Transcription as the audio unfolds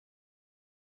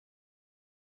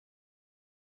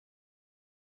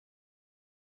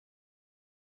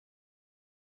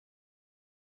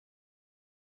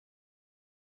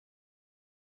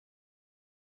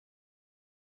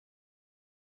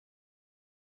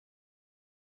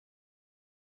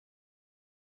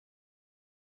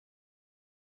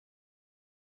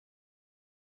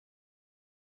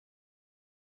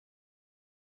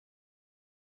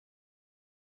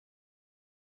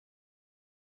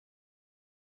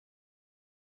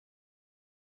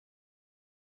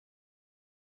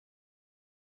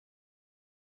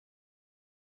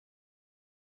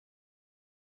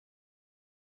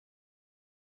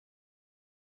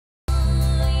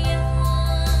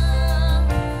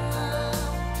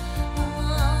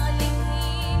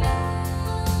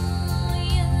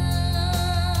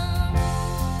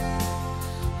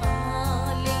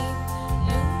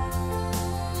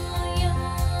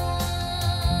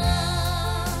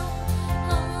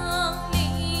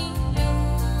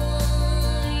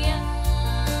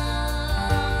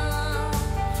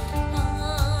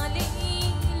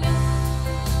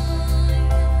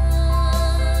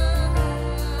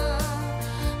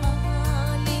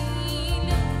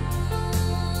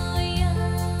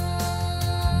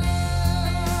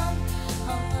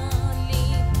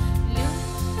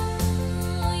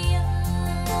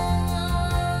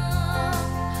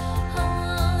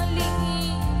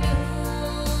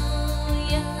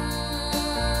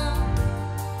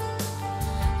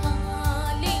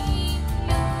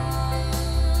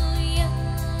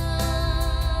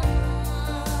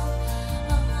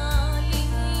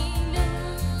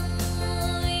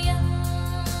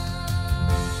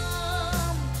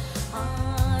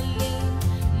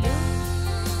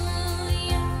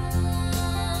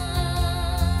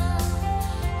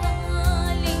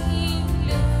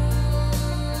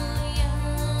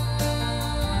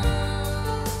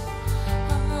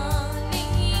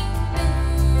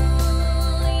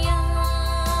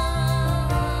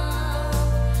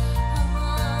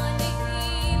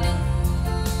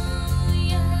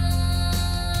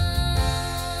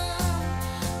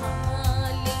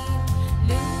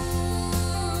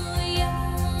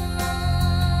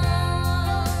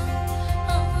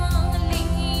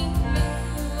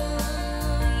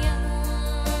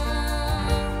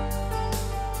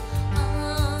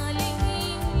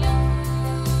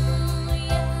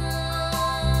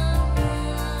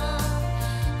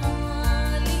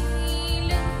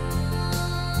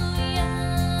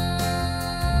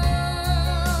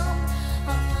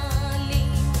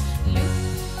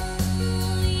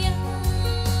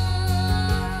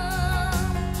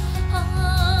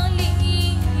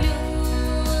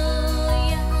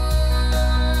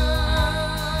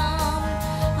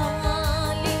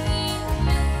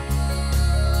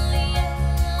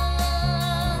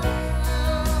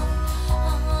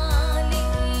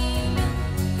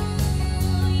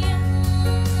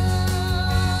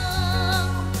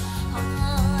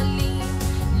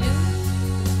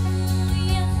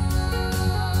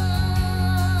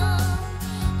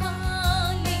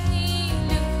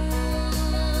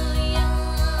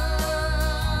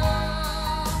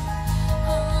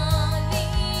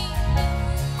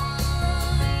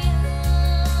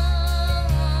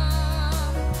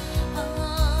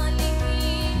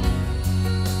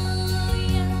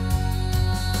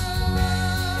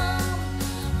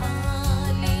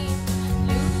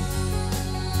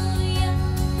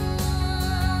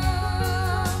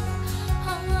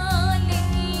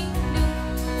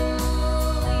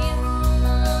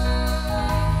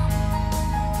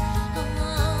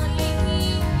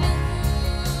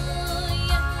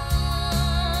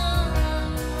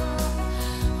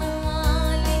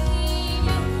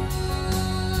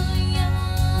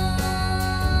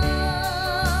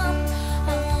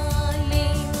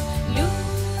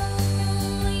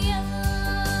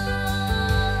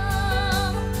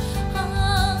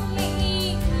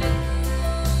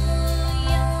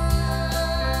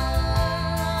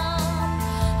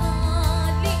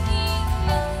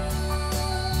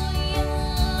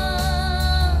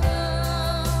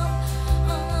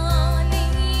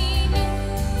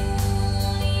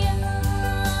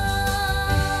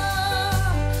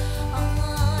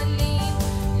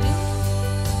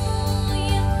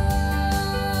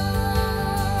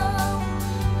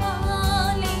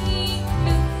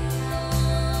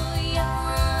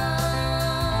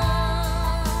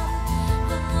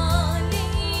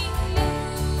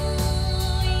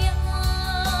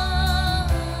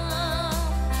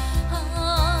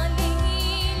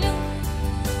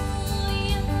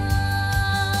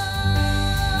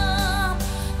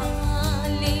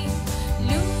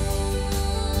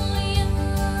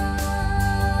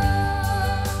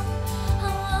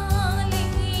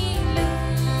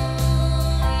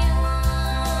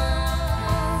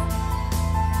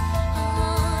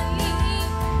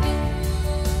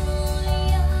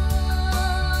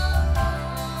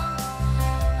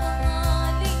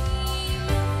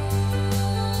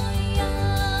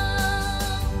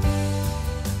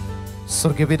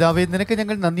സ്വർഗ്ഗപിതാവേ, നിനക്ക്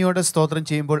ഞങ്ങൾ നന്ദിയോടെ സ്തോത്രം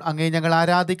ചെയ്യുമ്പോൾ അങ്ങേ ഞങ്ങൾ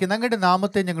ആരാധിക്കുന്ന അങ്ങയുടെ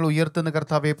നാമത്തെ ഞങ്ങൾ ഉയർത്തുന്ന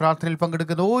കർത്താവെ, പ്രാർത്ഥനയിൽ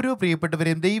പങ്കെടുക്കുന്ന ഓരോ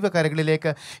പ്രിയപ്പെട്ടവരെയും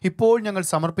ദൈവകരങ്ങളിലേക്ക് ഇപ്പോൾ ഞങ്ങൾ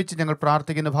സമർപ്പിച്ച് ഞങ്ങൾ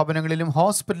പ്രാർത്ഥിക്കുന്ന ഭവനങ്ങളിലും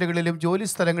ഹോസ്പിറ്റലുകളിലും ജോലി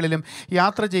സ്ഥലങ്ങളിലും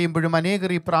യാത്ര ചെയ്യുമ്പോഴും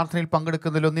അനേകർ ഈ പ്രാർത്ഥനയിൽ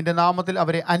പങ്കെടുക്കുന്നതിലും നിൻ്റെ നാമത്തിൽ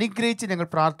അവരെ അനുഗ്രഹിച്ച് ഞങ്ങൾ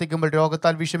പ്രാർത്ഥിക്കുമ്പോൾ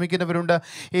രോഗത്താൽ വിഷമിക്കുന്നവരുണ്ട്.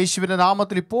 യേശുവിൻ്റെ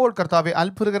നാമത്തിൽ ഇപ്പോൾ കർത്താവെ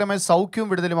അത്ഭുതകരമായ സൗഖ്യവും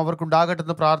വിടുതലും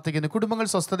അവർക്കുണ്ടാകട്ടെന്ന് പ്രാർത്ഥിക്കുന്നു. കുടുംബങ്ങൾ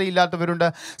സ്വസ്ഥതയില്ലാത്തവരുണ്ട്,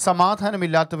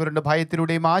 സമാധാനമില്ലാത്തവരുണ്ട്,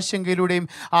 ഭയത്തിലൂടെയും ആശങ്കയിലൂടെയും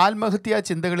ആത്മഹത്യാ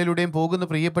ചിന്തകളിലൂടെയും പോകുന്ന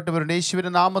പ്രിയപ്പെട്ടവരുണ്ട്.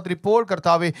 യേശുവിൻ്റെ നാമത്തിൽ ഇപ്പോൾ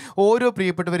കർത്താവെ ഓരോ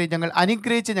പ്രിയപ്പെട്ടവരെയും ഞങ്ങൾ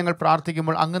അനുഗ്രഹിച്ച് ഞങ്ങൾ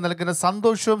പ്രാർത്ഥിക്കുമ്പോൾ അങ്ങ് നൽകുന്ന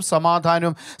സന്തോഷവും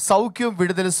സമാധാനവും സൗഖ്യവും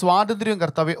വിടുതലും സ്വാതന്ത്ര്യവും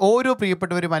കർത്താവെ ഓരോ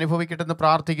പ്രിയപ്പെട്ടവരും അനുഭവിക്കട്ടെന്ന്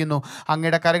പ്രാർത്ഥിക്കുന്നു.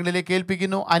 അങ്ങയുടെ കരങ്ങളിലേക്ക്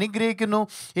ഏൽപ്പിക്കുന്നു, അനുഗ്രഹിക്കുന്നു.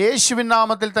 യേശുവിൻ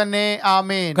നാമത്തിൽ തന്നെ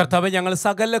ആമേൻ. കർത്താവെ, ഞങ്ങൾ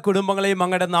സകല കുടുംബങ്ങളെയും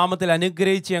അങ്ങയുടെ നാമത്തിൽ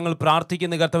അനുഗ്രഹിച്ച് ഞങ്ങൾ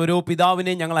പ്രാർത്ഥിക്കുന്നു. കർത്താവ്, ഓരോ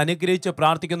പിതാവിനെയും ഞങ്ങൾ അനുഗ്രഹിച്ച്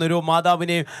പ്രാർത്ഥിക്കുന്നു, ഓരോ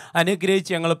മാതാവിനെയും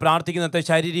അനുഗ്രഹിച്ച് ഞങ്ങൾ പ്രാർത്ഥിക്കുന്നത്.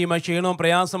 ശാരീരികമായ ക്ഷീണവും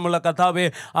പ്രയാസമുള്ള കർത്താവെ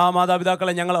ആ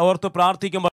മാതാപിതാക്കളെ ഞങ്ങൾ ഓർത്ത്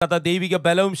പ്രാർത്ഥിക്കുമ്പോൾ കർത്താവ് ദൈവിക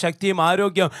ബലവും ശക്തിയും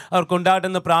ആരോഗ്യം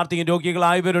അവർക്കുണ്ടാകട്ടെന്ന് പ്രാർത്ഥിക്കും.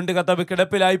 രോഗികളായവരുണ്ട് കർത്താവ്,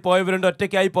 കിടപ്പിലായി പോയവരുണ്ട്,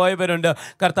 ഒറ്റയ്ക്കായി പോയവരുണ്ട്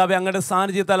കർത്താവെ, അങ്ങയുടെ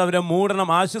സാന്നിധ്യത്താൽ അവരെ മൂടണം,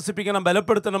 ആശ്വസിപ്പിക്കണം,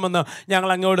 ബലപ്പെടുത്തണമെന്ന് ഞങ്ങൾ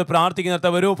അങ്ങോട്ട് പ്രാർത്ഥിക്കുന്നു.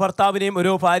 കർത്താവ്, ഓരോ ഭർത്താവിനെയും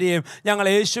ഓരോ ഭാര്യയെയും ഞങ്ങൾ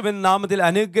യേശുവിൻ നാമത്തിൽ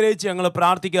അനുഗ്രഹിച്ച് ഞങ്ങൾ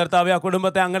പ്രാർത്ഥിക്കുക. കർത്താവെ, ആ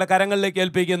കുടുംബത്തെ അങ്ങയുടെ കരങ്ങളിലേക്ക്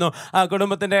ഏൽപ്പിക്കുന്നു. ആ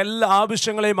കുടുംബത്തിൻ്റെ എല്ലാ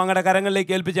ആവശ്യങ്ങളെയും അങ്ങയുടെ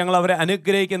കരങ്ങളിലേക്ക് ഏൽപ്പിച്ച് ഞങ്ങൾ അവരെ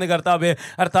അനുഗ്രഹിക്കുന്നു. കർത്താവെ,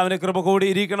 കർത്താവിൻ്റെ കൃപ കൂടി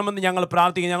ഇരിക്കണമെന്ന് ഞങ്ങൾ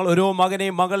പ്രാർത്ഥിക്കുന്നു. ഞങ്ങൾ ഓരോ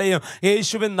മകനെയും മകളെയും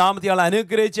യേശുവിൻ നാമത്തിൽ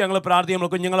അനുഗ്രഹിച്ച് ഞങ്ങൾ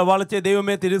പ്രാർത്ഥിക്കുന്നു. കുഞ്ഞുങ്ങളെ വളർത്തിയ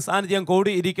ദൈവമേ, തിരുസാന്നിധ്യം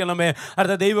കൂടി ഇരിക്കണമേ.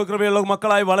 അടുത്ത ദൈവകൃപയുള്ള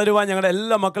മക്കളായി വളരുവാൻ ഞങ്ങളുടെ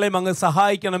എല്ലാ മക്കളെയും അങ്ങ്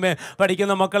സഹായിക്കണമേ.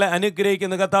 പഠിക്കുന്ന മക്കളെ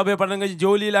അനുഗ്രഹിക്കുന്നു കർത്താവെ. പഠനം കഴിഞ്ഞ്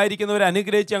ജോലിയിലായിരിക്കുന്നവരെ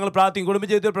അനുഗ്രഹിച്ച് ഞങ്ങൾ പ്രാർത്ഥിക്കും.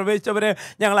 കുടുംബജീവിതത്തിൽ പ്രവേശിച്ചവരെ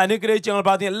ഞങ്ങൾ അനുഗ്രഹിച്ച് ഞങ്ങൾ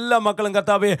പ്രാർത്ഥിക്കും. എല്ലാ മക്കളും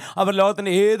കർത്താവെ, അവർ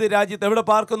ലോകത്തിൻ്റെ ഏത് രാജ്യത്ത് എവിടെ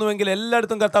പാർക്കുന്നുവെങ്കിൽ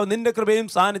എല്ലായിടത്തും കർത്താവ് നിൻ്റെ കൃപയും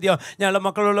സാന്നിധ്യം ഞങ്ങളുടെ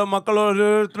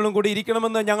മക്കളോരോരുത്തരും കൂടി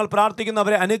ഇരിക്കണമെന്ന് ഞങ്ങൾ പ്രാർത്ഥിക്കുന്നു.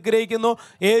 അവരെ അനുഗ്രഹിക്കുന്നു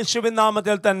യേശുവിൻ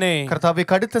നാമത്തിൽ തന്നെ. കർത്താവെ,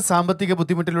 കടുത്ത സാമ്പത്തിക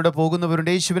ബുദ്ധിമുട്ടിലൂടെ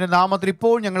പോകുന്നവരുണ്ട്. യേശുവിൻ്റെ നാമത്തിൽ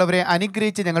ഇപ്പോൾ ഞങ്ങൾ അവരെ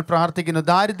അനുഗ്രഹിച്ച് ഞങ്ങൾ പ്രാർത്ഥിക്കുന്നു.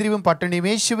 ദാരിദ്ര്യവും പട്ടിണിയും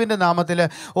യേശുവിൻ്റെ നാമത്തിൽ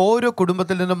ഓരോ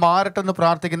കുടുംബത്തിൽ നിന്നും മാറട്ടെന്ന്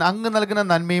പ്രാർത്ഥിക്കുന്നു. അങ്ങ് നൽകുന്ന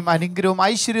നന്മയും അനുഗ്രഹവും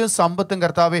ഐശ്വര്യവും സമ്പത്തും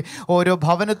കർത്താവെ ഓരോ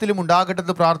ഭവനത്തിലും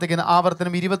ഉണ്ടാകട്ടെന്ന് പ്രാർത്ഥിക്കുന്നു.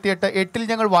 ആവർത്തനം 28:8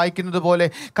 ഞങ്ങൾ വായിക്കുന്നത് പോലെ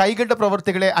കൈകളുടെ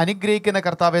പ്രവൃത്തികളെ അനുഗ്രഹിക്കുന്ന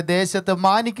കർത്താവെ, ദേശത്ത്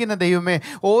മാനിക്കുന്ന ദൈവമേ,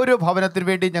 ഓരോ ഭവനത്തിനു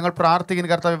വേണ്ടി ഞങ്ങൾ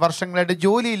പ്രാർത്ഥിക്കുന്നു. കർത്താവെ, വർഷങ്ങളായിട്ട്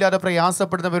ജോലിയില്ലാതെ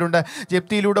പ്രയാസപ്പെടുന്നവരുണ്ട്,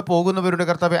 ജപ്തിയിലൂടെ പോകുന്നവരുണ്ട്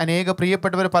കർത്താവെ. അനേക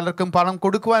പ്രിയപ്പെട്ടവർ പലർക്കും പണം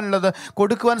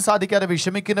കൊടുക്കുവാൻ സാധിക്കാതെ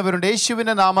വിഷമിക്കുന്നവരുണ്ട്.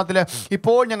 യേശുവിൻ്റെ നാമത്തിൽ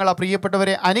ഇപ്പോൾ ഞങ്ങൾ ആ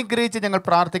പ്രിയപ്പെട്ടവരെ അനുഗ്രഹിച്ച് ഞങ്ങൾ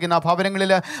പ്രാർത്ഥിക്കുന്നു. ആ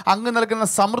ഭവനങ്ങളിൽ അങ്ങ് നൽകുന്ന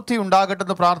സമൃദ്ധി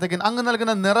ഉണ്ടാകട്ടെന്ന് പ്രാർത്ഥിക്കുന്നു. അങ്ങ്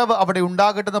നൽകുന്ന നിറവ് അവിടെ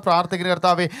ഉണ്ടാകട്ടെന്ന് പ്രാർത്ഥിക്കുന്നു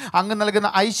കർത്താവെ. അങ്ങ് നൽകുന്ന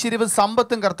ഐശ്വര്യവും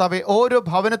സമ്പത്തും കർത്താവെ ഓരോ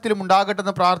ഭവനത്തിലും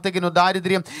ഉണ്ടാകട്ടെന്ന് പ്രാർത്ഥിക്കുന്നു.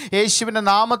 ദാരിദ്ര്യം യേശുവിൻ്റെ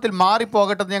നാമത്തിൽ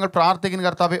മാറിപ്പോകട്ടെന്ന് ഞങ്ങൾ പ്രാർത്ഥിക്കുന്നു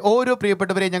കർത്താവെ. ഓരോ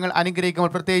പ്രിയപ്പെട്ടവരെയും ഞങ്ങൾ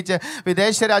അനുഗ്രഹിക്കുമ്പോൾ, പ്രത്യേകിച്ച്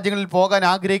വിദേശ രാജ്യങ്ങളിൽ പോകാൻ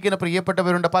ആഗ്രഹിക്കുന്ന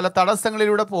പ്രിയപ്പെട്ടവരുണ്ട്. പല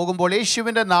തടസ്സങ്ങളിലൂടെ പോകുമ്പോൾ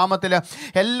യേശുവിൻ്റെ നാമത്തിൽ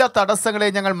എല്ലാ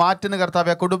തടസ്സങ്ങളെയും ഞങ്ങൾ മാറ്റുന്ന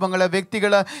കർത്താവെ. കുടുംബങ്ങൾ,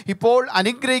 വ്യക്തികൾ ഇപ്പോൾ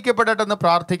അനുഗ്രഹിക്കപ്പെടട്ടെന്ന്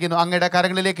പ്രാർത്ഥിക്കുന്നു. അങ്ങയുടെ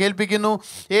കരങ്ങളിലേക്ക് ഏൽപ്പിക്കുന്നു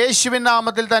യേശുവിൻ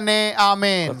നാമത്തിൽ തന്നെ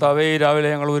ആമേൻ. കർത്താവേ, രാവിലെ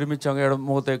ഞങ്ങൾ ഒരുമിച്ച് അങ്ങയുടെ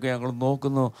മുഖത്തേക്ക് ഞങ്ങൾ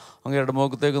നോക്കുന്നു. അങ്ങയുടെ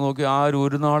മുഖത്തേക്ക് നോക്കി ആരും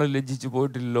ഒരു നാളും ലജ്ജിച്ച്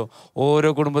പോയിട്ടില്ലല്ലോ. ഓരോ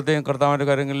കുടുംബത്തെയും കർത്താവിൻ്റെ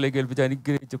കരങ്ങളിലേക്ക് ഏൽപ്പിച്ച്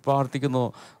അനുഗ്രഹിച്ച് പ്രാർത്ഥിക്കുന്നു.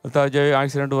 കർത്താവ്,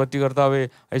 ആക്സിഡൻറ്റ് പറ്റി കർത്താവെ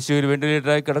ഐസിയുവിൽ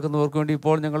വെന്റിലേറ്ററായി കിടക്കുന്നവർക്ക് വേണ്ടി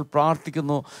ഇപ്പോൾ ഞങ്ങൾ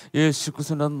പ്രാർത്ഥിക്കുന്നു. യേശു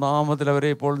ക്രിസ്തുവിൻ്റെ നാമത്തിൽ അവരെ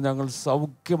ഇപ്പോൾ ഞങ്ങൾ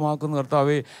സൗഖ്യമാക്കുന്നു.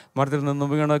 കർത്താവെ, മരത്തിൽ നിന്ന്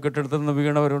വീണ, കെട്ടിടത്തിൽ നിന്ന്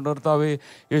വീണവരുണ്ട് കർത്താവെ.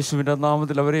 യേശുവിൻ്റെ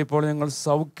നാമത്തിൽ അവരെ ഇപ്പോൾ ഞങ്ങൾ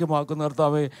സൗഖ്യമാക്കുന്നു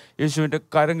കർത്താവെ. യേശുവിൻ്റെ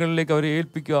കരങ്ങളിലേക്ക് അവരെ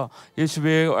ഏൽപ്പിക്കുക.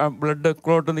 യേശുവെ, ബ്ലഡ്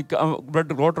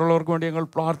ക്ലോട്ടുള്ളവർക്ക് വേണ്ടി ഞങ്ങൾ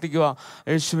പ്രാർത്ഥിക്കുക.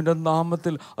 യേശുവിൻ്റെ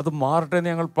നാമത്തിൽ അത് മാറട്ടെ എന്ന്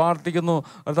ഞങ്ങൾ പ്രാർത്ഥിക്കുന്നു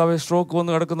കർത്താവെ. സ്ട്രോക്ക്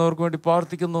വന്ന് കിടക്കുന്നവർക്ക് വേണ്ടി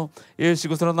പ്രാർത്ഥിക്കുന്നു. യേശു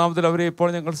ക്രിസ്തുവിൻ്റെ നാമത്തിൽ അവരെ ഇപ്പോൾ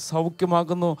ഞങ്ങൾ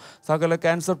സൗഖ്യമാക്കുന്നു. സകല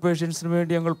ക്യാൻസർ പേഷ്യൻസിന്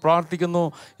വേണ്ടി ഞങ്ങൾ പ്രാർത്ഥിക്കുന്നു.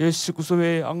 യേശു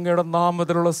ക്രിസ്തുവേ, അങ്ങയുടെ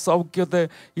നാമത്തിലുള്ള സൗഖ്യത്തെ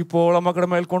ഇപ്പോൾ മക്കളുടെ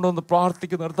മേൽ കൊണ്ടുവന്ന്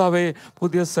പ്രാർത്ഥിക്കുന്നു കർത്താവെ.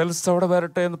 പുതിയ സെൽസ് അവിടെ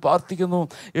വരട്ടെ എന്ന് പ്രാർത്ഥിക്കുന്നു.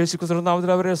 യേശു ക്രിസ്തുവിൻ്റെ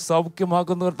നാമത്തിൽ അവരെ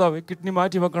സൗഖ്യമാക്കുന്നു കർത്താവെ. കിഡ്നി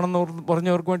മാറ്റി വെക്കണം എന്ന്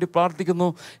പറഞ്ഞവർക്ക് വേണ്ടി പ്രാർത്ഥിക്കുന്നു.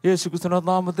 യേശു ക്രിസ്തുവിൻ്റെ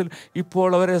നാമത്തിൽ ഇപ്പോൾ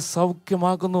അവരെ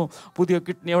സൗഖ്യമാക്കുന്നു. പുതിയ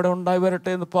കിഡ്നി അവിടെ ഉണ്ടായി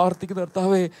വരട്ടെ എന്ന് പ്രാർത്ഥിക്കുന്നു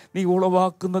കർത്താവെ. നീ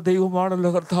ഉളവാക്കുന്ന ദൈവമാണല്ലോ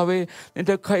കർത്താവെ.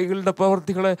 നിൻ്റെ കൈകളുടെ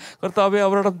പ്രവൃത്തികളെ കർത്താവെ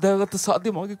അവരുടെ ദേഹത്ത്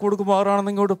സാധ്യമാക്കി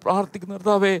കൊടുക്കുമാറാണെന്ന് ഇങ്ങോട്ട് പ്രാർത്ഥിക്കുന്നു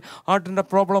കർത്താവെ. ഹാർട്ടിൻ്റെ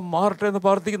പ്രോബ്ലം മാറട്ടെ എന്ന്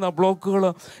പ്രാർത്ഥിക്കുന്ന ബ്ലോക്കുകൾ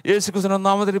യേശു ക്രിസ്തുവിൻ്റെ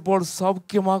നാമത്തിൽ ഇപ്പോൾ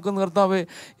സൗഖ്യമാക്കുന്നു കർത്താവെ.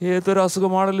 ഏതൊരു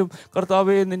അസുഖമാണെങ്കിലും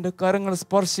കർത്താവെ, നിൻ്റെ കരങ്ങൾ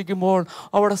സ്പർശിക്കുമ്പോൾ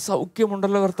അവിടെ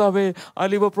സൗഖ്യമുണ്ടല്ലോ കർത്താവെ. ആ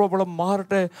ലിവർ പ്രോബ്ലം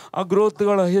മാറട്ടെ. ആ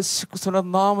ഗ്രോത്തുകൾ യേശു ക്രിസ്തുവിൻ്റെ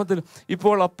നാമത്തിൽ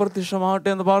ഇപ്പോൾ അപ്രത്യക്ഷമാകട്ടെ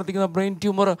എന്ന് പ്രാർത്ഥിക്കുന്ന ബ്രെയിൻ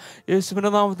ട്യൂമർ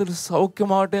യേശുവിൻ്റെ നാമത്തിൽ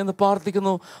സൗഖ്യമാകട്ടെ എന്ന്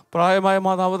പ്രാർത്ഥിക്കുന്നു. പ്രായമായ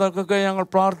മാതാപിതാക്കൾക്ക് ഞങ്ങൾ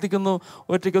പ്രാർത്ഥിക്കുന്നു.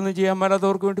 ഒറ്റയ്ക്കൊന്നും ചെയ്യാൻ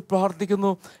മേലാത്തവർക്ക് വേണ്ടി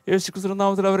പ്രാർത്ഥിക്കുന്നു. യേശു ക്രിസ്തുവിൻ്റെ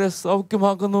നാമത്തിൽ അവരെ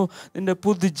സൗഖ്യമാക്കുന്നു. നിൻ്റെ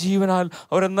പുതുജീവനാൽ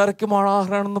അവരെ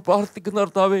നിറയ്ക്കുമാറാകണമെന്ന് പ്രാർത്ഥിക്കുന്ന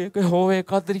കർത്താവെ. യഹോവയെ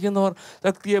കാത്തിരിക്കുന്നവർ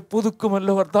ശക്തിയെ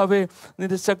പുതുക്കുമല്ലോ കർത്താവെ.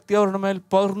 നിൻ്റെ ശക്തി അവരുടെ മേൽ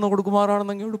പകർന്നു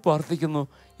കൊടുക്കുമാറാണെന്ന് അങ്ങോട്ട് പ്രാർത്ഥിക്കുന്നു.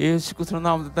 യേശു ക്രിസ്തുവിൻ്റെ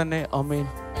നാമത്തിൽ തന്നെ ആമേൻ.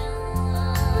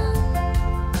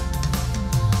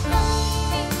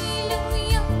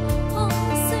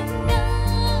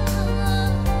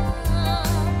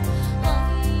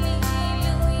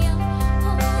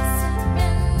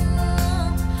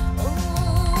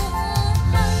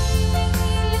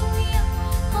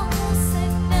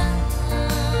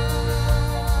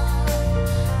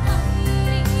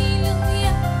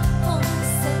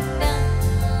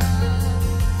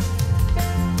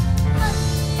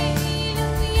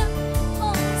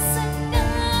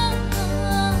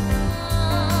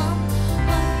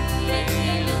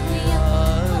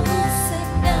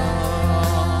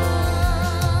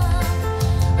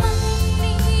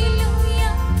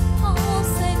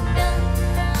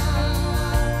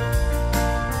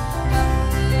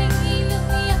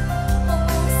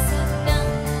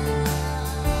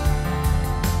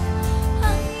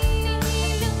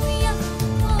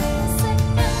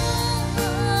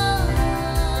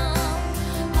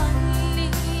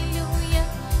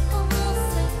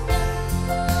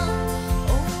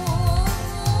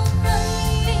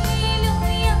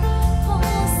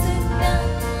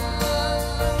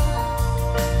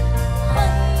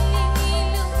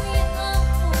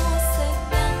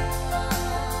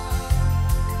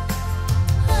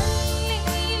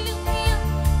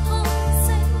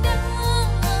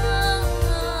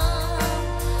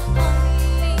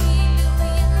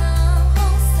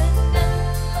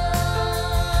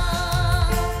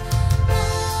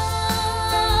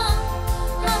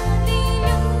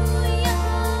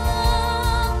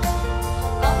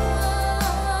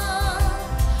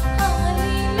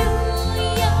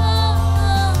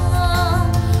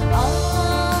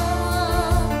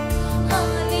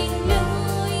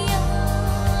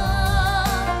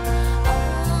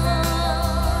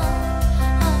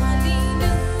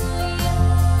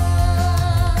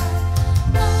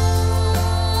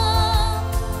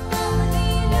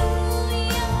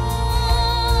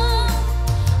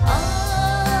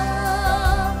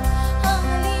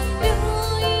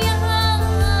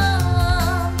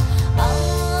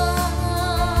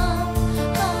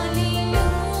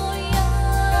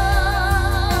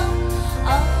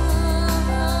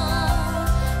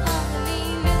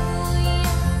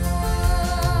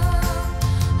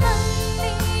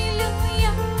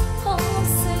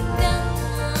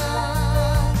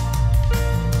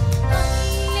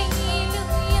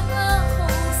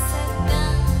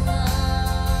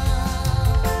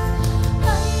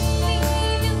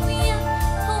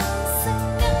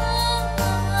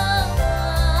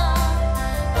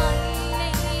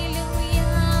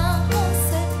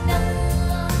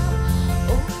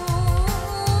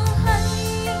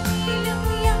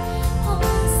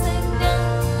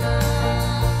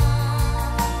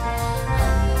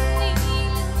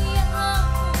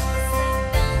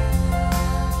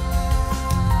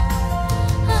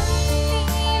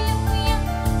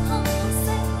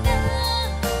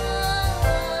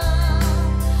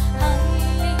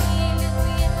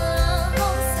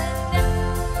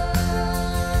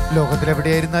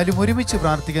 ലോകത്തിലെവിടെയായിരുന്നാലും ഒരുമിച്ച്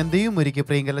പ്രാർത്ഥിക്കാൻ ദൈവം ഒരുക്കിയ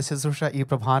പ്രിയങ്കല ശുശ്രൂഷ ഈ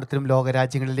പ്രഭാതത്തിലും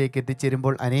ലോകരാജ്യങ്ങളിലേക്ക്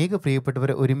എത്തിച്ചേരുമ്പോൾ അനേക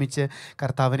പ്രിയപ്പെട്ടവർ ഒരുമിച്ച്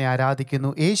കർത്താവിനെ ആരാധിക്കുന്നു,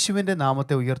 യേശുവിൻ്റെ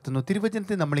നാമത്തെ ഉയർത്തുന്നു.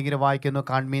 തിരുവചനത്തിൽ നമ്മളിങ്ങനെ വായിക്കുന്നു,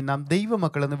 കാൺമീൻ നാം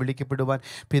ദൈവമക്കളെന്ന് വിളിക്കപ്പെടുവാൻ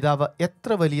പിതാവ്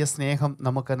എത്ര വലിയ സ്നേഹം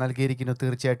നമുക്ക് നൽകിയിരിക്കുന്നു.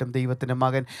 തീർച്ചയായിട്ടും ദൈവത്തിൻ്റെ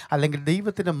മകൻ അല്ലെങ്കിൽ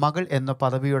ദൈവത്തിൻ്റെ മകൾ എന്ന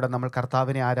പദവിയോടെ നമ്മൾ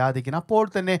കർത്താവിനെ ആരാധിക്കുന്നു. അപ്പോൾ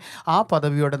തന്നെ ആ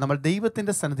പദവിയോടെ നമ്മൾ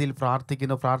ദൈവത്തിൻ്റെ സന്നിധിയിൽ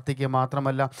പ്രാർത്ഥിക്കുന്നു. പ്രാർത്ഥിക്കുക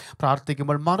മാത്രമല്ല,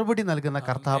 പ്രാർത്ഥിക്കുമ്പോൾ മറുപടി നൽകുന്ന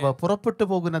കർത്താവ്, പുറപ്പെട്ടു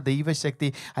പോകുന്ന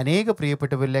ദൈവശക്തി അനേക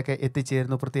പ്രിയപ്പെട്ടവരിലേക്ക്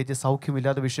എത്തിച്ചേരുന്നു. പ്രത്യേകിച്ച്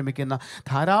സൗഖ്യമില്ലാതെ വിഷമിക്കുന്ന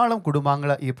ധാരാളം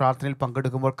കുടുംബാംഗങ്ങൾ ഈ പ്രാർത്ഥനയിൽ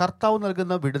പങ്കെടുക്കുമ്പോൾ കർത്താവ്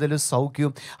നൽകുന്ന വിടുതലും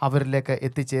സൗഖ്യവും അവരിലേക്ക്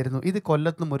എത്തിച്ചേരുന്നു. ഇത്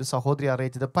കൊല്ലത്തും ഒരു സഹോദരി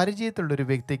അറിയിച്ചത്, പരിചയത്തിലുള്ളൊരു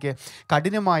വ്യക്തിക്ക്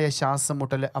കഠിനമായ ശ്വാസം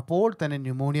മുട്ടൽ, അപ്പോൾ തന്നെ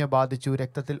ന്യൂമോണിയ ബാധിച്ചു,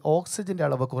 രക്തത്തിൽ ഓക്സിജൻ്റെ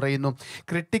അളവ് കുറയുന്നു,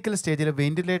 ക്രിട്ടിക്കൽ സ്റ്റേജിൽ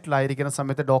വെന്റിലേറ്ററിലായിരിക്കുന്ന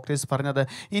സമയത്ത് ഡോക്ടേഴ്സ് പറഞ്ഞത്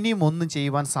ഇനിയും ഒന്നും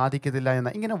ചെയ്യുവാൻ സാധിക്കത്തില്ല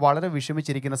എന്ന്. ഇങ്ങനെ വളരെ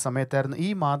വിഷമിച്ചിരിക്കുന്ന സമയത്തായിരുന്നു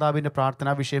ഈ മാതാവിൻ്റെ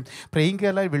പ്രാർത്ഥനാ വിഷയം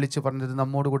പ്രിയങ്കലായി വിളിച്ചു പറഞ്ഞത്.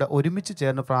 നമ്മോടുകൂടെ ഒരുമിച്ച്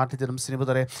ചേർന്ന് പ്രാർത്ഥിച്ചതും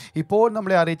സ്നേഹിതരെ ഇപ്പോൾ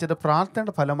നമ്മളെ അറിയിച്ചത്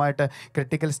പ്രാർത്ഥനയുടെ ഫലമായിട്ട്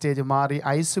ക്രിട്ടിക്കൽ സ്റ്റേജ് മാറി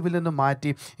ഐസിയുവിൽ നിന്ന് മാറ്റി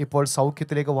ഇപ്പോൾ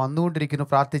സൗഖ്യത്തിലേക്ക് വന്നുകൊണ്ടിരിക്കുന്നു.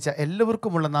 പ്രാർത്ഥിച്ച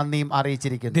എല്ലാവർക്കുമുള്ള നന്ദിയും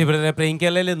അറിയിച്ചിരിക്കുന്നു.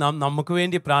 പ്രിയങ്കലയിൽ നാം നമുക്ക്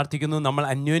വേണ്ടി പ്രാർത്ഥിക്കുന്നു, നമ്മൾ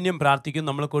അന്യോന്യം പ്രാർത്ഥിക്കുന്നു,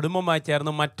 നമ്മൾ കുടുംബമായി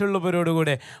ചേർന്ന്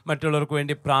മറ്റുള്ളവരോടുകൂടെ മറ്റുള്ളവർക്ക്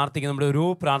വേണ്ടി പ്രാർത്ഥിക്കുന്നു. നമ്മുടെ ഓരോ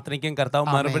പ്രാർത്ഥനയ്ക്കും കർത്താവ്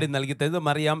മറുപടി നൽകി തരും.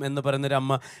 മറിയാം എന്ന് പറയുന്നൊരു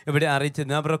അമ്മ ഇവിടെ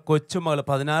അറിയിച്ചത്, അവരുടെ കൊച്ചുമകൾ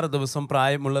 16 ദിവസം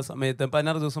പ്രായമുള്ള സമയത്ത്,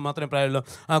 16 ദിവസം മാത്രമേ പ്രായമുള്ളൂ,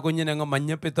 ആ കുഞ്ഞിനങ്ങ്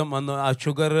മഞ്ഞപ്പിത്തം വന്നു, ആ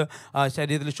ഷുഗർ, ആ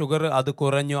ശരീരത്തിൽ ഷുഗർ അത്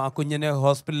കുറഞ്ഞു, ആ കുഞ്ഞിനെ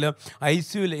ഹോസ്പിറ്റലിൽ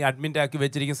ICUവിൽ അഡ്മിറ്റ് ആക്കി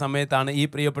വെച്ചിരിക്കുന്ന സമയത്താണ് ഈ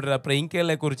പ്രിയപ്പെട്ട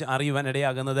പ്രിയങ്കലയെ കുറിച്ച് അറിയുവാൻ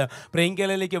ഇടയാകുന്നത്.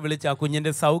 പ്രിയങ്കലയിലേക്ക് വിളിച്ച് ആ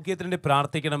കുഞ്ഞിൻ്റെ സൗഖ്യത്തിന്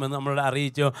പ്രാർത്ഥിക്കണമെന്ന് നമ്മളോട്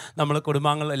അറിയിച്ചു. നമ്മൾ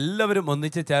കുടുംബാംഗങ്ങൾ എല്ലാവരും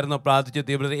ഒന്നിച്ച് ചേർന്ന് പ്രാർത്ഥിച്ചു.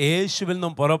 തീവ്രത യേശുവിൽ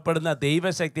നിന്നും പുറപ്പെടുന്ന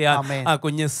ദൈവശക്തിയാൽ ആ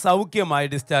കുഞ്ഞ് സൗഖ്യമായി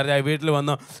ഡിസ്ചാർജായി വീട്ടിൽ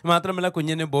വന്നു. മാത്രമല്ല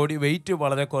കുഞ്ഞിന് ബോഡി വെയിറ്റ്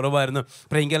വളരെ കുറവായിരുന്നു.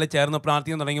 പ്രിയങ്കല ചേർന്ന്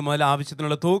പ്രാർത്ഥിക്കാൻ തുടങ്ങി മുതൽ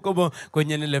ആവശ്യത്തിനുള്ള തൂക്കവും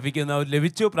കുഞ്ഞിന്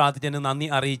ലഭിച്ചു. പ്രാർത്ഥിച്ചതിന് നന്ദി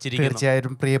അറിയിച്ചിരിക്കുന്നു.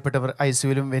 തീർച്ചയായും പ്രിയപ്പെട്ടവർ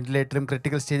ഐസിയുവിലും വെന്റിലേറ്ററിലും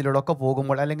ക്രിട്ടിക്കൽ സ്റ്റേജിലൂടെയൊക്കെ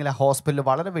പോകുമ്പോൾ അല്ലെങ്കിൽ ഹോസ്പിറ്റലിൽ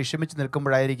വളരെ വിഷമിച്ച്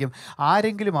നിൽക്കുമ്പോഴായിരിക്കും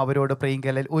ആരെങ്കിലും അവരോട്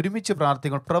പ്രിയങ്കലയിൽ ഒരുമിച്ച്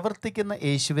പ്രാർത്ഥിക്കുമ്പോൾ പ്രവർത്തിക്കുന്ന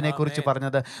യേശുവിനെ കുറിച്ച്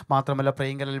പറഞ്ഞത്. മാത്രമല്ല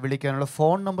പ്രിയങ്കലയിൽ വിളിക്കാനുള്ള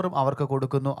ഫോൺ നമ്പറും അവർക്ക്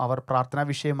കൊടുക്കുന്നു. അവർ പ്രാർത്ഥനാ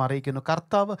വിഷയം അറിയിക്കുന്നു.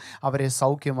 കർത്താവ് അവരെ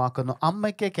സൗഖ്യമാക്കുന്നു.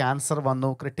 അമ്മയ്ക്ക് ക്യാൻസർ വന്നു,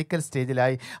 ക്രിട്ടിക്കൽ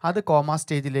സ്റ്റേജിലായി, അത് കോമ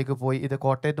സ്റ്റേജിലേക്ക് പോയി. ഇത്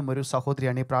കോട്ടയത്തും ഒരു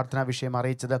സഹോദരിയാണ് ഈ പ്രാർത്ഥനാ വിഷയം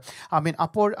അറിയിച്ചത്.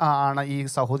 അപ്പോൾ ആണ് ഈ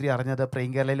സഹോദരി അറിഞ്ഞത്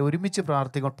പ്രിയങ്കലയിൽ ഒരുമിച്ച്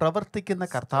പ്രാർത്ഥിക്കുമ്പോൾ പ്രവർത്തിക്കുന്ന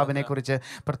കർത്താവിനെ കുറിച്ച്.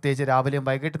 പ്രത്യേകിച്ച് രാവിലെയും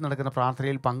വൈകിട്ട് നടക്കുന്ന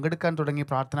പ്രാർത്ഥനയിൽ പങ്കെടുക്കാൻ തുടങ്ങി.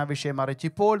 പ്രാർത്ഥനാ വിഷയം അറിയിച്ചു.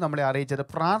 ഇപ്പോൾ നമ്മളെ അറിയിച്ചത്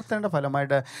പ്രാർത്ഥനയുടെ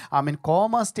ഫലമായിട്ട്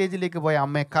കോമ സ്റ്റേജിലേക്ക് പോയ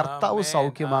അമ്മയെ കർത്താവ്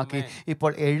സൗഖ്യമാക്കി.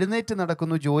 ഇപ്പോൾ എഴുന്നേറ്റ്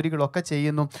നടക്കുന്നു, ജോലികളൊക്കെ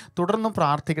ചെയ്യുന്നു. തുടർന്നും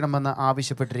പ്രാർത്ഥിക്കണമെന്ന്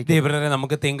ആവശ്യപ്പെട്ടിരിക്കുന്നു.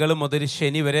 നമുക്ക് തിങ്കൾ മുതൽ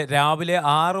ശനി വരെ രാവിലെ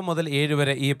 6 മുതൽ 7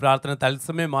 വരെ ഈ പ്രാർത്ഥന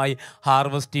തത്സമയമായി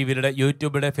ഹാർവസ്റ്റ് ടിവിയുടെ,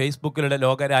 യൂട്യൂബിയുടെ, ഫേസ്ബുക്കിലൂടെ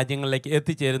ലോകരാജ്യങ്ങളിലേക്ക്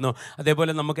എത്തിച്ചേരുന്നു.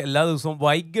 അതേപോലെ നമുക്ക് എല്ലാ ദിവസവും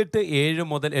വൈകിട്ട് 7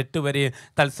 മുതൽ 8 വരെ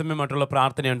തത്സമയമായിട്ടുള്ള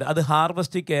പ്രാർത്ഥനയുണ്ട്. അത്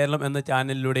ഹാർവസ്റ്റ് കേരളം എന്ന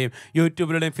ചാനലിലൂടെയും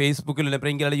യൂട്യൂബിലൂടെയും ഫേസ്ബുക്കിലൂടെയും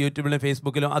പ്രിയങ്കയുടെ യൂട്യൂബിലും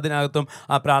ഫേസ്ബുക്കിലും അതിനകത്തും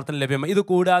ആ പ്രാർത്ഥന ലഭ്യമാണ്. ഇത്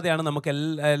കൂടാതെയാണ് നമുക്ക്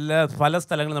പല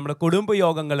സ്ഥലങ്ങളും നമ്മുടെ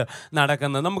കുടുംബയോഗങ്ങൾ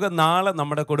നടക്കുന്നത്. നമുക്ക് നാളെ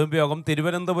നമ്മുടെ കുടുംബയോഗം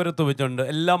തിരുവനന്തപുരത്ത് വെച്ചുണ്ട്.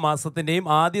 എല്ലാ മാസത്തിൻ്റെയും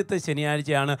ആദ്യത്തെ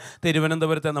ശനിയാഴ്ചയാണ്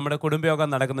തിരുവനന്തപുരത്ത് നമ്മുടെ കുടുംബയോഗം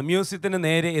നടക്കുന്നത്. മ്യൂസിയത്തിന്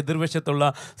നേരെ എതിർവശത്തുള്ള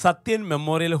സത്യൻ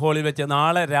മെമ്മോറിയൽ ഹാളിൽ വെച്ച്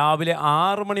നാളെ രാവിലെ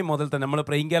 6 മണി മുതൽ തന്നെ നമ്മൾ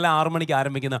പ്രിയങ്കല 6 മണിക്ക്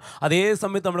ആരംഭിക്കുന്ന അതേ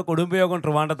സമയത്ത് നമ്മുടെ കുടുംബയോഗം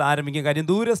ട്രിവാൻഡ്രത്ത് ആരംഭിക്കും. കാര്യം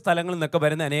ദൂര സ്ഥലങ്ങളിൽ നിന്നൊക്കെ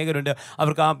വരുന്ന അനേകരുണ്ട്.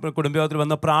 അവർക്ക് ആ കുടുംബയോഗത്തിൽ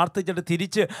വന്ന് പ്രാർത്ഥിച്ചിട്ട്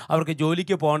തിരിച്ച് അവർക്ക്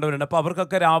ജോലിക്ക് പോകേണ്ടവരുണ്ട്. അപ്പോൾ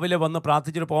അവർക്കൊക്കെ രാവിലെ വന്ന്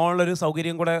പ്രാർത്ഥിച്ചിട്ട് പോകാനുള്ളൊരു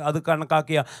സൗകര്യം കൂടെ അത്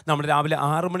കണക്കാക്കിയ നമ്മൾ രാവിലെ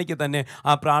 6 മണിക്ക് തന്നെ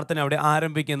ആ പ്രാർത്ഥന അവിടെ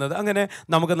ആരംഭിക്കുന്നത്. അങ്ങനെ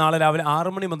നമുക്ക് നാളെ രാവിലെ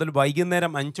 6 മണി മുതൽ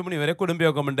വൈകുന്നേരം 5 മണി വരെ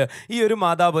കുടുംബയോഗമുണ്ട്. ഈ ഒരു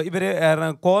മാതാവ് ഇവർ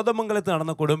കോതമംഗലത്ത്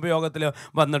നടന്ന കുടുംബയോഗത്തിൽ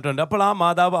വന്നിട്ടുണ്ട്. അപ്പോൾ ആ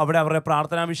മാതാവ് അവിടെ അവരുടെ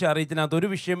പ്രാർത്ഥനാ വിഷയം അറിയിച്ചതിനകത്ത് ഒരു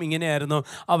വിഷയം ഇങ്ങനെയായിരുന്നു.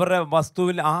 അവരുടെ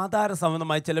വസ്തുവിൽ ആധാര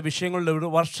സംബന്ധമായ ചില വിഷയങ്ങളിലൂടെ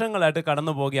വർഷങ്ങളായിട്ട്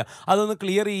കടന്നു പോകുക. അതൊന്ന്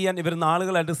ക്ലിയർ ചെയ്യാൻ ഇവർ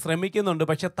നാളുകളായിട്ട് ശ്രമിക്കുന്നുണ്ട്.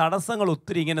 പക്ഷേ തടസ്സങ്ങൾ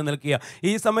ഒത്തിരി ഇങ്ങനെ നിൽക്കുക.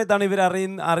 ഈ സമയത്താണ് ഇവർ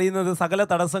അറിയുന്നത് സകല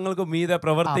തടസ്സങ്ങൾക്കും മീതെ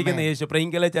പ്രവർത്തിക്കുന്ന യേശു.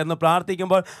 പ്രിയങ്കലെ ചേർന്ന്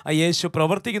പ്രാർത്ഥിക്കുമ്പോൾ ആ യേശു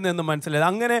പ്രവർത്തിക്കുന്നു എന്ന് മനസ്സിലായത്.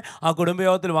 അങ്ങനെ ആ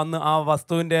കുടുംബയോഗത്തിൽ വന്ന് ആ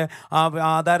വസ്തുവിൻ്റെ ആ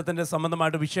ആധാരത്തിൻ്റെ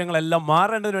സംബന്ധമായിട്ട് വിഷയങ്ങളെല്ലാം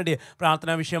മാറേണ്ടതിന് വേണ്ടി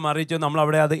പ്രാർത്ഥനാ വിഷയം അറിയിച്ചു.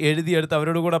 നമ്മളവിടെ അത് എഴുതിയെടുത്ത്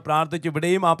അവരോട് കൂടെ പ്രാർത്ഥിച്ചു.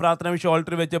 ഇവിടെയും ആ പ്രാർത്ഥനാ വിഷയം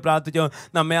ഓൾട്ടർ വെച്ച് പ്രാർത്ഥിച്ചു.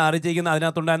 നമ്മെ അറിയിച്ചിരിക്കുന്ന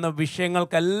അതിനകത്തുണ്ടായിരുന്ന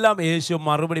വിഷയങ്ങൾക്കെല്ലാം യേശു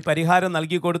മറുപടി പരിഹാരം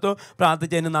നൽകി കൊടുത്തു.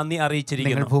 പ്രാർത്ഥിച്ചതിന് നന്ദി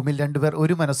അറിയിച്ചിരിക്കുന്നു. ഭൂമിയിൽ രണ്ടുപേർ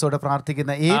ഒരു മനസ്സോടെ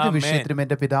പ്രാർത്ഥിക്കുന്ന ഏത് വിഷയത്തിനും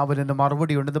എൻ്റെ പിതാവിൽ നിന്ന്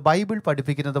മറുപടി ഉണ്ടെന്ന് ബൈബിൾ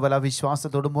പഠിപ്പിക്കുന്നത് പോലെ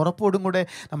വിശ്വാസത്തോടും ഉറപ്പോടും കൂടെ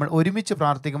നമ്മൾ ഒരുമിച്ച്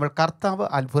പ്രാർത്ഥിക്കുമ്പോൾ കർത്താവ്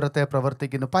അത്ഭുതത്തെ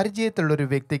പ്രവർത്തിക്കുന്നു. പരിചയത്തിലുള്ളൊരു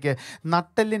വ്യക്തിക്ക്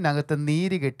നട്ടെല്ലിനകത്ത്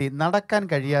നീര് കെട്ടി നടക്കാൻ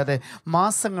കഴിയാതെ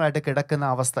മാസങ്ങളായിട്ട് കിടക്കുന്ന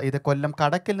അവസ്ഥ. ഇത് കൊല്ലം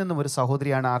കടക്കിൽ നിന്നും ഒരു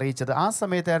സഹോദരിയാണ് അറിയിച്ചത്. ആ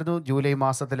സമയത്തായിരുന്നു ജൂലൈ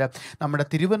മാസത്തിൽ നമ്മുടെ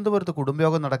തിരുവനന്തപുരത്ത്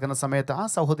കുടുംബയോഗം നടക്കുന്ന സമയത്ത് ആ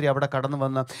സഹോദരി അവിടെ കടന്നു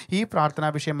വന്ന് ഈ പ്രാർത്ഥനാ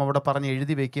വിഷയം അവിടെ പറഞ്ഞ്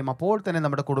എഴുതി വയ്ക്കും. അപ്പോൾ തന്നെ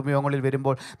നമ്മുടെ കുടുംബയോഗങ്ങളിൽ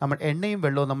വരുമ്പോൾ നമ്മൾ എണ്ണയും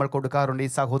വെള്ളവും നമ്മൾ കൊടുക്കാറുണ്ട്. ഈ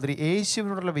സഹോദരി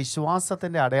യേശുവിനോടുള്ള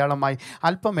വിശ്വാസത്തിൻ്റെ അടയാളമായി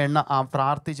അല്പം എണ്ണ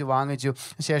പ്രാർത്ഥിച്ച് വാങ്ങിച്ചു.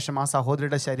 ശേഷം ആ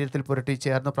സഹോദരിയുടെ ശരീരത്തിൽ പുരട്ടി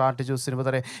ചേർന്ന് പ്രാർത്ഥിച്ചു.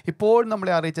 സിനിമതരെ ഇപ്പോൾ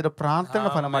നമ്മളെ അറിയിച്ചത് പ്രാർത്ഥന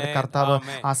ഫലമായിട്ട് കർത്താവ്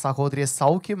ആ സഹോദരിയെ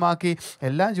സൗഖ്യമാക്കി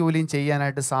എല്ലാ ജോലിയും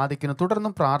ചെയ്യാനായിട്ട് സാധിക്കുന്നു.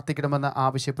 തുടർന്നും പ്രാർത്ഥിക്കണമെന്ന്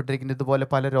ആവശ്യപ്പെട്ടിരിക്കുന്നു. ഇതുപോലെ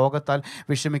പല രോഗത്താൽ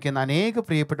വിഷമിക്കുന്ന അനേക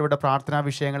പ്രിയപ്പെട്ടവരുടെ പ്രാർത്ഥനാ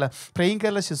വിഷയങ്ങൾ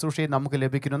പ്രേംകേരള ശുശ്രൂഷയിൽ നമുക്ക്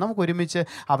ലഭിക്കുന്നു. നമുക്ക് ഒരുമിച്ച്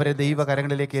അവരെ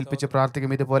ദൈവകരങ്ങളിലേക്ക് ഏൽപ്പിച്ച്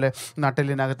പ്രാർത്ഥിക്കും. ഇതുപോലെ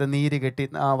നട്ടലിനകത്ത് നീര് കെട്ടി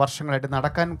വർഷങ്ങളായിട്ട്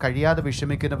നടക്കാൻ കഴിയാതെ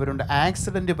വിഷമിക്കുന്നവരുണ്ട്.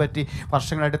 ആക്സിഡൻറ്റ് പറ്റി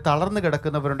വർഷങ്ങളായിട്ട് തളർന്നു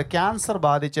കിടക്കുന്നവരുണ്ട്. ക്യാൻസർ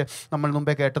ബാധിച്ച് നമ്മൾ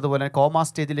മുമ്പേ കേട്ടതുപോലെ കോമാ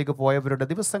സ്റ്റേജിലേക്ക് പോയവരുണ്ട്.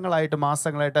 ദിവസങ്ങളായിട്ട്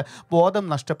മാസങ്ങളായിട്ട് ബോധം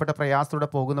നഷ്ടപ്പെട്ട പ്രയാസത്തോടെ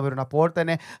പോകുന്നവരുണ്ട്. അപ്പോൾ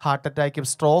തന്നെ ഹാർട്ട് അറ്റാക്കും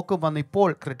സ്ട്രോക്കും വന്ന് ഇപ്പോൾ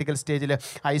ക്രിട്ടിക്കൽ സ്റ്റേജിൽ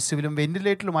ഐസിയുവിലും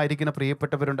വെന്റിലേറ്ററിലുമായിരിക്കുന്ന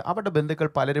പ്രിയപ്പെട്ടവരുണ്ട്. അവരുടെ ബന്ധുക്കൾ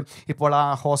പലരും ഇപ്പോൾ ആ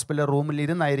ഹോസ്പിറ്റൽ റൂമിൽ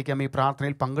ഇരുന്നായിരിക്കാം ഈ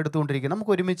പ്രാർത്ഥനയിൽ പങ്കെടുത്തുകൊണ്ടിരിക്കുക.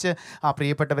 നമുക്ക് ഒരുമിച്ച് ആ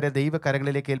പ്രിയപ്പെട്ടവരെ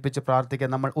ദൈവകരങ്ങളിലേക്ക് ഏൽപ്പിച്ച്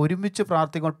പ്രാർത്ഥിക്കാം. നമ്മൾ ഒരുമിച്ച്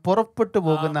പ്രാർത്ഥിക്കുമ്പോൾ പുറപ്പെട്ടു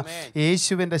പോകുന്ന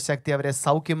യേശുവിൻ്റെ ശക്തി അവരെ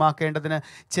സൗഖ്യമാക്കേണ്ടതിന്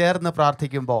ചേർന്ന്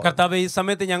പ്രാർത്ഥിക്കുമ്പോൾ കർത്താവേ, ഈ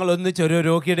സമയത്ത് ഞങ്ങൾ ഒന്നിച്ച് ഓരോ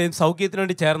രോഗിയുടെയും സൗഖ്യത്തിനു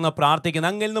വേണ്ടി ചേർന്ന് പ്രാർത്ഥിക്കുന്നു.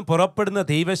 അങ്ങിൽ നിന്നും പുറപ്പെടുന്ന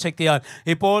ദൈവശക്തിയാൽ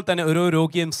ഇപ്പോൾ തന്നെ ഓരോ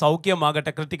രോഗിയും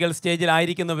സൗഖ്യമാകട്ടെ. ക്രിട്ടിക്കൽ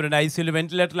സ്റ്റേജിലായിരിക്കുന്നവരുണ്ട്, ഐസിയുവിൽ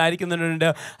വെന്റിലേറ്ററിലായിരിക്കുന്നവരുണ്ട്.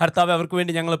 കർത്താവ് അവർക്ക്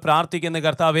വേണ്ടി ഞങ്ങൾ പ്രാർത്ഥിക്കുന്നു.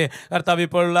 കർത്താവ്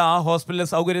ഇപ്പോഴുള്ള ആ ഹോസ്പിറ്റലിലെ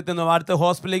സൗകര്യത്തിൽ നിന്നും അടുത്ത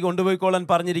ഹോസ്പിറ്റലിലേക്ക് കൊണ്ടുപോയിക്കോളാൻ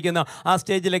പറഞ്ഞിരിക്കുന്ന ആ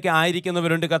സ്റ്റേജിലേക്ക്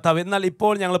ആയിരിക്കുന്നവരുണ്ട്. കർത്താവ്, എന്നാൽ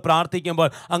ഇപ്പോൾ ഞങ്ങൾ പ്രാർത്ഥിക്കുമ്പോൾ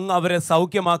അങ്ങ് അവരെ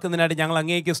സൗഖ്യമാക്കുന്നതിനായിട്ട് ഞങ്ങൾ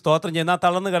അങ്ങേക്ക് സ്തോത്രം ചെയ്യുന്നു. ആ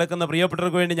തളർന്ന് കിടക്കുന്ന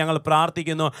പ്രിയപ്പെട്ടവർക്ക് വേണ്ടി ഞങ്ങൾ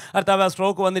പ്രാർത്ഥിക്കുന്നു. കർത്താവ്, ആ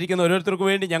സ്ട്രോക്ക് വന്നിരിക്കുന്ന ഓരോരുത്തർക്ക്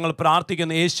വേണ്ടി ഞങ്ങൾ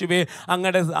പ്രാർത്ഥിക്കുന്നു. യേശുവേ,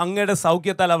 അങ്ങയുടെ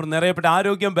സൗഖ്യത്താൽ അവർ നിറയപ്പെട്ട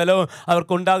ആരോഗ്യം ബലവും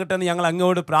അവർക്കുണ്ടാകട്ടെ എന്ന് ഞങ്ങൾ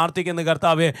അങ്ങോട്ട് പ്രാർത്ഥിക്കുന്നു.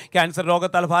 കർത്താവേ, ക്യാൻസർ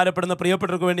രോഗത്താൽ ഭാരപ്പെടുന്ന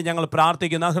പ്രിയപ്പെട്ടവർക്ക് വേണ്ടി ഞങ്ങൾ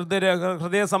പ്രാർത്ഥിക്കുന്നു.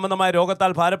 ഹൃദയ സംബന്ധമായ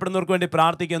രോഗത്താൽ ഭാരപ്പെടുന്നവർക്ക് വേണ്ടി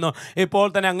പ്രാർത്ഥിക്കുന്നു. ഇപ്പോൾ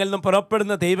തന്നെ അങ്ങിൽ നിന്നും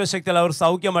പുറപ്പെടുന്ന ദൈവശക്തിയാൽ അവർ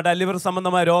സൗഖ്യമാട്ടെ. ലിവർ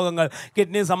സംബന്ധമായ രോഗങ്ങൾ,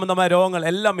 കിഡ്നി സംബന്ധമായ രോഗങ്ങൾ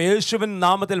എല്ലാം യേശുവിൻ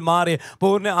നാമത്തിൽ മാറി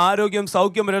പൂർണ്ണ ആരോഗ്യം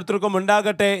സൗഖ്യം ഓരോരുത്തർക്കും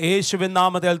ഉണ്ടാകട്ടെ, യേശുവിൻ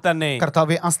നാമത്തിൽ തന്നെ.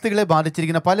 കർത്താവേ, അസ്ഥികളെ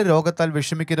ബാധിച്ചിരിക്കുന്ന പല രോഗത്താൽ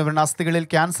വിഷമിക്കുന്നവരുണ്ട്. അസ്ഥികളിൽ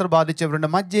ക്യാൻസർ ബാധിച്ചവരുണ്ട്,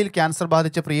 മജ്ജയിൽ ക്യാൻസർ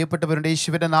ബാധിച്ച പ്രിയപ്പെട്ടവരുണ്ട്.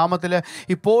 യേശുവിൻ്റെ നാമത്തിൽ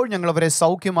ഇപ്പോൾ ഞങ്ങൾ അവരെ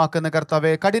സൗഖ്യമാക്കുന്ന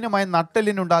കർത്താവേ, കഠിനമായ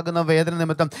നട്ടലിനുണ്ടാകുന്ന വേദന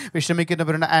നിമിത്തം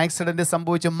വിഷമിക്കുന്നവരുണ്ട്. ആക്സിഡൻറ്റ്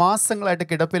സംഭവിച്ച് മാസങ്ങളായിട്ട്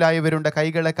കിടപ്പിലായവരുണ്ട്.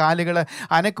 കൈകളെ കാലുകളെ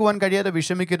അനക്കുവാൻ കഴിയാതെ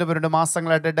വിഷമിക്കുന്നവരുണ്ട്.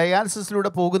 മാസങ്ങളായിട്ട് ഡയാലിസിസിലൂടെ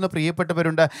പോകുന്ന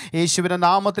പ്രിയപ്പെട്ടവരുണ്ട്. യേശുവിൻ്റെ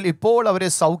നാമത്തിൽ ഇപ്പോൾ അവരെ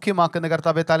സൗഖ്യമാക്കുന്ന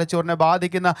കർത്താവേ, തലച്ചോറിനെ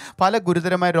ബാധിക്കുന്ന പല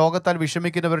ഗുരുതരമായ രോഗത്താൽ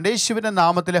വിഷമിക്കുന്നവരുണ്ട്. യേശുവിൻ്റെ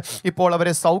നാമത്തിൽ ഇപ്പോൾ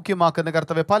അവരെ സൗഖ്യമാക്കുന്ന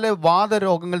കർത്താവേ, പല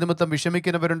വാതരോഗങ്ങൾ നിമിത്തം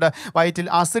വിഷമിക്കുന്നവരുണ്ട്. വയറ്റിൽ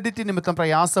അസിഡിറ്റി നിമിത്തം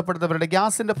പ്രയാസപ്പെടുന്നവരുണ്ട്.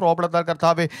 ഗ്യാസിൻ്റെ പ്രോബ്ലത്താൽ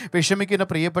കർത്താവെ വിഷമിക്കുന്ന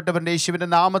പ്രിയപ്പെട്ടവരുണ്ട്. യേശുവിൻ്റെ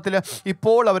നാമത്തിൽ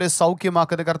ഇപ്പോൾ അവരെ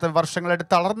സൗഖ്യമാക്കുന്ന കർത്താവേ, വർഷങ്ങളായിട്ട്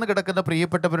തളർന്നു കിടക്കുന്ന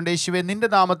പ്രിയപ്പെട്ടവരുണ്ട്. യേശുവെ, നിൻ്റെ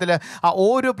നാമത്തിൽ ആ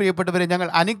ഓരോ പ്രിയപ്പെട്ടവരെ ഞങ്ങൾ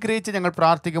അനുഗ്രഹിച്ച് ഞങ്ങൾ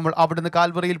പ്രാർത്ഥിക്കുമ്പോൾ അവിടുന്ന്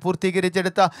കാൽവറിയിൽ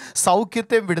പൂർത്തീകരിച്ചെടുത്ത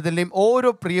സൗഖ്യത്തെയും വിടുതലിനെയും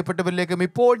ഓരോ പ്രിയപ്പെട്ടവരിലേക്കും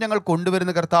ഇപ്പോൾ ഞങ്ങൾ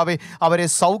കൊണ്ടുവരുന്ന കർത്താവെ, അവരെ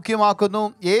സൗഖ്യമാക്കുന്നു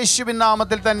യേശുവിൻ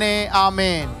നാമത്തിൽ തന്നെ.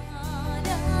 ആമേൻ.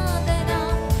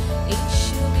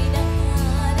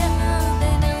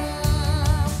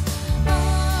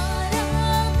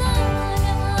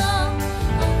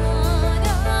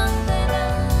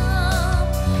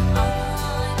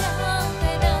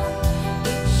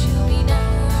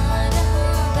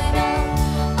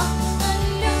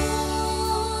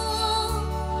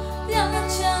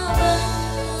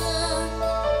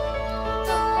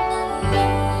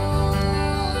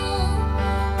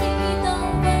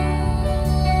 Thank you.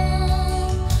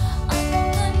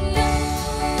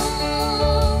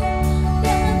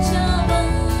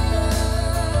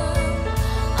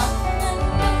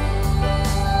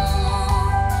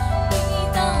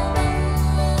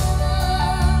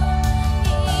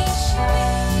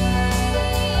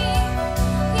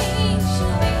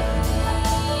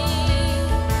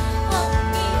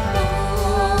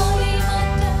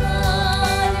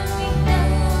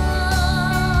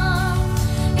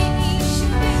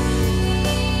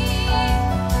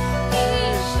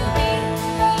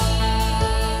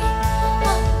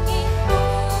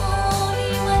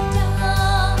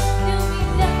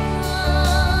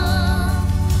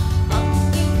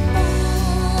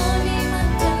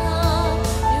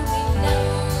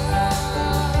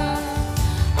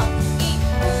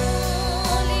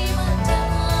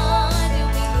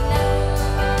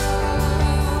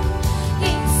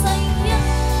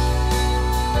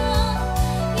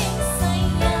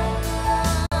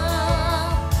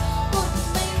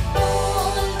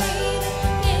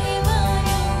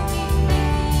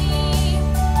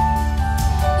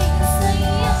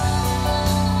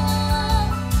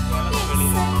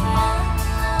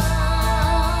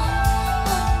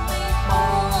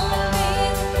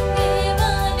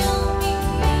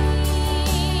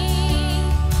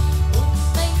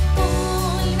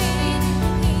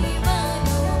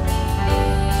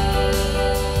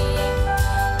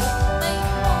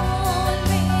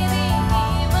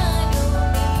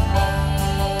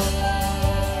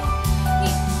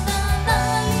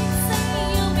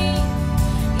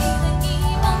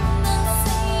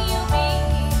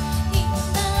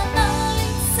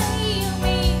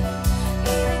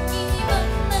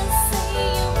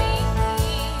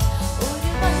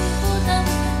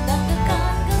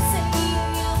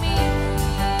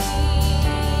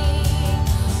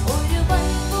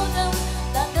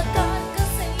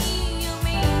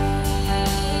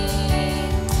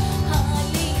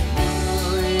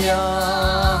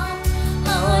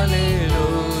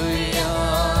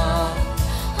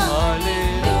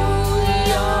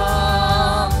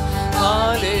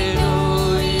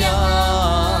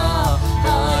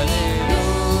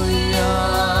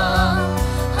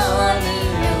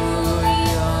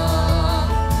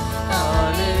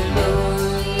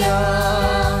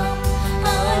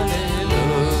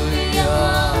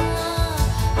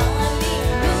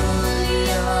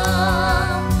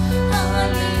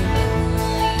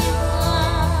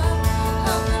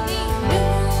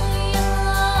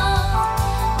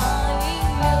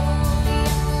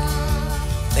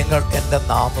 നിങ്ങൾ എൻ്റെ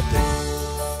നാമത്തിൽ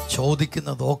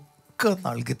ചോദിക്കുന്നതൊക്കെ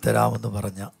നൽകിത്തരാമെന്ന്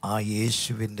പറഞ്ഞ ആ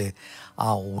യേശുവിൻ്റെ ആ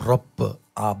ഉറപ്പ്,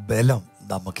 ആ ബലം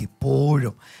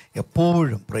നമുക്കിപ്പോഴും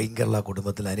എപ്പോഴും പ്രൈം കേരള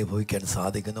കുടുംബത്തിൽ അനുഭവിക്കാൻ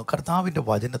സാധിക്കുന്നു. കർത്താവിൻ്റെ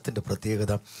വചനത്തിൻ്റെ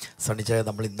പ്രത്യേകത സണിച്ചായ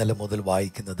നമ്മൾ ഇന്നലെ മുതൽ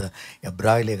വായിക്കുന്നത്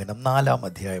എബ്രായ ലേഖനം 4-ാം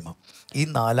അധ്യായമാണ്. ഈ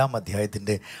 4-ാം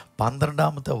അധ്യായത്തിൻ്റെ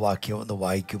 12-ാമത്തെ വാക്യം ഒന്ന്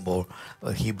വായിക്കുമ്പോൾ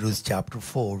Hebrews chapter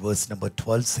 4 verse number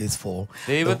 12 says 4,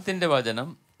 ദൈവത്തിൻ്റെ വചനം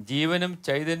ജീവനും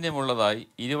ചൈതന്യമുള്ളതായി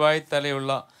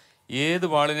ഇരുവായ്ത്തലയുള്ള ഏത്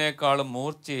വാളിനേക്കാളും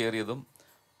മൂർച്ചയേറിയതും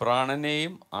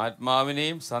പ്രാണനെയും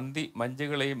ആത്മാവിനെയും സന്ധി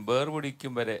മഞ്ചുകളെയും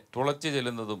വേർപിടിക്കും വരെ തുളച്ചു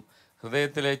ചെല്ലുന്നതും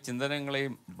ഹൃദയത്തിലെ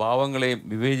ചിന്തനങ്ങളെയും ഭാവങ്ങളെയും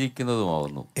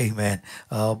വിവേചിക്കുന്നതുമാവുന്നു. Amen.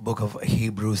 Book of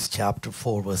Hebrews chapter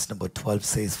 4 verse number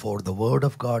 12 says, for the word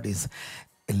of God is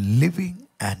living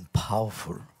and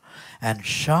powerful and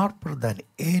sharper than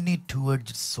any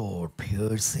two-edged sword,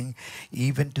 piercing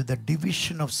even to the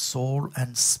division of soul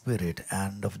and spirit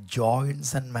and of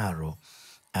joints and marrow,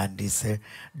 and is a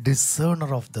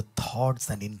discerner of the thoughts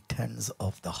and intents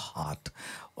of the heart.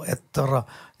 എത്ര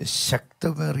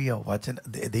ശക്തമേറിയ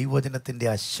ദൈവവചനത്തിൻ്റെ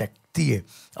ആ ശക്തിയെ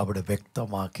അവിടെ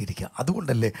വ്യക്തമാക്കിയിരിക്കുക.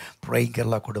 അതുകൊണ്ടല്ലേ prime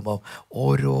Kerala കുടുംബം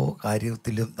ഓരോ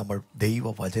കാര്യത്തിലും നമ്മൾ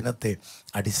ദൈവവചനത്തെ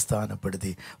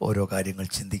അടിസ്ഥാനപ്പെടുത്തി ഓരോ കാര്യങ്ങൾ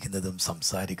ചിന്തിക്കുന്നതും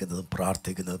സംസാരിക്കുന്നതും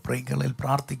പ്രാർത്ഥിക്കുന്നതും. പ്രൈം കേരളയിൽ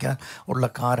പ്രാർത്ഥിക്കാൻ ഉള്ള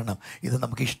കാരണം ഇത്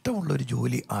നമുക്ക് ഇഷ്ടമുള്ളൊരു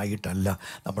ജോലി ആയിട്ടല്ല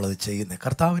നമ്മളത് ചെയ്യുന്നത്.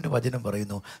 കർത്താവിൻ്റെ വചനം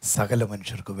പറയുന്നു സകല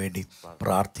മനുഷ്യർക്ക് വേണ്ടി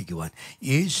പ്രാർത്ഥിക്കുവാൻ.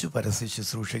 യേശു പരസ്യ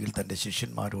ശുശ്രൂഷയിൽ തൻ്റെ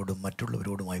ശിഷ്യന്മാരോടും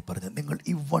മറ്റുള്ളവരോടുമായി പറഞ്ഞു, നിങ്ങൾ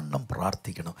ഇവണ്ണം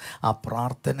പ്രാർത്ഥിക്കണം. ആ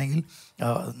പ്രാർത്ഥനയിൽ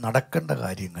നടക്കേണ്ട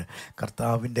കാര്യങ്ങൾ,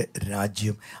 കർത്താവിൻ്റെ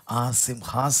രാജ്യം, ആ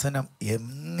സിംഹാസനം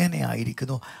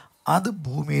എങ്ങനെയായിരിക്കുന്നു അത്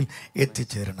ഭൂമിയിൽ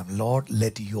എത്തിച്ചേരണം. Lord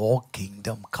let your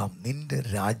kingdom come, നിൻ്റെ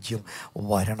രാജ്യം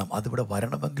വരണം. അതിവിടെ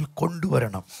വരണമെങ്കിൽ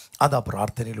കൊണ്ടുവരണം. അതാ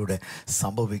പ്രാർത്ഥനയിലൂടെ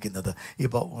സംഭവിക്കുന്നത്.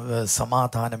 ഇപ്പോൾ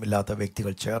സമാധാനമില്ലാത്ത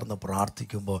വ്യക്തികൾ ചേർന്ന്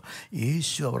പ്രാർത്ഥിക്കുമ്പോൾ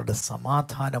യേശു അവരുടെ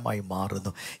സമാധാനമായി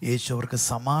മാറുന്നു. യേശു അവർക്ക്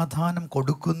സമാധാനം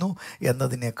കൊടുക്കുന്നു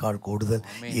എന്നതിനേക്കാൾ കൂടുതൽ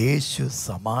യേശു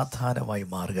സമാധാനമായി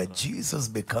മാറുക.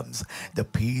 Jesus becomes the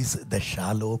peace, the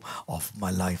Shalom of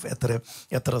my life.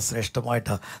 എത്ര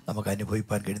ശ്രേഷ്ഠമായിട്ടാണ് നമുക്ക്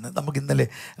അനുഭവിക്കാൻ കഴിയുന്നത്. നമുക്ക് ഇന്നലെ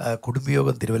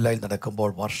കുടുംബയോഗം തിരുവല്ലയിൽ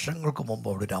നടക്കുമ്പോൾ വർഷങ്ങൾക്ക് മുമ്പ്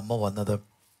അവിടെ ഒരു അമ്മ വന്നത്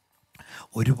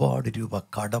ഒരുപാട് രൂപ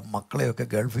കടം, മക്കളെയൊക്കെ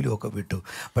ഗൾഫിലുമൊക്കെ വിട്ടു,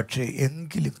 പക്ഷേ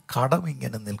എങ്കിലും കടം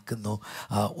ഇങ്ങനെ നിൽക്കുന്നു.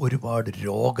 ഒരുപാട്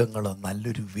രോഗങ്ങൾ,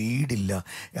 നല്ലൊരു വീടില്ല,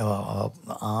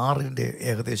 ആറിൻ്റെ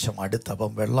ഏകദേശം അടുത്ത്.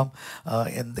 അപ്പം വെള്ളം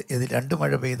ഇത് 2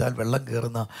 മഴ പെയ്താൽ വെള്ളം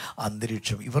കയറുന്ന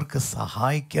അന്തരീക്ഷം. ഇവർക്ക്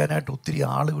സഹായിക്കാനായിട്ട് ഒത്തിരി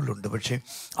ആളുകളുണ്ട്, പക്ഷേ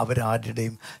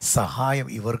അവരാരുടെയും സഹായം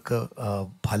ഇവർക്ക്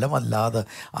ഫലമല്ലാതെ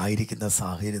ആയിരിക്കുന്ന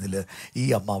സാഹചര്യത്തിൽ ഈ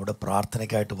അമ്മ അവിടെ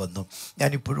പ്രാർത്ഥനയ്ക്കായിട്ട് വന്നു.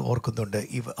 ഞാനിപ്പോഴും ഓർക്കുന്നുണ്ട്,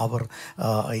 അവർ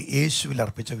യേശുവിൽ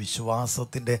അർപ്പിച്ച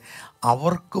വിശ്വാസത്തിൻ്റെ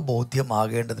അവർക്ക്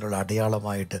ബോധ്യമാകേണ്ടതിനുള്ള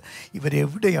അടയാളമായിട്ട്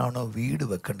ഇവരെവിടെയാണോ വീട്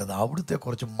വെക്കേണ്ടത് അവിടുത്തെ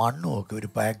കുറച്ച് മണ്ണുമൊക്കെ ഒരു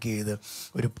പാക്ക് ചെയ്ത്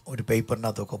ഒരു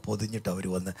പേപ്പറിനകത്തൊക്കെ പൊതിഞ്ഞിട്ട് അവർ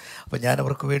വന്ന്. അപ്പം ഞാൻ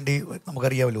അവർക്ക് വേണ്ടി,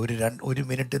 നമുക്കറിയാമല്ലോ, ഒരു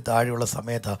മിനിറ്റ് താഴെയുള്ള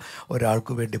സമയത്താണ്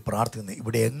ഒരാൾക്ക് വേണ്ടി പ്രാർത്ഥിക്കുന്നത്.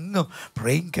 ഇവിടെ എങ്ങും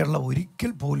പ്രൈം കേരള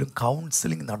ഒരിക്കൽ പോലും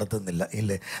കൗൺസിലിംഗ് നടത്തുന്നില്ല,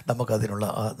 ഇല്ലേ? നമുക്കതിനുള്ള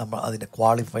നമ്മൾ അതിന്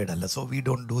ക്വാളിഫൈഡ് അല്ല. So we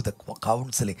don't do the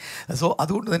counselling. So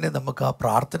അതുകൊണ്ട് തന്നെ നമുക്ക് ആ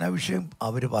പ്രാർത്ഥനാ വിഷയം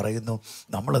അവർ പറയുന്നു,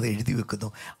 നമ്മളത് എഴുതി വെക്കുന്നു,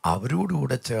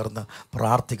 അവരോടുകൂടെ ചേർന്ന്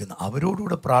പ്രാർത്ഥിക്കുന്നു.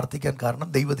 അവരോടുകൂടെ പ്രാർത്ഥിക്കാൻ കാരണം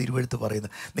ദൈവ തിരുവെഴുത്ത് പറയുന്നു,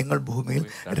 നിങ്ങൾ ഭൂമിയിൽ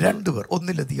 2 പേർ,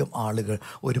 ഒന്നിലധികം ആളുകൾ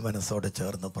ഒരു മനസ്സോടെ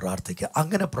ചേർന്ന് പ്രാർത്ഥിക്കുക.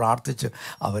 അങ്ങനെ പ്രാർത്ഥിച്ച്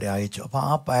അവരെ അയച്ചു. അപ്പോൾ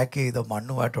ആ പാക്ക് ചെയ്ത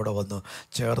മണ്ണുമായിട്ടവിടെ വന്ന്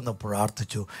ചേർന്ന്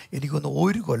പ്രാർത്ഥിച്ചു. എനിക്കൊന്ന്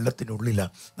 1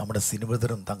 കൊല്ലത്തിനുള്ളിലാണ് നമ്മുടെ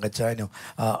സിനിബ്രദറും തങ്കച്ചാനും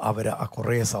അവർ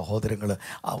കുറേ സഹോദരങ്ങൾ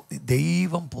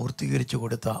ദൈവം പൂർത്തീകരിച്ചു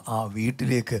കൊടുത്ത ആ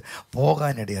വീട്ടിലേക്ക്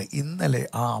പോകാനിടയായി. ഇന്നലെ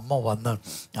ആ അമ്മ വന്ന്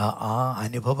ആ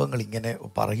അനുഭവങ്ങൾ ഇങ്ങനെ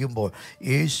പറയുമ്പോൾ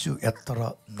യേശു എത്ര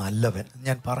നല്ലവൻ.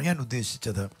 ഞാൻ പറയാൻ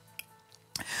ഉദ്ദേശിച്ചത്,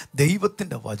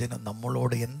 ദൈവത്തിൻ്റെ വചനം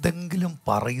നമ്മളോട് എന്തെങ്കിലും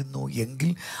പറയുന്നു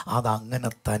എങ്കിൽ അതങ്ങനെ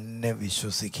തന്നെ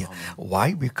വിശ്വസിക്കുക. Y?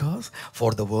 Because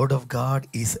for the word of God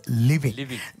is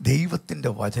living.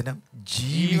 ദൈവത്തിൻ്റെ വചനം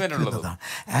ജീവിക്കുന്നതാണ്.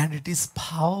 ആൻഡ് ഇറ്റ് ഈസ്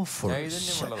പവർഫുൾ,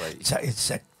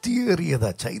 ശക്തിയേറിയതാ,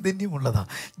 ചൈതന്യമുള്ളതാ,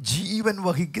 ജീവൻ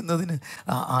വഹിക്കുന്നതിന്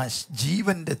ആ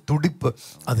ജീവൻ്റെ തുടിപ്പ്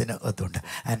അതിനകത്തുണ്ട്.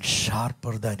 And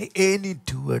sharper than any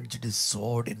to-edged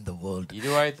sword in the world.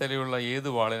 ഇരുവായ്ത്തലയുള്ള ഏത്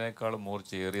വാളിനേക്കാളും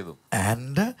മൂർച്ചയേറിയതും.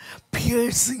 And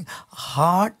piercing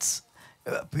hearts,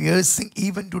 piercing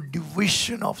even to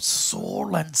division of soul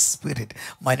and spirit.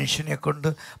 മനുഷ്യനെ കൊണ്ട്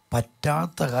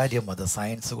പറ്റാത്ത കാര്യം, അത്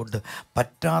സയൻസ് കൊണ്ട്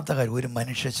പറ്റാത്ത കാര്യം, ഒരു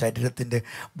മനുഷ്യ ശരീരത്തിൻ്റെ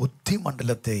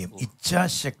ബുദ്ധിമണ്ഡലത്തെയും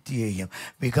ഇച്ഛാശക്തിയെയും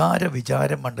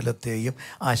വിചാര മണ്ഡലത്തെയും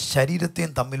ആ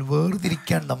ശരീരത്തെയും തമ്മിൽ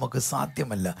വേർതിരിക്കാൻ നമുക്ക്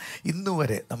സാധ്യമല്ല.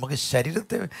 ഇന്നുവരെ നമുക്ക്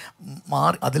ശരീരത്തെ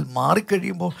അതിൽ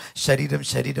മാറിക്കഴിയുമ്പോൾ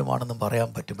ശരീരമാണെന്ന് പറയാൻ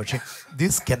പറ്റും. പക്ഷേ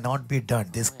this can not be done,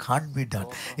 this can't be done.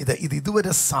 ഇത്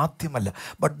ഇതുവരെ സാധ്യമല്ല.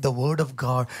 But the word of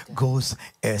God goes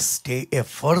a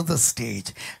further stage.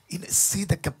 See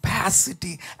the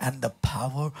capacity and the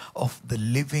power of the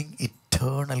living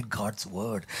eternal God's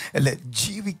word. അല്ലെ,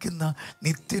 ജീവിക്കുന്ന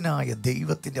നിത്യനായ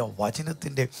ദൈവത്തിൻ്റെ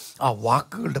വചനത്തിൻ്റെ ആ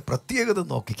വാക്കുകളുടെ പ്രത്യേകത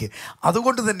നോക്കിക്കേ.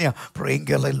 അതുകൊണ്ട് തന്നെയാണ് പ്രേയിങ്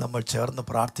കേരളയിൽ നമ്മൾ ചേർന്ന്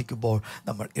പ്രാർത്ഥിക്കുമ്പോൾ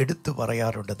നമ്മൾ എടുത്തു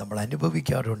പറയാറുണ്ട്, നമ്മൾ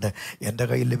അനുഭവിക്കാറുണ്ട്. എൻ്റെ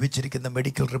കയ്യിൽ ലഭിച്ചിരിക്കുന്ന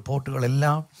മെഡിക്കൽ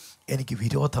റിപ്പോർട്ടുകളെല്ലാം എനിക്ക്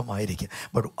വിരോധമായിരിക്കും.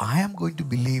 But I am going to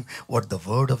believe what the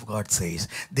word of God says.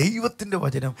 ദൈവത്തിൻ്റെ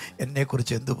വചനം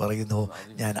എന്നെക്കുറിച്ച് എന്ത് പറയുന്നു,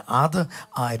 ഞാൻ അത്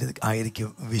ആയിരിക്കും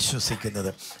വിശ്വസിക്കുന്നത്.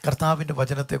 കർത്താവിൻ്റെ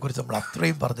വചനത്തെക്കുറിച്ച് നമ്മൾ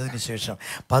അത്രയും പറഞ്ഞതിന് ശേഷം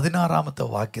 16-ാമത്തെ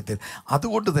വാക്യത്തിൽ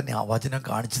അതുകൊണ്ട് തന്നെ ആ വചനം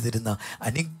കാണിച്ചു തരുന്ന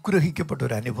അനുഗ്രഹിക്കപ്പെട്ട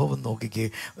ഒരു അനുഭവം നോക്കിക്കേ.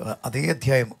 അതേ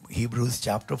അധ്യായം Hebrews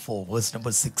chapter 4 verse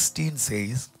number 16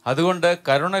 says, അതുകൊണ്ട്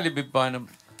കരുണ ലഭിപ്പാനും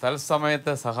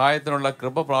തത്സമയത്ത് സഹായത്തിനുള്ള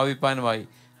കൃപ പ്രാപിപ്പാനുമായി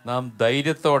നാം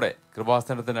ധൈര്യത്തോടെ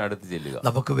കൃപാസനത്തിന് അടുത്ത് ചെല്ലുക.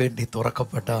 നമുക്ക് വേണ്ടി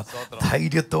തുറക്കപ്പെട്ട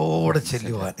ധൈര്യത്തോടെ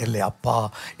ചെല്ലുവാൻ, അല്ലേ, അപ്പാ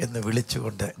എന്ന്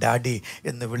വിളിച്ചുകൊണ്ട്, ഡാഡി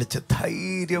എന്ന് വിളിച്ച്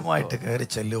ധൈര്യമായിട്ട് കയറി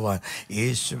ചെല്ലുവാൻ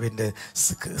യേശുവിൻ്റെ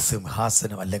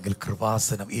സിംഹാസനം അല്ലെങ്കിൽ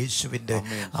കൃപാസനം, യേശുവിൻ്റെ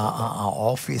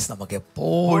ഓഫീസ് നമുക്ക്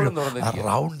എപ്പോഴും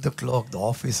around the clock the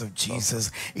office of Jesus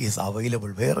is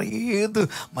available. വേറെ ഏത്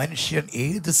മനുഷ്യൻ,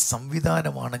 ഏത്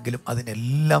സംവിധാനമാണെങ്കിലും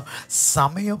അതിനെല്ലാം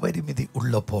സമയപരിമിതി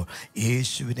ഉള്ളപ്പോൾ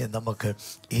യേശുവിനെ നമുക്ക്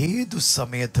ഏതു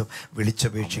സമയത്തും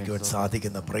വിളിച്ചപേക്ഷിക്കുവാൻ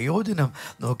സാധിക്കുന്ന പ്രയോജനം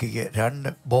നോക്കിക്കേ.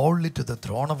 2 boldly to the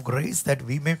throne of grace that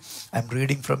we may, I'm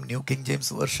reading from New King James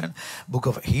Version, book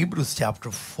of Hebrews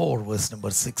chapter 4 verse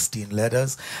number 16. Let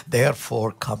us therefore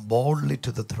come boldly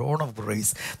to the throne of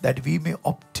grace that we may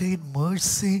obtain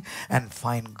mercy and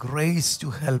find grace to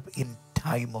help in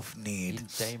time of need.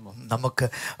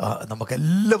 നമുക്ക്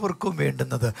എല്ലാവർക്കും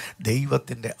വേണ്ടുന്നത്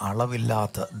ദൈവത്തിൻ്റെ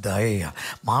അളവില്ലാത്ത ദയ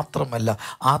മാത്രമല്ല,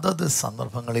 അതത്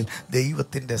സന്ദർഭങ്ങളിൽ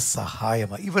ദൈവത്തിൻ്റെ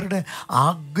സഹായമായി. ഇവരുടെ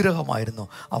ആഗ്രഹമായിരുന്നു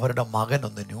അവരുടെ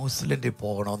മകനൊന്ന് ന്യൂസിലൻഡിൽ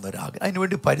പോകണമെന്നൊരാഗ്രഹം.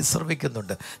 അതിനുവേണ്ടി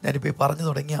പരിശ്രമിക്കുന്നുണ്ട്. ഞാനിപ്പോൾ ഈ പറഞ്ഞു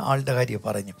തുടങ്ങിയ ആളുടെ കാര്യം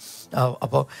പറഞ്ഞു.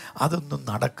 അപ്പോൾ അതൊന്നും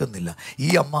നടക്കുന്നില്ല. ഈ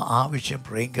അമ്മ ആ വിഷയം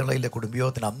പ്രേയിങ് കേരളയിലെ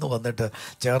കുടുംബയോഗത്തിന് അന്ന് വന്നിട്ട്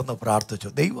ചേർന്ന് പ്രാർത്ഥിച്ചു.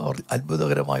 ദൈവം അവർ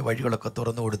അത്ഭുതകരമായ വഴികളൊക്കെ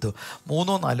തുറന്നു കൊടുത്തു.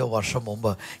 3-4 വർഷം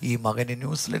മുമ്പ് ഈ മകന്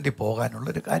ന്യൂസിലൻഡിൽ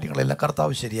പോകാനുള്ളൊരു കാര്യങ്ങളെല്ലാം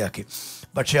കർത്താവ് ശരിയാക്കി.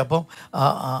 പക്ഷേ അപ്പം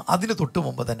അതിന് തൊട്ട്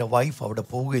മുമ്പ് തൻ്റെ വൈഫ് അവിടെ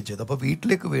പോവുകയും ചെയ്തു. അപ്പോൾ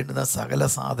വീട്ടിലേക്ക് വേണ്ടുന്ന സകല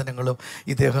സാധനങ്ങളും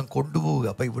ഇദ്ദേഹം കൊണ്ടുപോവുക.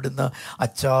 അപ്പോൾ ഇവിടുന്ന്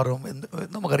അച്ചാറും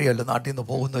നമുക്കറിയാമല്ലോ, നാട്ടിൽ നിന്ന്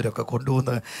പോകുന്നവരൊക്കെ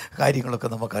കൊണ്ടുപോകുന്ന കാര്യങ്ങളൊക്കെ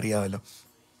നമുക്കറിയാമല്ലോ.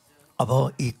 അപ്പോൾ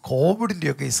ഈ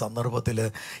കോവിഡിൻ്റെയൊക്കെ ഈ സന്ദർഭത്തിൽ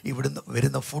ഇവിടുന്ന്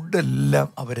വരുന്ന ഫുഡെല്ലാം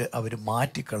അവർ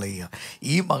മാറ്റിക്കളയുക.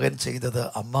 ഈ മകൻ ചെയ്തത്,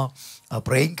 അമ്മ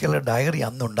പ്രേയിങ് കേരള ഡയറി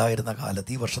അന്നുണ്ടായിരുന്ന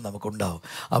കാലത്ത്, ഈ വർഷം നമുക്കുണ്ടാവും.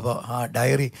 അപ്പോൾ ആ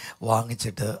ഡയറി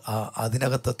വാങ്ങിച്ചിട്ട്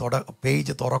അതിനകത്ത്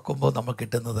പേജ് തുറക്കുമ്പോൾ നമുക്ക്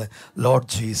കിട്ടുന്നത്,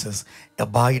 Lord Jesus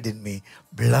abide in me,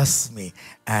 bless me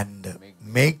and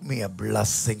make me A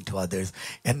blessing to others.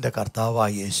 എൻ്റെ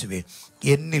കർത്താവായ യേശുവേ,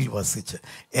 എന്നിൽ വസിച്ച്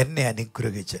എന്നെ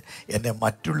അനുഗ്രഹിച്ച് എന്നെ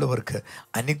മറ്റുള്ളവർക്ക്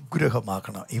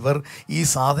അനുഗ്രഹമാക്കണം. ഇവർ ഈ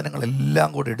സാധനങ്ങളെല്ലാം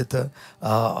കൂടെ എടുത്ത്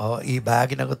ഈ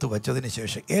ബാഗിനകത്ത് വച്ചതിന്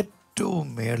ശേഷം ഏറ്റവും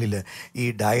മേളിൽ ഈ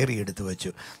ഡയറി എടുത്ത്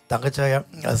വെച്ചു.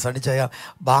 സണിച്ചായ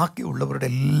ബാക്കിയുള്ളവരുടെ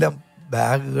എല്ലാം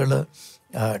ബാഗുകൾ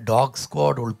ഡോഗ്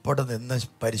സ്ക്വാഡ് ഉൾപ്പെടെ നിന്ന്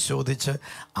പരിശോധിച്ച്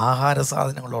ആഹാര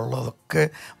സാധനങ്ങളുള്ളതൊക്കെ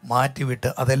മാറ്റിവിട്ട്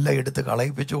അതെല്ലാം എടുത്ത്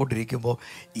കളയിപ്പിച്ചുകൊണ്ടിരിക്കുമ്പോൾ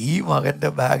ഈ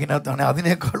മകൻ്റെ ബാഗിനകത്താണ്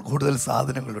അതിനേക്കാൾ കൂടുതൽ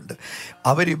സാധനങ്ങളുണ്ട്.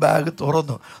 അവർ ഈ ബാഗ്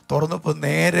തുറന്നപ്പോൾ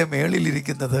നേരെ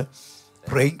മേളിലിരിക്കുന്നത്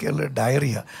പ്രേയിങ് കേരള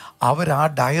ഡയറിയാണ്. അവർ ആ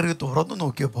ഡയറി തുറന്നു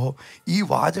നോക്കിയപ്പോൾ ഈ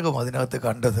വാചകം അതിനകത്ത്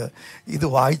കണ്ടത്. ഇത്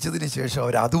വായിച്ചതിന് ശേഷം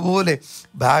അവർ അതുപോലെ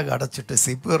ബാഗ് അടച്ചിട്ട്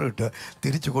സിപ്പർ ഇട്ട്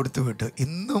തിരിച്ചു കൊടുത്തു വിട്ടു.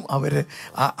 ഇന്നും അവർ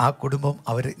ആ കുടുംബം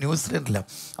അവർ ന്യൂസിലൻഡിലാണ്.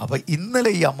 അപ്പോൾ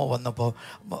ഇന്നലെ ഈ അമ്മ വന്നപ്പോൾ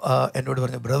എന്നോട്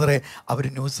പറഞ്ഞു, ബ്രദറെ, അവർ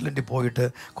ന്യൂസിലൻഡിൽ പോയിട്ട്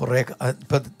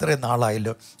ഇപ്പം ഇത്രയും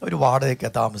നാളായല്ലോ, ഒരു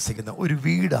വാടകയ്ക്ക് താമസിക്കുന്ന ഒരു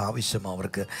വീട് ആവശ്യമാണ്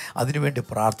അവർക്ക്, അതിനുവേണ്ടി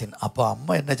പ്രാർത്ഥന. അപ്പോൾ അമ്മ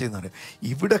എന്നാ ചെയ്യുന്നത്,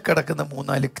 ഇവിടെ കിടക്കുന്ന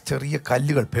 3-4 ചെറിയ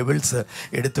കല്ലുകൾ, പെബിൾസ്,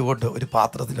 എടുത്തുകൊണ്ട് ഒരു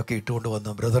പാത്രത്തിലൊക്കെ ഇട്ടുകൊണ്ട്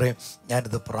വന്നു. ബ്രദറെ,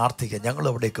 ഞാനിത് പ്രാർത്ഥിക്കാം, ഞങ്ങൾ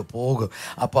അവിടേക്ക് പോകും.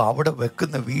 അപ്പോൾ അവിടെ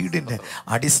വെക്കുന്ന വീടിൻ്റെ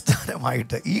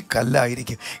അടിസ്ഥാനമായിട്ട് ഈ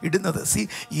കല്ലായിരിക്കും ഇടുന്നത്.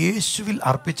 യേശുവിൽ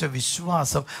അർപ്പിച്ച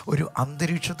വിശ്വാസം ഒരു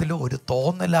അന്തരീക്ഷത്തിലോ ഒരു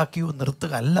തോന്നലാക്കിയോ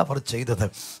നിർത്തുക അല്ല അവർ ചെയ്തത്.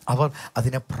 അവർ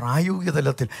അതിനെ പ്രായോഗിക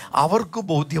തലത്തിൽ അവർക്ക്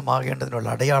ബോധ്യമാകേണ്ടതിനുള്ള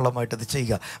അടയാളമായിട്ട് അത്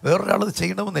ചെയ്യുക. വേറൊരാളത്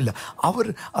ചെയ്യണമെന്നില്ല, അവർ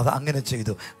അത് അങ്ങനെ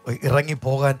ചെയ്തു.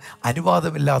 ഇറങ്ങിപ്പോകാൻ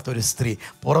അനുവാദമില്ലാത്തൊരു സ്ത്രീ,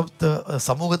 പുറത്ത്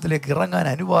സമൂഹത്തിലേക്ക് ഇറങ്ങാൻ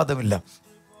അനുവാദമില്ല,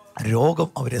 രോഗം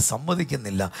അവരെ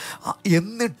സമ്മതിക്കുന്നില്ല,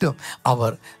 എന്നിട്ടും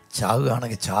അവർ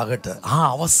ചാകുകയാണെങ്കിൽ ചാകട്ടെ. ആ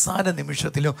അവസാന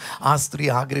നിമിഷത്തിലും ആ സ്ത്രീ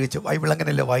ആഗ്രഹിച്ചു. ബൈബിൾ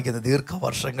അങ്ങനെയല്ലേ വായിക്കുന്നത്?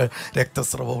 ദീർഘവർഷങ്ങൾ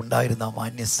രക്തസ്രവം ഉണ്ടായിരുന്ന ആ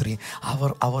മാന്യസ്ത്രീ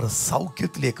അവർ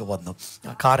സൗഖ്യത്തിലേക്ക് വന്നു.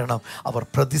 കാരണം അവർ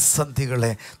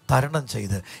പ്രതിസന്ധികളെ തരണം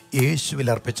ചെയ്ത് യേശുവിൽ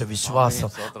അർപ്പിച്ച വിശ്വാസം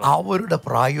അവരുടെ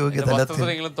പ്രായോഗിക തലത്തിൽ.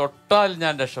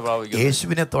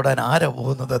 യേശുവിനെ തൊടാൻ ആരാ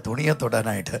പോകുന്നത്? തുണിയെ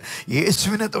തൊടാനായിട്ട്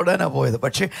യേശുവിനെ തൊടാനാണ് പോയത്.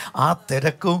 പക്ഷേ ആ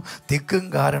തിരക്കും തിക്കും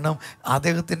കാരണം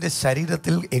അദ്ദേഹത്തിൻ്റെ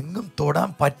ശരീരത്തിൽ എങ്ങും തൊടാൻ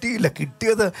പറ്റിയില്ല.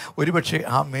 കിട്ടിയത് ഒരുപക്ഷെ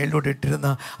ആ മേളിലോട്ട് ഇട്ടിരുന്ന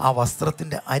ആ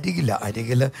വസ്ത്രത്തിൻ്റെ അരികിൽ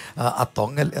ആ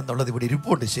തൊങ്ങൽ എന്നുള്ളത് ഇവിടെ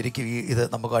ഇരിപ്പുണ്ട്. ശരിക്കും ഇത്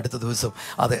നമുക്ക് അടുത്ത ദിവസം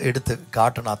അത് എടുത്ത്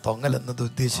കാട്ടണം. ആ തൊങ്ങൽ എന്നത്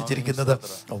ഉദ്ദേശിച്ചിരിക്കുന്നത്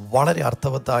വളരെ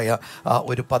അർത്ഥവത്തായ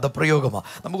ഒരു പദപ്രയോഗമാണ്.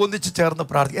 നമുക്കൊന്നിച്ച് ചേർന്ന്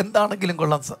പ്രാർത്ഥിക്കാം. എന്താണെങ്കിലും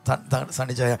കൊള്ളാം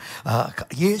സണിജായ.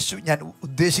 യേശു, ഞാൻ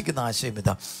ഉദ്ദേശിക്കുന്ന ആശയം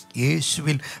ഇതാ,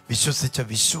 യേശുവിൽ വിശ്വസിച്ച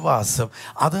വിശ്വാസം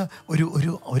അത്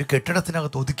ഒരു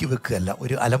കെട്ടിടത്തിനകത്ത് ഒതുക്കി വെക്കുകയല്ല,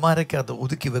 ഒരു അലമാരയ്ക്കകത്ത്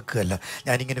ഒതുക്കി വെക്കുകയല്ല.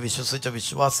 ഞാനിങ്ങനെ വിശ്വസിച്ച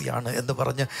വിശ്വാസിയാണ് എന്ന്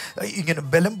പറഞ്ഞ് ഇങ്ങനെ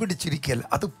ബലം പിടിച്ചിരിക്കുകയല്ല,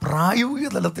 അത് പ്രായോഗിക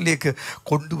തലത്തിലേക്ക്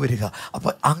കൊണ്ടുവരിക.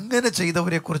 അപ്പം അങ്ങനെ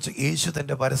ചെയ്തവരെക്കുറിച്ച് യേശു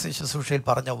തൻ്റെ പരസ്യ ശുശ്രൂഷയിൽ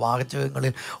പറഞ്ഞ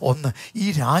വാചകങ്ങളിൽ ഒന്ന്, ഈ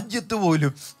രാജ്യത്ത്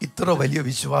പോലും ഇത്ര വലിയ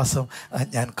വിശ്വാസം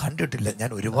ഞാൻ കണ്ടിട്ടില്ല. ഞാൻ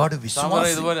ഒരുപാട് വിശ്വാസം.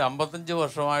 ഇതുപോലെ 55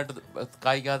 വർഷമായിട്ട്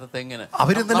കായ്ക്കാത്ത തെങ്ങിന്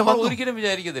ഒരിക്കലും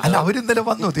വിചാരിക്കത്തില്ല. അല്ല, അവരിന്നലെ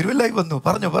വന്നു, തിരുവല്ലായി വന്നു.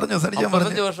 പറഞ്ഞു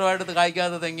 55 വർഷമായിട്ട്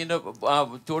കായ്ക്കാത്ത തെങ്ങിന്റെ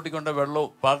ചോട്ടിക്കൊണ്ട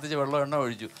വെള്ളവും പ്രാർത്ഥിച്ച വെള്ളം എണ്ണ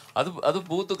ഒഴിച്ചു, അത്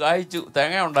പൂത്ത് കായ്ച്ചു,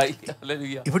 തേങ്ങ ഉണ്ടായി.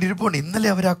 ഇവിടെ ഇരിപ്പുണ്ട്. ഇന്നലെ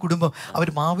അവർ ആ കുടുംബം അവർ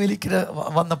മാവേലിക്കര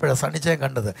വന്നപ്പോഴാണ് സണിജയം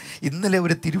കണ്ടത്. ഇന്നലെ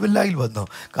അവർ തിരുവല്ലായിൽ വന്നു.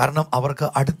 കാരണം അവർക്ക്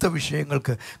അടുത്ത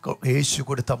വിഷയങ്ങൾക്ക് യേശു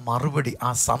കൊടുത്ത മറുപടി, ആ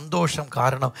സന്തോഷം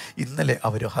കാരണം ഇന്നലെ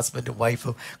അവർ ഹസ്ബൻഡും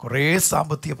വൈഫും കുറേ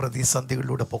സാമ്പത്തിക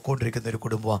പ്രതിസന്ധികളിലൂടെ പൊയ്ക്കൊണ്ടിരിക്കുന്ന ഒരു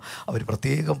കുടുംബമാണ്. അവർ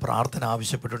പ്രത്യേകം പ്രാർത്ഥന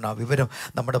ആവശ്യപ്പെട്ടുണ്ട്. ആ വിവരം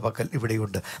നമ്മുടെ പക്കൽ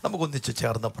ഇവിടെയുണ്ട്. നമുക്കൊന്നിച്ച്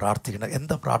ചേർന്ന് പ്രാർത്ഥിക്കണം.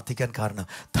 എന്താ പ്രാർത്ഥിക്കാൻ കാരണം?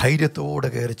 ധൈര്യത്തോടെ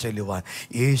കയറി ചെല്ലുവാൻ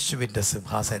യേശുവിൻ്റെ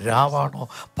സിംഹാസനം. രാവാണോ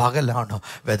പകലാണോ,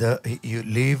 whether you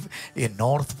live in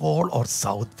North Pole or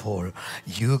South Pole,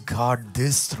 you got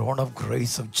this throne of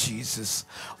grace of Jesus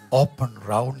open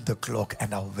round the clock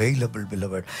and available,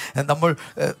 beloved. നമ്മൾ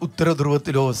ഉത്തര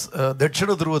ധ്രുവത്തിലോ ദക്ഷിണ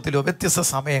ധ്രുവത്തിലോ വ്യത്യസ്ത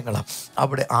സമയങ്ങളാണ്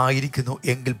അവിടെ ആയിരിക്കുന്നു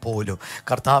എങ്കിൽ പോലും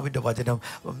കർത്താവിൻ്റെ വചനം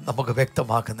നമുക്ക്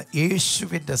വ്യക്തമാക്കുന്ന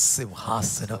യേശുവിൻ്റെ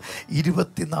സിംഹാസനം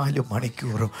 24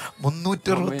 മണിക്കൂറും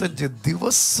 365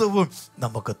 ദിവസവും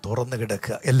നമുക്ക് തുറന്നു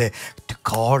കിടക്കുക അല്ലേ? To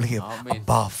call him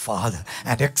Abba Father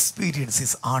and experience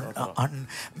his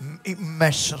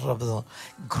unmeasurable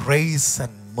grace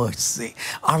and mercy.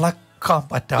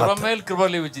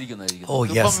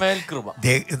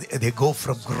 They go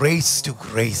from grace to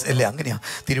grace. അല്ലേ? അങ്ങനെയാ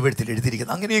തിരുവെഴുത്തിൽ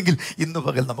എഴുതിയിരിക്കുന്നത്. അങ്ങനെയെങ്കിൽ ഇന്ന്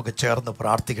പകൽ നമുക്ക് ചേർന്ന്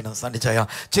പ്രാർത്ഥിക്കണം. സന്നിച്ചായ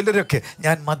ചിലരൊക്കെ,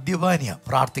 ഞാൻ മദ്യപാനിയ,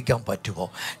 പ്രാർത്ഥിക്കാൻ പറ്റുമോ?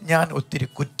 ഞാൻ ഒത്തിരി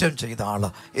കുറ്റം ചെയ്ത ആളാണ്,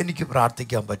 എനിക്ക്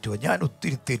പ്രാർത്ഥിക്കാൻ പറ്റുമോ? ഞാൻ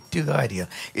ഒത്തിരി തെറ്റുകാരിയ,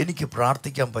 എനിക്ക്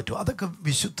പ്രാർത്ഥിക്കാൻ പറ്റുമോ? അതൊക്കെ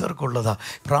വിശുദ്ധർക്കുള്ളതാ.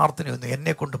 പ്രാർത്ഥനയൊന്നും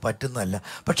എന്നെ കൊണ്ട് പറ്റുന്നതല്ല.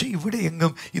 പക്ഷേ ഇവിടെ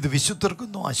എങ്ങും ഇത്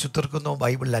വിശുദ്ധർക്കെന്നോ അശുദ്ധർക്കെന്നോ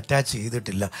ബൈബിളിൽ അറ്റാച്ച്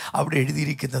ചെയ്തിട്ടില്ല. അവിടെ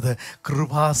എഴുതിയിരിക്കുന്നത്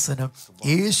കൃപാസനം,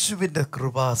 യേശുവിൻ്റെ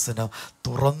കൃപാസനം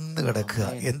തുറന്നു കിടക്കുക.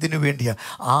 എന്തിനു വേണ്ടിയാ?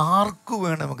 ആർക്കു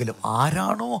വേണമെങ്കിലും,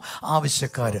 ആരാണോ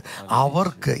ആവശ്യക്കാർ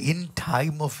അവർക്ക് in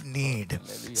time of need.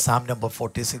 Psalm number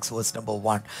 46 verse number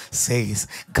 1 says,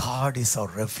 God is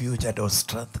our refuge and our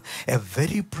strength, a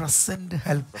very present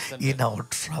help in our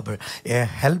trouble. A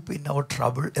help in our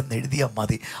trouble എന്ന് എഴുതിയാൽ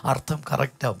മതി, അർത്ഥം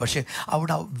കറക്റ്റാവും. പക്ഷെ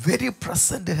അവിടെ വെരി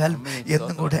പ്രസൻറ്റ് ഹെൽപ്പ്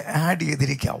എന്നും കൂടെ add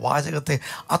ചെയ്തിരിക്കുക. വാചകത്തെ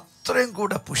അത്രയും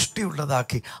കൂടെ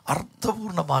പുഷ്ടിയുള്ളതാക്കി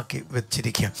അർത്ഥപൂർണമാക്കി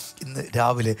വെച്ചിരിക്കുക. ഇന്ന്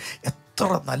രാവിലെ എത്ര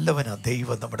നല്ലവനാ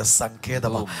ദൈവം, നമ്മുടെ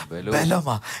സങ്കേതമാ,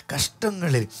 ബലമാ,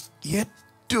 കഷ്ടങ്ങളിൽ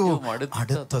ഏറ്റവും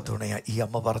അടുത്ത തുണയാ. ഈ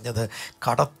അമ്മ പറഞ്ഞത്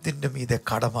കടത്തിൻ്റെ മീതെ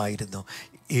കടമായിരുന്നു,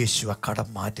 യേശു ആ കടം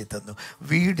മാറ്റി തന്നു.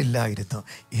 വീടില്ലായിരുന്നു,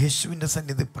 യേശുവിൻ്റെ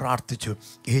സന്നിധി പ്രാർത്ഥിച്ചു,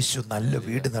 യേശു നല്ല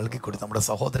വീട് നൽകിക്കൊടുത്തു. നമ്മുടെ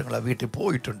സഹോദരങ്ങൾ ആ വീട്ടിൽ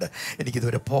പോയിട്ടുണ്ട്,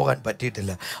 എനിക്കിതുവരെ പോകാൻ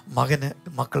പറ്റിയിട്ടില്ല.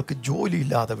 മക്കൾക്ക്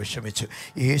ജോലിയില്ലാതെ വിഷമിച്ചു,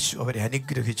 യേശു അവരെ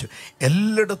അനുഗ്രഹിച്ചു.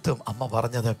 എല്ലായിടത്തും അമ്മ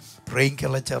പറഞ്ഞത്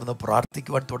പ്രേംക്കെല്ലാം ചേർന്ന്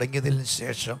പ്രാർത്ഥിക്കുവാൻ തുടങ്ങിയതിന്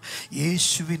ശേഷം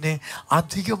യേശുവിനെ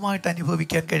അധികമായിട്ട്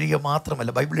അനുഭവിക്കാൻ കഴിയുക മാത്രമല്ല,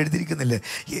 ബൈബിൾ എഴുതിയിരിക്കുന്നില്ലേ,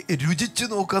 രുചിച്ചു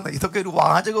നോക്കുന്ന, ഇതൊക്കെ ഒരു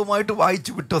വാചകമായിട്ട്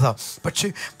വായിച്ചു വിട്ടതാ. പക്ഷേ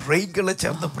പ്രേംക്കെല്ലാം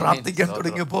ചേർന്ന് പ്രാർത്ഥിക്കാൻ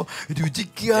തുടങ്ങി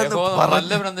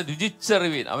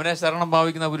രുചിച്ചറിവീൻ, അവനെ ശരണം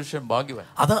ഭാവിക്കുന്ന പുരുഷൻ ഭാഗ്യവാൻ.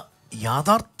 അത്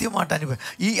യാഥാർത്ഥ്യമായിട്ട്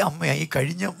ഈ അമ്മ ഈ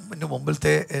കഴിഞ്ഞ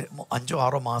മുമ്പിലത്തെ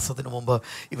 5-6 മാസത്തിന് മുമ്പ്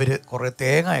ഇവർ കുറേ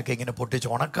തേങ്ങയൊക്കെ ഇങ്ങനെ പൊട്ടിച്ച്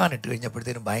ഉണക്കാനിട്ട്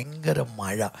കഴിഞ്ഞപ്പോഴത്തേനും ഭയങ്കര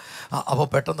മഴ. അപ്പോൾ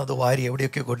പെട്ടെന്ന് അത് വാരി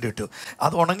എവിടെയൊക്കെ കൊണ്ടിട്ടു.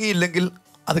 അത് ഉണങ്ങിയില്ലെങ്കിൽ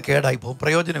അത് കേടായിപ്പോവും,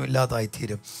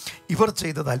 പ്രയോജനമില്ലാതായിത്തീരും. ഇവർ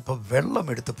ചെയ്തത് അല്പം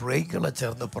വെള്ളമെടുത്ത് പ്രേകളെ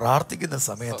ചേർന്ന് പ്രാർത്ഥിക്കുന്ന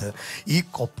സമയത്ത് ഈ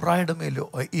കൊപ്രായുടെ മേൽ,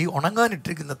 ഈ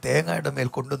ഉണങ്ങാനിട്ടിരിക്കുന്ന തേങ്ങയുടെ മേൽ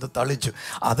കൊണ്ടുവന്ന് തളിച്ചു.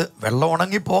 അത് വെള്ളം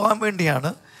ഉണങ്ങിപ്പോകാൻ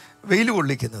വേണ്ടിയാണ് വെയിൽ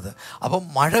കൊള്ളിക്കുന്നത്. അപ്പം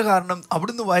മഴ കാരണം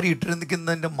അവിടുന്ന് വാരി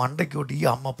ഇട്ടിരിക്കുന്നതിൻ്റെ മണ്ടയ്ക്കോട്ട് ഈ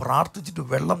അമ്മ പ്രാർത്ഥിച്ചിട്ട്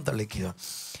വെള്ളം തളിക്കുക.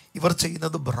 ഇവർ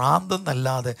ചെയ്യുന്നത്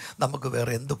ഭ്രാന്തെന്നല്ലാതെ നമുക്ക്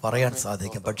വേറെ എന്ത് പറയാൻ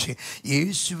സാധിക്കും? പക്ഷേ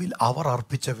യേശുവിൽ അവർ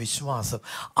അർപ്പിച്ച വിശ്വാസം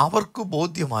അവർക്ക്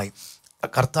ബോധ്യമായി.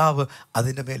 കർത്താവ്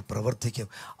അതിൻ്റെ മേൽ പ്രവർത്തിക്കും.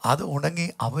 അത് ഉണങ്ങി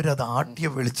അവരത് ആട്ടിയ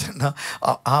വെളിച്ചെണ്ണ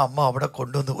ആ അമ്മ അവിടെ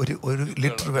കൊണ്ടുവന്ന് ഒരു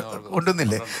ലിറ്റർ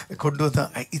കൊണ്ടുവന്നില്ലേ, കൊണ്ടുവന്ന്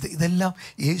ഇതെല്ലാം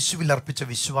യേശുവിൽ അർപ്പിച്ച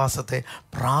വിശ്വാസത്തെ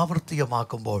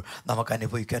പ്രാവർത്തികമാക്കുമ്പോൾ നമുക്ക്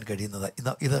അനുഭവിക്കാൻ കഴിയുന്നത്.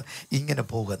 ഇത് ഇങ്ങനെ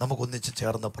പോവുക. നമുക്കൊന്നിച്ച്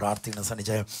ചേർന്ന് പ്രാർത്ഥിക്കണം.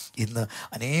 സന്നിജയം, ഇന്ന്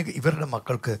ഇവരുടെ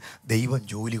മക്കൾക്ക് ദൈവം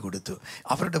ജോലി കൊടുത്തു,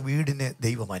 അവരുടെ വീടിനെ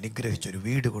ദൈവം അനുഗ്രഹിച്ചൊരു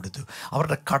വീട് കൊടുത്തു,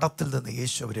 അവരുടെ കടത്തിൽ നിന്ന്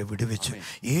യേശു അവരെ വിടുവിച്ചു,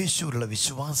 യേശുവിലുള്ള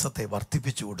വിശ്വാസത്തെ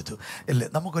വർദ്ധിപ്പിച്ചു കൊടുത്തു. അല്ലേ,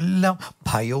 നമുക്കെല്ലാം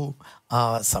ഭയവും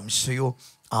സംശയവും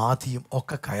ആദിയും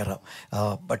ഒക്കെ കയറാം.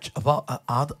 പക്ഷെ അപ്പോൾ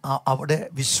അവിടെ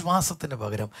വിശ്വാസത്തിന്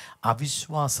പകരം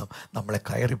അവിശ്വാസം നമ്മളെ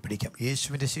കയറി പിടിക്കാം.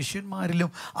 യേശുവിൻ്റെ ശിഷ്യന്മാരിലും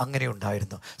അങ്ങനെ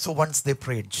ഉണ്ടായിരുന്നു. സോ വൺസ് ദേ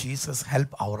പ്രേഡ്, ജീസസ്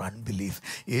ഹെൽപ്പ് അവർ അൺബിലീഫ്.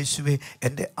 യേശുവെ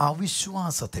എൻ്റെ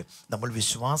അവിശ്വാസത്തെ, നമ്മൾ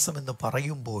വിശ്വാസം എന്ന്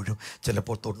പറയുമ്പോഴും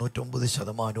ചിലപ്പോൾ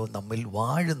 99% നമ്മിൽ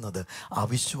വാഴുന്നത്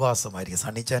അവിശ്വാസമായിരിക്കും.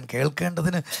 സണിച്ചാൻ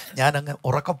കേൾക്കേണ്ടതിന് ഞാൻ അങ്ങ്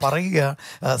ഉറക്കെ പറയുക,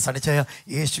 സണിച്ചായ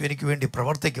യേശു എനിക്ക് വേണ്ടി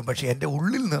പ്രവർത്തിക്കും, പക്ഷേ എൻ്റെ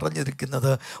ഉള്ളിൽ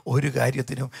നിറഞ്ഞിരിക്കുന്നത് ഒരു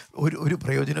കാര്യത്തിന് ഒരു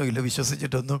പ്രയോജനവും ഇല്ല,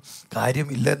 വിശ്വസിച്ചിട്ടൊന്നും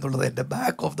കാര്യമില്ല എന്നുള്ളത് എൻ്റെ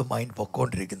ബാക്ക് ഓഫ് ദ മൈൻഡ്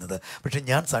പൊക്കോണ്ടിരിക്കുന്നത്. പക്ഷെ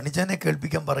ഞാൻ സണിജാനെ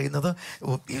കേൾപ്പിക്കാൻ പറയുന്നത്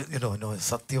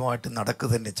സത്യമായിട്ട് നടക്കുക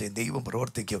തന്നെ ചെയ്യും, ദൈവം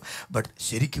പ്രവർത്തിക്കും. ബട്ട്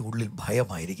ശരിക്കും ഉള്ളിൽ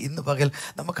ഭയമായിരിക്കും. ഇന്ന് പകൽ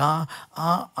നമുക്ക് ആ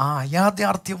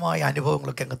അയാഥാർത്ഥ്യമായ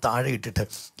അനുഭവങ്ങളൊക്കെ അങ്ങ് താഴെ ഇട്ടിട്ട്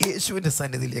യേശുവിൻ്റെ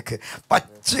സന്നിധിയിലേക്ക്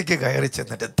പച്ചയ്ക്ക് കയറി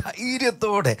ചെന്നിട്ട്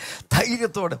ധൈര്യത്തോടെ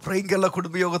പ്രിയങ്കളുടെ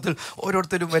കുടുംബയോഗത്തിൽ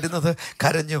ഓരോരുത്തരും വരുന്നത്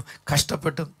കരഞ്ഞും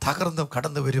കഷ്ടപ്പെട്ടും തകർന്നും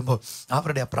കടന്നു വരുമ്പോൾ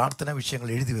അവരുടെ ആ പ്രാർത്ഥനാ വിഷയങ്ങൾ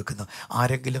എഴുതി വെക്കുന്നു.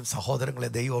 ആരെങ്കിലും സഹോദരങ്ങളെ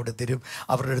ദൈവം അവിടെ തരും,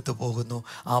 അവരുടെ അടുത്ത് പോകുന്നു,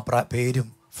 ആ പേരും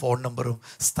ഫോൺ നമ്പറും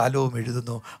സ്ഥലവും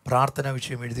എഴുതുന്നു, പ്രാർത്ഥനാ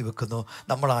വിഷയം എഴുതി വെക്കുന്നു.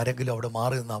 നമ്മൾ ആരെങ്കിലും അവിടെ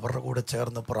മാറി നിന്ന് അവരുടെ കൂടെ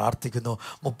ചേർന്ന് പ്രാർത്ഥിക്കുന്നു.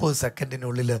 30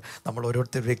 സെക്കൻഡിനുള്ളിൽ നമ്മൾ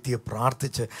ഓരോരുത്തർ വ്യക്തിയെ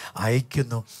പ്രാർത്ഥിച്ച്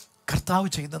അയക്കുന്നു. കർത്താവ്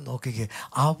ചെയ്യുന്നത് നോക്കുകയെ,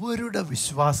 അവരുടെ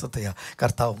വിശ്വാസത്തെയാണ്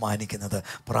കർത്താവ് മാനിക്കുന്നത്,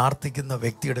 പ്രാർത്ഥിക്കുന്ന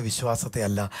വ്യക്തിയുടെ വിശ്വാസത്തെ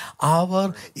അല്ല. അവർ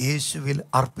യേശുവിൽ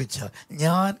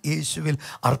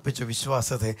അർപ്പിച്ച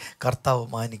വിശ്വാസത്തെ കർത്താവ്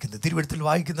മാനിക്കുന്നു. തിരുവെഴുത്തിൽ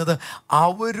വായിക്കുന്നത്,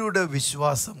 അവരുടെ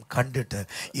വിശ്വാസം കണ്ടിട്ട്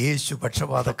യേശു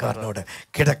പക്ഷപാതക്കാരനോട്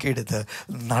കിടക്കെടുത്ത്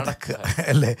നടക്കുക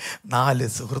അല്ലേ. 4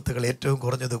 സുഹൃത്തുക്കൾ ഏറ്റവും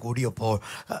കുറഞ്ഞത് കൂടിയപ്പോൾ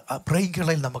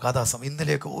പ്രൈകളയിൽ നമുക്ക് അതാസം.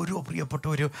 ഇന്നലെയൊക്കെ ഓരോ പ്രിയപ്പെട്ട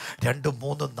ഒരു 2,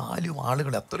 3, 4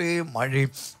 ആളുകൾ, അത്രയും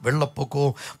മഴയും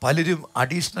വെള്ളപ്പൊക്കവും, പലരും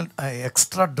അഡീഷണൽ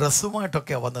എക്സ്ട്രാ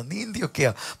ഡ്രസ്സുമായിട്ടൊക്കെയാണ് വന്നത്,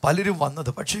 നീന്തിയൊക്കെയാണ് പലരും വന്നത്.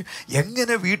 പക്ഷേ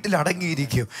എങ്ങനെ വീട്ടിൽ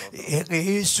അടങ്ങിയിരിക്കും?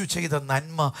 യേശു ചെയ്ത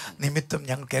നന്മ നിമിത്തം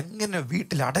ഞങ്ങൾക്ക് എങ്ങനെ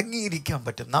വീട്ടിൽ അടങ്ങിയിരിക്കാൻ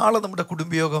പറ്റും? നാളെ നമ്മുടെ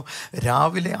കുടുംബയോഗം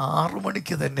രാവിലെ 6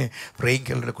 മണിക്ക് തന്നെ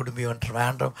പ്രേംകളുടെ കുടുംബയോഗം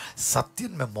ട്രിവാൻഡ്രം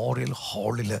സത്യൻ മെമ്മോറിയൽ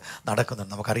ഹാളിൽ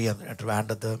നടക്കുന്നുണ്ട്. നമുക്കറിയാം,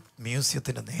 ട്രിവാൻഡ്രത്ത്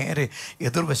മ്യൂസിയത്തിൻ്റെ നേരെ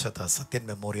എതിർവശത്ത് സത്യൻ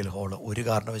മെമ്മോറിയൽ ഹാള്. ഒരു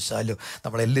കാരണവശാലും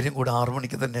നമ്മളെല്ലാവരും കൂടെ 6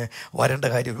 മണിക്ക് തന്നെ വരേണ്ട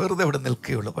കാര്യം, വെറുതെ ഇവിടെ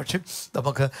നിൽക്കുകയുള്ളൂ. പക്ഷേ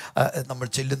നമുക്ക് നമ്മൾ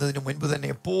ചെല്ലുന്നതിന് മുൻപ് തന്നെ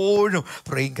എപ്പോഴും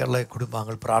പ്രേംകളുടെ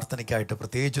കുടുംബാംഗങ്ങൾ പ്രാർത്ഥനയ്ക്കായിട്ട്,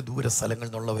 പ്രത്യേകിച്ച് ദൂര സ്ഥലങ്ങളിൽ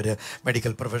നിന്നുള്ളവർ,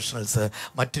 മെഡിക്കൽ പ്രൊഫഷണൽസ്,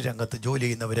 മറ്റു രംഗത്ത് ജോലി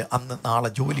ചെയ്യുന്നവർ, നാളെ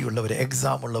ജോലിയുള്ളവർ,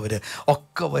 എക്സാം ഉള്ളവർ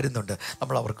ഒക്കെ വരുന്നുണ്ട്.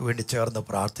 നമ്മൾ അവർക്ക് വേണ്ടി ചേർന്ന്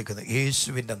പ്രാർത്ഥിക്കുന്നു.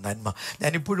 യേശുവിൻ്റെ നന്മ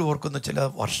ഞാനിപ്പോഴും ഓർക്കുന്നു. ചില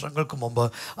വർഷങ്ങൾക്ക് മുമ്പ്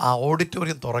ആ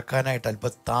ഓഡിറ്റോറിയം തുറക്കാനായിട്ട്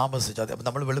അല്പം താമസിച്ചു. അത്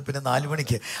നമ്മൾ വെളുപ്പിന് 4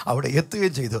 മണിക്ക് അവിടെ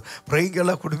എത്തുകയും ചെയ്തു.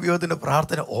 പ്രേംകളുടെ കുടുംബയോഗത്തിൻ്റെ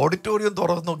പ്രാർത്ഥന, ഓഡിറ്റോറിയം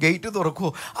തുറന്നു, ഗേറ്റ്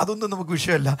തുറക്കുമോ അതൊന്നും നമുക്ക്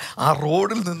വിഷയമല്ല. ആ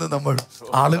റോഡിൽ നിന്ന് നമ്മൾ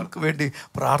ആളുകൾക്ക് വേണ്ടി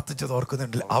പ്രാർത്ഥിച്ച്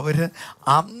തോർക്കുന്നുണ്ട്. അവർ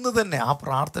അന്ന് തന്നെ ആ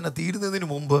പ്രാർത്ഥന തീരുന്നതിന്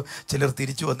മുമ്പ് ചിലർ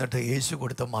തിരിച്ചു വന്നിട്ട് യേശു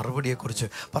കൊടുത്ത മറുപടിയെക്കുറിച്ച്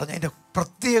പറഞ്ഞ. അതിൻ്റെ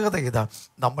പ്രത്യേകത ഇതാ,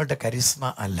 നമ്മളുടെ കരിസ്മ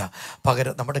അല്ല,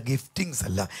 പകരം നമ്മുടെ ഗിഫ്റ്റിങ്സ്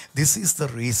അല്ല. This is the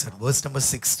reason. Verse number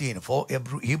 16,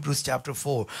 Hebrews chapter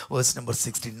 4 verse number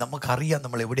 16. നമുക്കറിയാം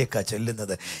നമ്മൾ എവിടേക്കാണ്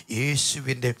ചെല്ലുന്നത്.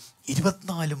 യേശുവിൻ്റെ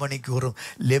 24 മണിക്കൂറും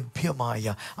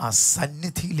ലഭ്യമായ ആ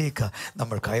സന്നിധിയിലേക്ക്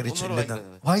നമ്മൾ കയറി ചെല്ലുന്നത്.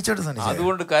 വായിച്ചോട്ടെ സന്നിധി.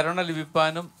 അതുകൊണ്ട് കരുണ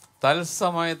ലഭിപ്പാനും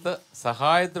തത്സമയത്ത്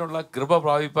സഹായത്തിനുള്ള കൃപ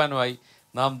പ്രാപിപ്പാനുമായി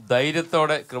നാം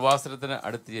ധൈര്യത്തോടെ കൃപാസനത്തിന്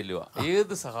അടുത്ത് ചെല്ലുക.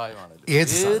 ഏത് സഹായമാണല്ലോ,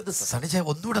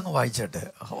 ഒന്നുകൂടെ വായിച്ചോട്ടെ.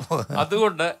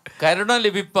 അതുകൊണ്ട് കരുണ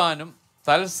ലഭിപ്പാനും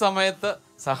തത്സമയത്ത്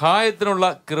സഹായത്തിനുള്ള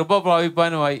കൃപ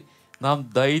പ്രാപിപ്പാനുമായി നാം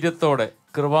ധൈര്യത്തോടെ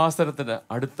കൃപാസനത്തിന്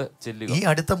അടുത്ത് ചെല്ലുക. ഈ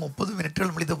അടുത്ത 30 മിനിറ്റുകൾ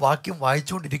നമ്മൾ ഇത് വാക്യം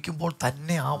വായിച്ചുകൊണ്ടിരിക്കുമ്പോൾ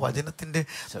തന്നെ ആ വചനത്തിൻ്റെ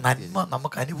നന്മ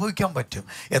നമുക്ക് അനുഭവിക്കാൻ പറ്റും.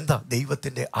 എന്താ?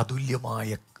 ദൈവത്തിൻ്റെ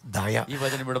അതുല്യമായ ദയ. ഈ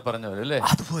വചനം ഇവിടെ പറഞ്ഞ പോലെ അല്ലേ,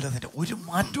 അതുപോലെ തന്നെ ഒരു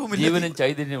മാറ്റവുമില്ല. ജീവനും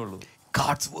ചൈതന്യമുള്ളൂ.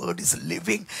 God's word is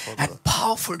living and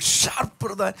powerful,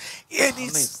 sharper than any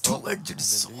two-edged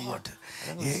sword.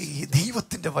 ഈ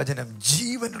ദൈവത്തിൻ്റെ വചനം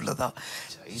ജീവനുള്ളതാ,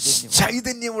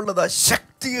 ചൈതന്യമുള്ളതാ,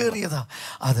 ശക്തിയേറിയതാ.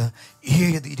 അത്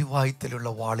ഏത് ഇരുവായുത്തലുള്ള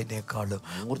വാളിനേക്കാളും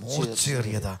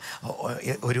മൂർച്ചയേറിയതാ.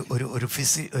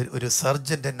 ഒരു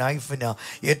സർജൻ്റെ നൈഫിന്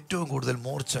ഏറ്റവും കൂടുതൽ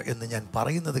മൂർച്ച എന്ന് ഞാൻ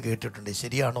പറയുന്നത് കേട്ടിട്ടുണ്ട്.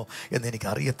 ശരിയാണോ എന്ന്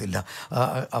എനിക്കറിയത്തില്ല.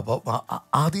 അപ്പോൾ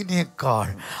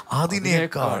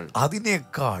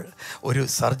അതിനേക്കാൾ ഒരു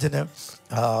സർജന്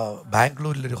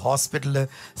ബാംഗ്ലൂരിലൊരു ഹോസ്പിറ്റലിൽ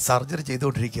സർജറി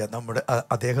ചെയ്തുകൊണ്ടിരിക്കുക.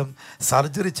 അദ്ദേഹം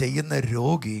സർജറി ചെയ്യുന്ന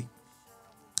രോഗി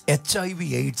HIV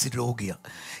AIDS രോഗിയാണ്.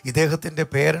 ഇദ്ദേഹത്തിൻ്റെ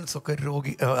പേരൻസൊക്കെ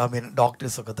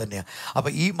ഡോക്ടേഴ്സൊക്കെ തന്നെയാണ്.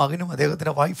 അപ്പോൾ ഈ മകനും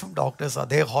അദ്ദേഹത്തിൻ്റെ വൈഫും ഡോക്ടേഴ്സ്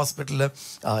അതേ ഹോസ്പിറ്റലിൽ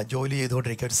ജോലി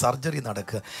ചെയ്തുകൊണ്ടിരിക്കുക. ഒരു സർജറി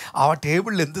നടക്കുക. ആ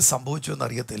ടേബിളിൽ എന്ത് സംഭവിച്ചു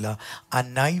എന്നറിയത്തില്ല. ആ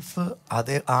നൈഫ്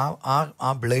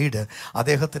ആ ബ്ലേഡ്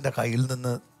അദ്ദേഹത്തിൻ്റെ കയ്യിൽ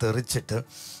നിന്ന് തെറിച്ചിട്ട്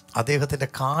അദ്ദേഹത്തിൻ്റെ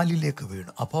കാലിലേക്ക്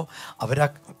വീണു. അപ്പോൾ അവരാ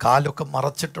കാലൊക്കെ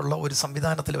മറച്ചിട്ടുള്ള ഒരു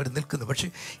സംവിധാനത്തിൽ അവർ നിൽക്കുന്നു. പക്ഷേ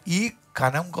ഈ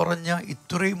കനം കുറഞ്ഞ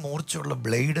ഇത്രയും മൂർച്ചയുള്ള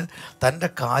ബ്ലേഡ് തൻ്റെ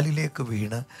കാലിലേക്ക്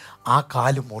വീണ് ആ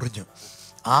കാല് മുറിഞ്ഞു.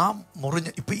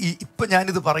 ഇപ്പം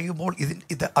ഞാനിത് പറയുമ്പോൾ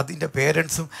അതിൻ്റെ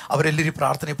പേരൻസും അവരെല്ലാവരും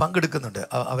പ്രാർത്ഥനയിൽ പങ്കെടുക്കുന്നുണ്ട്.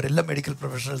 അവരെല്ലാം മെഡിക്കൽ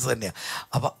പ്രൊഫഷണൽസ് തന്നെയാണ്.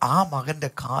 അപ്പോൾ ആ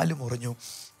മകൻ്റെ കാല് മുറിഞ്ഞു.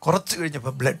 കുറച്ച്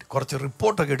കഴിഞ്ഞപ്പോൾ കുറച്ച്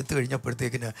റിപ്പോർട്ടൊക്കെ എടുത്തു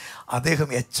കഴിഞ്ഞപ്പോഴത്തേക്കിന് അദ്ദേഹം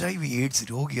HIV AIDS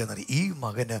രോഗിയാണെന്ന്. ഈ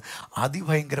മകന്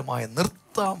അതിഭയങ്കരമായ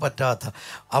നിർത്താൻ പറ്റാത്ത,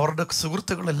 അവരുടെ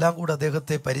സുഹൃത്തുക്കളെല്ലാം കൂടെ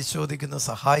അദ്ദേഹത്തെ പരിശോധിക്കുന്നു,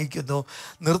 സഹായിക്കുന്നു.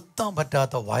 നിർത്താൻ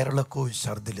പറ്റാത്ത വയറിളക്കവും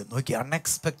ഛർദിലും. നോക്കി,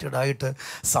 അൺഎക്സ്പെക്റ്റഡ് ആയിട്ട്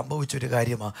സംഭവിച്ചൊരു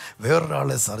കാര്യമാണ്.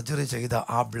 വേറൊരാളെ സർജറി ചെയ്ത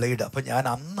ആ ബ്ലേഡ്. അപ്പം ഞാൻ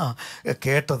അന്ന്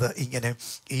കേട്ടത് ഇങ്ങനെ,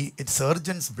 ഈ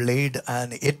സർജൻസ് ബ്ലേഡ്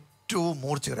ആൻഡ് ഏറ്റവും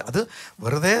മൂർച്ചയേറിയ, അത്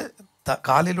വെറുതെ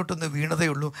കാലിലോട്ടൊന്ന് വീണതേ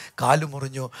ഉള്ളൂ, കാല്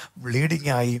മുറിഞ്ഞു,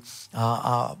 ബ്ലീഡിങ് ആയി.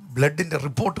 ബ്ലഡിൻ്റെ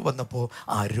റിപ്പോർട്ട് വന്നപ്പോൾ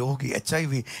ആ രോഗി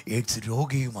HIV AIDS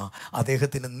രോഗിയുമാണ്.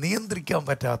 അദ്ദേഹത്തിന് നിയന്ത്രിക്കാൻ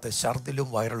പറ്റാത്ത ഛർദിലും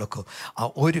വയറിളക്കും.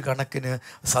 ഒരു കണക്കിന്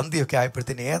സന്ധ്യയൊക്കെ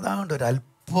ആയപ്പോഴത്തേന് ഏതാണ്ട് ഒരു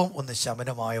ഒന്ന്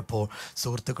ശമനമായപ്പോൾ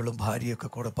സുഹൃത്തുക്കളും ഭാര്യയൊക്കെ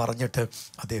കൂടെ പറഞ്ഞിട്ട്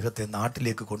അദ്ദേഹത്തെ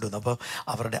നാട്ടിലേക്ക് കൊണ്ടുവന്നു. അപ്പോൾ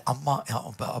അവരുടെ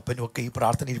അപ്പനും ഒക്കെ ഈ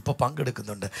പ്രാർത്ഥനയിൽ ഇപ്പോൾ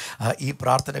പങ്കെടുക്കുന്നുണ്ട്. ഈ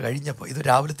പ്രാർത്ഥന കഴിഞ്ഞപ്പോൾ, ഇത്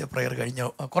രാവിലത്തെ പ്രയർ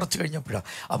കുറച്ച് കഴിഞ്ഞപ്പോഴാണ്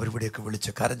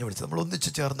അവരിവിടെയൊക്കെ കരഞ്ഞു വിളിച്ച് നമ്മൾ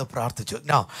ഒന്നിച്ച് ചേർന്ന് പ്രാർത്ഥിച്ചു.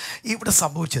 ഇവിടെ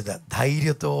സംഭവിച്ചത്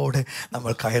ധൈര്യത്തോടെ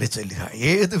നമ്മൾ കയറി ചെല്ലുക.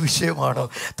 ഏത് വിഷയമാണോ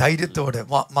ധൈര്യത്തോടെ.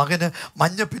 മകന്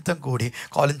മഞ്ഞപ്പിത്തം കൂടി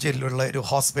കോലഞ്ചേരിയിലുള്ള ഒരു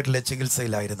ഹോസ്പിറ്റലിലെ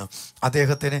ചികിത്സയിലായിരുന്നു.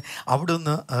 അദ്ദേഹത്തിന്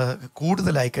അവിടുന്ന്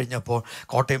കൂടുതലായി കഴിഞ്ഞപ്പോൾ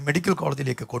കോട്ടയം മെഡിക്കൽ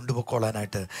കോളേജിലേക്ക്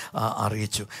കൊണ്ടുപോയിക്കൊള്ളാനായിട്ട്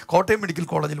അറിയിച്ചു. കോട്ടയം മെഡിക്കൽ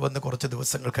കോളേജിൽ വന്ന് കുറച്ച്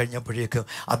ദിവസങ്ങൾ കഴിഞ്ഞപ്പോഴേക്കും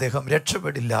അദ്ദേഹം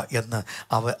രക്ഷപ്പെടില്ല എന്ന്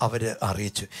അവർ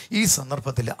അറിയിച്ചു. ഈ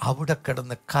സന്ദർഭത്തിൽ അവിടെ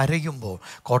കിടന്ന് കരയുമ്പോൾ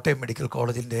കോട്ടയം മെഡിക്കൽ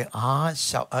കോളേജിൻ്റെ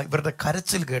ഇവരുടെ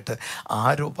കരച്ചിൽ കേട്ട്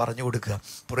ആരോ പറഞ്ഞു കൊടുക്കുക,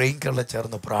 പ്രേയിങ് കേരള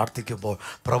ചേർന്ന് പ്രാർത്ഥിക്കുമ്പോൾ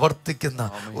പ്രവർത്തിക്കുന്ന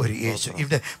ഒരു യേശു.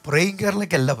 ഇവിടെ പ്രേയിങ്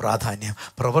കേരളയ്ക്കല്ല പ്രാധാന്യം,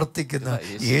 പ്രവർത്തിക്കുന്ന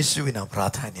യേശുവിനാണ്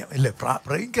പ്രാധാന്യം, അല്ലേ?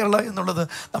 പ്രേയിങ് കേരള എന്നുള്ളത്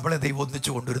നമ്മളെ ദൈവം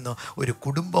ഒന്നിച്ചു കൊണ്ടുവരുന്ന ഒരു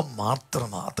കുടുംബം മാത്രമാണ്,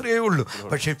 അത്രയേ ഉള്ളൂ.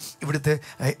 പക്ഷേ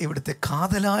ഇവിടുത്തെ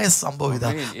കാതലായ സംഭവം ഇതാ,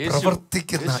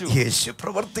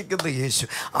 പ്രവർത്തിക്കുന്ന യേശു.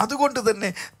 അതുകൊണ്ട് തന്നെ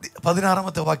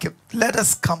 16-ാമത്തെ വാക്യം, let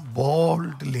us come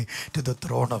boldly to the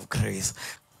throne of grace.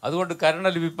 അതുകൊണ്ട് കരുണ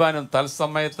ലഭിപ്പാനും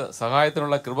തത്സമയത്ത്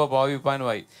സഹായത്തിനുള്ള കൃപ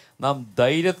ഭാവിപ്പാനുമായി നാം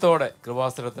ധൈര്യത്തോടെ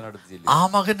കൃപാസനത്തിനടുത്ത് ചെല്ലും. ആ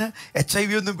മകന് HIV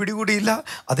ഒന്നും പിടികൂടിയില്ല.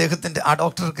 ആ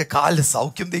ഡോക്ടർക്ക് കാല്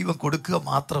സൗഖ്യം ദൈവം കൊടുക്കുക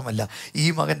മാത്രമല്ല, ഈ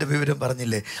മകൻ്റെ വിവരം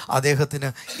പറഞ്ഞില്ലേ,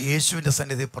 അദ്ദേഹത്തിന് യേശുവിൻ്റെ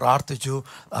സന്നിധി പ്രാർത്ഥിച്ചു,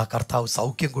 കർത്താവ്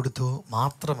സൗഖ്യം കൊടുത്തു.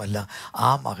 മാത്രമല്ല, ആ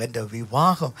മകൻ്റെ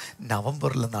വിവാഹം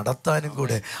നവംബറിൽ നടത്താനും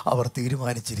കൂടെ അവർ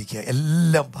തീരുമാനിച്ചിരിക്കുക.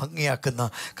 എല്ലാം ഭംഗിയാക്കുന്ന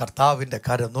കർത്താവിൻ്റെ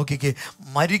കരം. നോക്കിക്കേ,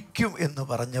 മരിക്കും എന്ന്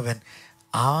പറഞ്ഞവൻ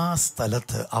ആ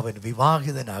സ്ഥലത്ത് അവൻ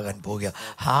വിവാഹിതനാകാൻ പോകുക.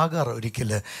 ഹാഗർ ഒരിക്കൽ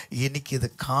എനിക്കിത്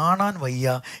കാണാൻ വയ്യ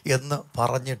എന്ന്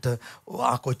പറഞ്ഞിട്ട്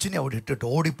ആ കൊച്ചിനെ അവിടെ ഇട്ടിട്ട്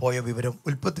ഓടിപ്പോയ വിവരം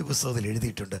ഉൽപ്പത്തി പുസ്തകത്തിൽ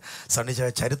എഴുതിയിട്ടുണ്ട്.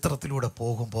 സണ്ണിച്ചായ ചരിത്രത്തിലൂടെ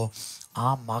പോകുമ്പോൾ ആ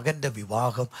മകൻ്റെ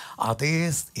വിവാഹം അതേ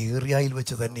ഏരിയയിൽ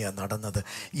വെച്ച് തന്നെയാണ് നടന്നത്.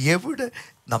 എവിടെ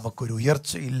നമുക്കൊരു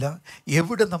ഉയർച്ചയില്ല,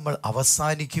 എവിടെ നമ്മൾ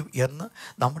അവസാനിക്കും എന്ന്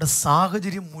നമ്മുടെ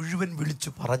സാഹചര്യം മുഴുവൻ വിളിച്ചു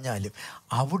പറഞ്ഞാലും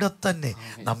അവിടെ തന്നെ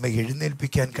നമ്മെ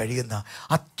എഴുന്നേൽപ്പിക്കാൻ കഴിയുന്ന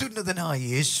അത്യുന്നതനായ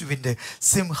യേശുവിൻ്റെ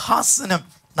സിംഹാസനം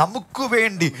നമുക്ക്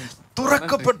വേണ്ടി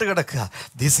തുറക്കപ്പെട്ട് കിടക്കുക.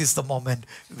 This is the moment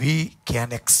we can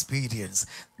experience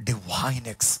divine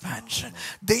expansion.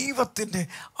 ദൈവത്തിൻ്റെ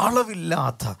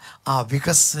അളവില്ലാത്ത ആ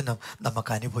വികസനം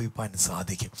നമുക്ക് അനുഭവിക്കാൻ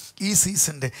സാധിക്കും. ഈ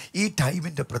സീസണിൻ്റെ, ഈ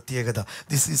ടൈമിൻ്റെ പ്രത്യേകത,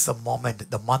 this is the moment,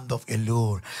 the month of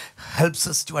എലോർ helps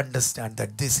us to understand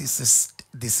that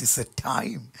this is a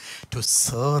time to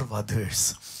serve others.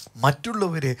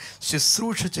 മറ്റുള്ളവരെ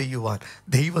ശുശ്രൂഷ ചെയ്യുവാൻ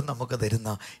ദൈവം നമുക്ക് തരുന്ന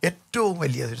ഏറ്റവും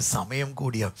വലിയ ഒരു സമയം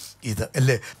കൂടിയാണ് ഇത്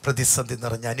അല്ലേ? പ്രതിസന്ധി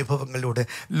നിറഞ്ഞ അനുഭവങ്ങളിലൂടെ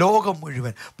ലോകം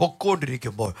മുഴുവൻ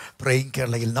പൊക്കോണ്ടിരിക്കുമ്പോൾ പ്രേയിങ്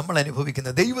കേരളയിൽ നമ്മൾ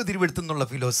അനുഭവിക്കുന്ന ദൈവ തിരുവെടുത്തു നിന്നുള്ള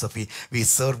philosophy, V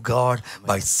serve God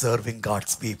by serving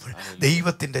God's people.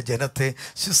 ദൈവത്തിൻ്റെ ജനത്തെ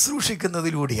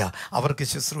ശുശ്രൂഷിക്കുന്നതിലൂടെയാണ്, അവർക്ക്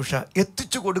ശുശ്രൂഷ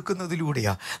എത്തിച്ചു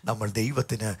കൊടുക്കുന്നതിലൂടെയാണ് നമ്മൾ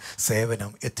ദൈവത്തിന്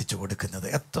സേവനം എത്തിച്ചു കൊടുക്കുന്നത്.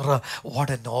 എത്ര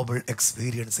what A Noble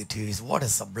experience it is, what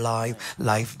A sublime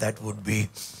life that would be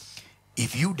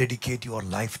if you dedicate your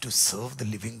life to serve the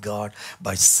living God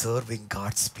by serving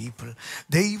God's people.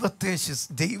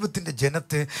 ദൈവത്തിൻ്റെ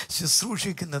ജനത്തെ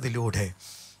ശുശ്രൂഷിക്കുന്നതിലൂടെ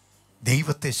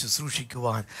ദൈവത്തെ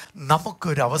ശുശ്രൂഷിക്കുവാൻ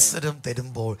നമുക്കൊരവസരം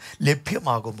തരുമ്പോൾ,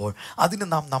 ലഭ്യമാകുമ്പോൾ, അതിന്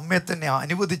നാം നമ്മെ തന്നെ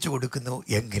അനുവദിച്ചു കൊടുക്കുന്നു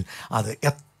എങ്കിൽ അത്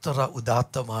എത്ര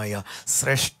ഉദാത്തമായ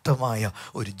ശ്രേഷ്ഠമായ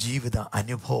ഒരു ജീവിത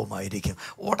അനുഭവമായിരിക്കും.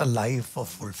 What A life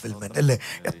of fulfilment അല്ലേ?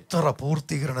 എത്ര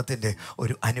പൂർത്തീകരണത്തിൻ്റെ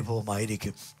ഒരു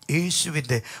അനുഭവമായിരിക്കും.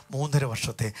 യേശുവിൻ്റെ 3.5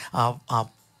 വർഷത്തെ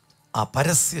ആ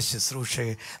പരസ്യ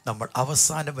ശുശ്രൂഷയെ നമ്മൾ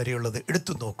അവസാനം വരെയുള്ളത്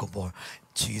എടുത്തു നോക്കുമ്പോൾ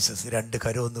ജീസസ് 2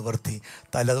 കരവും നിവർത്തി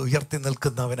തല ഉയർത്തി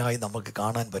നിൽക്കുന്നവനായി നമുക്ക്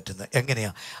കാണാൻ പറ്റുന്നത്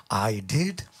എങ്ങനെയാണ്? I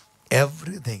did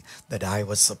everything that I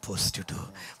was supposed to do.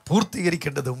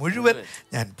 പൂർത്തീകരിക്കേണ്ടത് മുഴുവൻ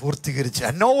ഞാൻ പൂർത്തീകരിച്ചു.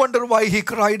 And no wonder why he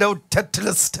cried out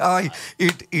tetelestai,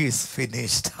 it is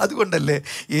finished. അതുകൊണ്ടല്ലേ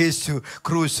യേശു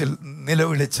ക്രൂശിൽ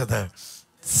നിലവിളിച്ചത്,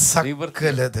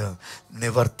 സകലത്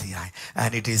നിവർത്തിയായി.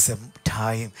 And it is a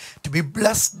time to be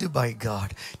blessed by God,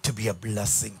 to be a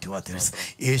blessing to others.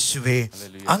 യേശുവേ,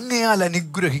 അങ്ങയാൽ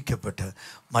അനുഗ്രഹിക്കപ്പെട്ട്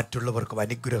മറ്റുള്ളവർക്കും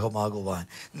അനുഗ്രഹമാകുവാൻ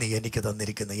നീ എനിക്ക്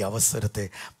തന്നിരിക്കുന്ന ഈ അവസരത്തെ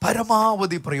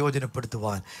പരമാവധി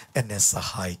പ്രയോജനപ്പെടുത്തുവാൻ എന്നെ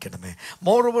സഹായിക്കണമേ.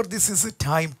 Moreover, this is a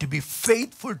time to be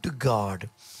faithful to God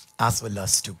as well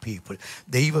as to people.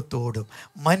 ദൈവത്തോടും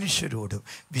മനുഷ്യരോടും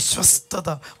വിശ്വസ്തത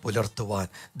പുലർത്തുവാൻ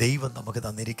ദൈവം നമുക്ക്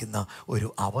തന്നിരിക്കുന്ന ഒരു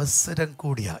അവസരം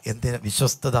കൂടിയാണ്. എന്തിനാ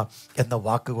വിശ്വസ്തത എന്ന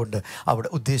വാക്കുകൊണ്ട് അവിടെ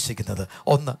ഉദ്ദേശിക്കുന്നത്?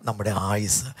 1, നമ്മുടെ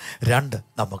ആയുസ്; 2,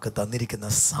 നമുക്ക് തന്നിരിക്കുന്ന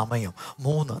സമയം;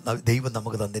 3, ദൈവം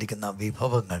നമുക്ക് തന്നിരിക്കുന്ന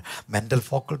വിഭവങ്ങൾ, mental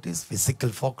faculties,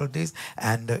 physical faculties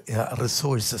and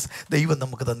resources. ദൈവം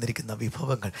നമുക്ക് തന്നിരിക്കുന്ന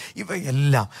വിഭവങ്ങൾ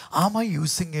ഇവയെല്ലാം am I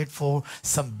using it for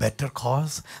some better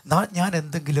cos? ഞാൻ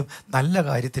എന്തെങ്കിലും നല്ല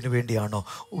കാര്യത്തിന് വേണ്ടിയാണോ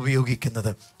ഉപയോഗിക്കുന്നത്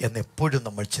എന്നെപ്പോഴും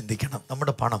നമ്മൾ ചിന്തിക്കണം.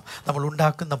 നമ്മുടെ പണം, നമ്മൾ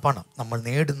ഉണ്ടാക്കുന്ന പണം, നമ്മൾ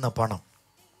നേടുന്ന പണം,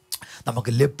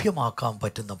 നമുക്ക് ലഭ്യമാക്കാൻ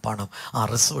പറ്റുന്ന പണം, ആ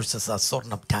റിസോഴ്സസ്, ആ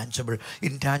സ്വർണം, ടാഞ്ചിബിൾ,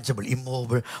 ഇൻടാഞ്ചിബിൾ,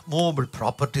 മൂവബിൾ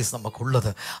പ്രോപ്പർട്ടീസ്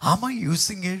നമുക്കുള്ളത്, am I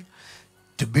using it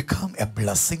to become a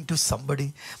blessing to somebody?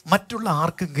 മറ്റുള്ള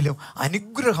ആർക്കെങ്കിലും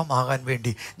അനുഗ്രഹമാകാൻ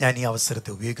വേണ്ടി ഞാൻ ഈ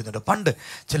അവസരത്തെ ഉപയോഗിക്കുന്നുണ്ട്. പണ്ട്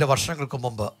ചില വർഷങ്ങൾക്ക്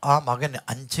മുമ്പ് ആ മകൻ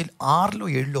 5,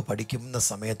 6, 7 പഠിക്കുന്ന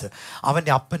സമയത്ത്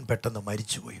അവൻ്റെ അപ്പൻ പെട്ടെന്ന്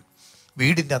മരിച്ചുപോയി.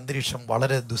 വീടിൻ്റെ അന്തരീക്ഷം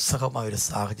വളരെ ദുസ്സഹമായൊരു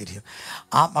സാഹചര്യം.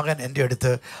 ആ മകൻ എൻ്റെ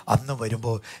അടുത്ത് അന്ന്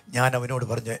വരുമ്പോൾ ഞാൻ അവനോട്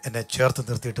പറഞ്ഞ്, എന്നെ ചേർത്ത്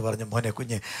നിർത്തിയിട്ട് പറഞ്ഞു, മോനെ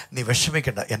കുഞ്ഞെ, നീ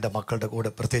വിഷമിക്കേണ്ട, എൻ്റെ മക്കളുടെ കൂടെ,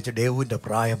 പ്രത്യേകിച്ച് ഡേവുവിൻ്റെ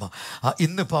പ്രായമാണ്.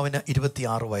 ഇന്നിപ്പോൾ അവന്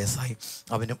 26 വയസ്സായി,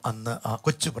 അവനും അന്ന്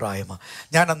കൊച്ചു പ്രായമാണ്.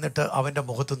 ഞാൻ എന്നിട്ട് അവൻ്റെ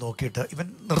മുഖത്ത് നോക്കിയിട്ട് ഇവൻ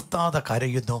നിർത്താതെ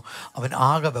കരയുന്നു. അവൻ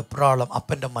ആകെ വെപ്രാളം,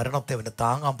 അപ്പൻ്റെ മരണത്തെ അവന്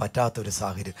താങ്ങാൻ പറ്റാത്തൊരു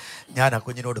സാഹചര്യം. ഞാൻ ആ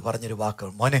കുഞ്ഞിനോട് പറഞ്ഞൊരു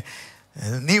വാക്ക്, മോനെ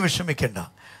നീ വിഷമിക്കേണ്ട,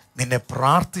 നിന്നെ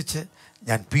പ്രാർത്ഥിച്ച്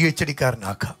ഞാൻ PhD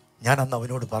കാരനാക്കാം. ഞാൻ അന്ന്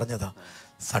അവനോട് പറഞ്ഞതാ,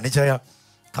 സണിച്ചായ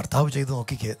കർത്താവ് ചെയ്ത്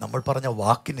നോക്കിക്കേ, നമ്മൾ പറഞ്ഞ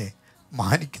വാക്കിനെ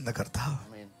മാനിക്കുന്ന കർത്താവ്.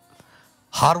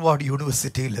 ഹാർവാർഡ്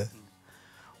യൂണിവേഴ്സിറ്റിയിൽ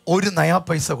 1 നയാ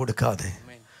പൈസ കൊടുക്കാതെ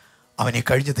അവനെ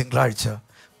കഴിഞ്ഞ തിങ്കളാഴ്ച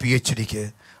PhDക്ക്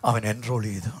അവൻ എൻറോൾ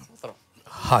ചെയ്തു.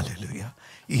 ഹല്ലേലൂയ!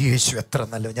 ഈ യേശു എത്ര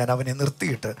നല്ല. ഞാൻ അവനെ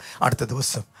നിർത്തിയിട്ട് അടുത്ത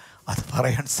ദിവസം അത്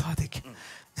പറയാൻ സാധിക്കും.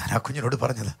 ഞാൻ ആ കുഞ്ഞിനോട്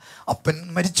പറഞ്ഞത്, അപ്പൻ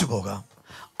മരിച്ചു പോകാം,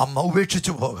 അമ്മ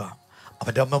ഉപേക്ഷിച്ചു പോകാം.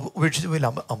 അവൻ്റെ അമ്മ ഉപേക്ഷിച്ച് പോയില്ല,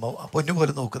 അമ്മ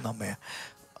പൊന്നുപോലെ നോക്കുന്ന അമ്മയെ.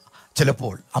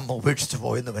 ചിലപ്പോൾ അമ്മ ഉപേക്ഷിച്ച്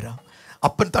പോയെന്ന് വരാം,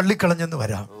 അപ്പൻ തള്ളിക്കളഞ്ഞെന്ന്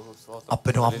വരാം,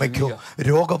 അപ്പനോ അമ്മയ്ക്കോ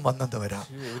രോഗം വന്നെന്ന് വരാം,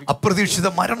 അപ്രതീക്ഷിത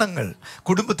മരണങ്ങൾ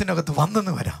കുടുംബത്തിനകത്ത്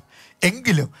വന്നെന്ന് വരാം.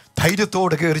 എങ്കിലും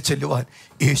ധൈര്യത്തോടെ കയറി ചെല്ലുവാൻ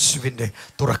യേശുവിൻ്റെ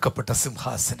തുറക്കപ്പെട്ട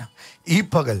സിംഹാസനം ഈ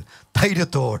പകൽ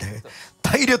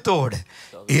ധൈര്യത്തോടെ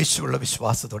യേശുവുള്ള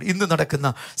വിശ്വാസത്തോടെ ഇന്ന് നടക്കുന്ന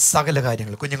സകല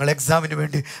കാര്യങ്ങൾ, കുഞ്ഞുങ്ങൾ എക്സാമിന്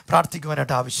വേണ്ടി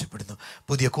പ്രാർത്ഥിക്കുവാനായിട്ട് ആവശ്യപ്പെടുന്നു,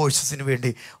 പുതിയ കോഴ്സസിന്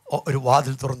വേണ്ടി ഒരു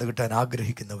വാതിൽ തുറന്നു കിട്ടാൻ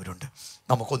ആഗ്രഹിക്കുന്നവരുണ്ട്.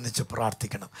 നമുക്കൊന്നിച്ച്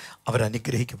പ്രാർത്ഥിക്കണം,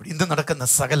 അവരനുഗ്രഹിക്കപ്പെടും. ഇന്ന് നടക്കുന്ന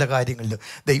സകല കാര്യങ്ങളിലും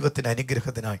ദൈവത്തിൻ്റെ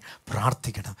അനുഗ്രഹത്തിനായി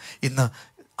പ്രാർത്ഥിക്കണം. ഇന്ന്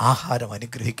ആഹാരം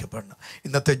അനുഗ്രഹിക്കപ്പെടണം.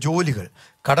 ഇന്നത്തെ ജോലികൾ,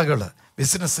 കടകൾ,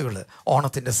 ബിസിനസ്സുകൾ,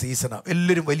 ഓണത്തിൻ്റെ സീസണാണ്.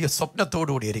 എല്ലാവരും വലിയ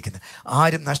സ്വപ്നത്തോടുകൂടി ഇരിക്കുന്നത്.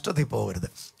 ആരും നഷ്ടത്തിൽ പോകരുത്,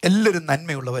 എല്ലാവരും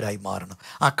നന്മയുള്ളവരായി മാറണം.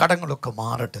 ആ കടങ്ങളൊക്കെ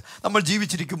മാറട്ടെ. നമ്മൾ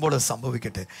ജീവിച്ചിരിക്കുമ്പോൾ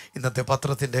സംഭവിക്കട്ടെ. ഇന്നത്തെ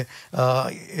പത്രത്തിൻ്റെ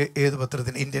ഏത്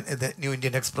പത്രത്തിൻ്റെ ന്യൂ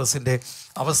ഇന്ത്യൻ എക്സ്പ്രസിൻ്റെ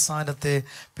അവസാനത്തെ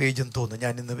പേജെന്ന് തോന്നുന്നു,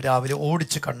 ഞാൻ ഇന്ന് രാവിലെ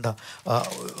ഓടിച്ച് കണ്ട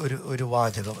ഒരു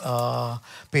വാചകം,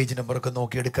 പേജ് നമ്പറൊക്കെ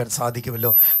നോക്കിയെടുക്കാൻ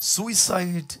സാധിക്കുമല്ലോ.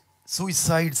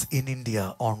 Suicides in India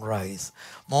on rise.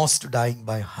 Most dying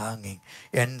by hanging.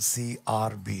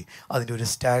 NCRB അതിൻ്റെ ഒരു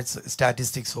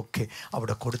സ്റ്റാറ്റിസ്റ്റിക്സ് ഒക്കെ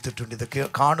അവിടെ കൊടുത്തിട്ടുണ്ട്. ഇതൊക്കെ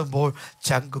കാണുമ്പോൾ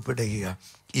ചങ്കുപിടയുക.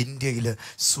 ഇന്ത്യയിൽ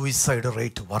സൂയിസൈഡ്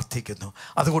റേറ്റ് വർദ്ധിക്കുന്നു.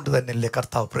 അതുകൊണ്ട് തന്നെയല്ലേ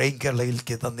കർത്താവ് പ്രേയിങ്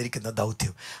കേരളയിലേക്ക് തന്നിരിക്കുന്ന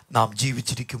ദൗത്യം, നാം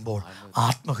ജീവിച്ചിരിക്കുമ്പോൾ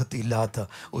ആത്മഹത്യയില്ലാത്ത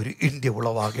ഒരു ഇന്ത്യ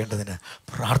ഉളവാകേണ്ടതിന്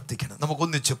പ്രാർത്ഥിക്കണം.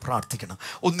 നമുക്കൊന്നിച്ച്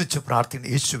പ്രാർത്ഥിക്കണം,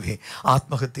 യേശുവേ,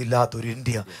 ആത്മഹത്യയില്ലാത്ത ഒരു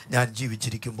ഇന്ത്യ ഞാൻ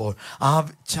ജീവിച്ചിരിക്കുമ്പോൾ, ആ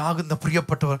ചാകുന്ന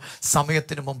പ്രിയപ്പെട്ടവർ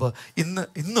സമയത്തിന് മുമ്പ്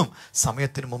ഇന്നും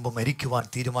സമയത്തിന് മുമ്പ് മരിക്കുവാൻ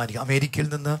തീരുമാനിക്കും. അമേരിക്കയിൽ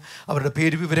നിന്ന് അവരുടെ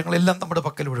പേര് വിവരങ്ങളെല്ലാം നമ്മുടെ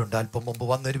പക്കലിവിടെ ഉണ്ട്. അല്പം മുമ്പ്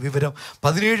വന്നൊരു വിവരം,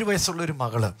 17 വയസ്സുള്ളൊരു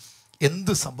മകള്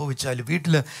എന്ത് സംഭവിച്ചാലും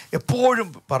വീട്ടിൽ എപ്പോഴും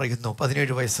പറയുന്നു,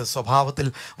 17 വയസ്സ്, സ്വഭാവത്തിൽ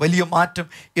വലിയ മാറ്റം,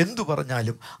 എന്തു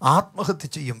പറഞ്ഞാലും ആത്മഹത്യ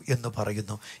ചെയ്യും എന്ന്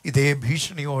പറയുന്നു. ഇതേ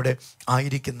ഭീഷണിയോടെ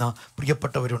ആയിരിക്കുന്ന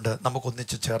പ്രിയപ്പെട്ടവരുണ്ട്.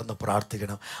 നമുക്കൊന്നിച്ച് ചേർന്ന്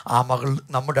പ്രാർത്ഥിക്കണം. ആ മകൾ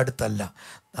നമ്മുടെ അടുത്തല്ല,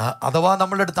 അഥവാ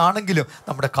നമ്മളുടെ അടുത്താണെങ്കിലും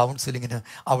നമ്മുടെ കൗൺസിലിങ്ങിന്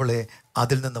അവളെ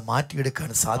അതിൽ നിന്ന് മാറ്റിയെടുക്കാൻ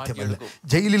സാധ്യമല്ല.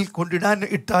 ജയിലിൽ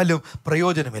ഇട്ടാലും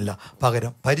പ്രയോജനമില്ല.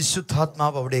 പകരം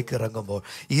പരിശുദ്ധാത്മാവ് അവിടേക്ക് ഇറങ്ങുമ്പോൾ,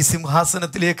 ഈ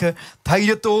സിംഹാസനത്തിലേക്ക്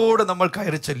ധൈര്യത്തോടെ നമ്മൾ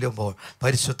കയറി ചെല്ലുമ്പോൾ,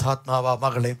 പരിശുദ്ധാത്മാവ് ആ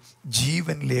മകളെ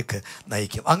ജീവനിലേക്ക്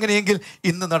നയിക്കും. അങ്ങനെയെങ്കിൽ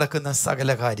ഇന്ന് നടക്കുന്ന സകല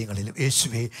കാര്യങ്ങളിലും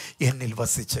യേശുവേ എന്നിൽ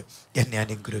വസിച്ച് എന്നെ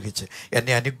അനുഗ്രഹിച്ച്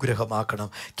എന്നെ അനുഗ്രഹമാക്കണം.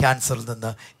 ക്യാൻസറിൽ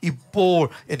നിന്ന് ഇപ്പോൾ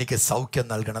എനിക്ക് സൗഖ്യം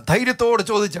നൽകണം. ധൈര്യത്തോടെ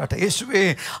ചോദിച്ചാട്ടെ, യേശുവേ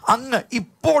അങ്ങ്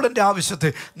ഇപ്പോൾ എൻ്റെ ആവശ്യത്തെ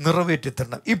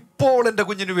നിറവേറ്റിത്തരണം. ഇപ്പോൾ എൻ്റെ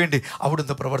കുഞ്ഞിന് വേണ്ടി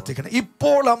അവിടുന്ന് പ്രവർത്തിക്കണം.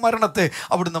 ഇപ്പോൾ ആ മരണത്തെ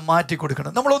അവിടുന്ന്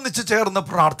മാറ്റിക്കൊടുക്കണം. നമ്മളൊന്നിച്ച് ചേർന്ന്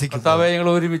പ്രാർത്ഥിക്കും. കർത്താവേ, ഞങ്ങൾ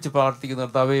ഒരുമിച്ച് പ്രാർത്ഥിക്കുന്നു.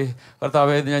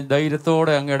 കർത്താവേ, ഞാൻ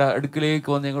ധൈര്യത്തോടെ അങ്ങയുടെ അടുക്കിലേക്ക്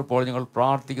വന്ന് ഞങ്ങൾ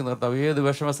പ്രാർത്ഥിക്കുന്നു. കർത്താവ്, ഏത്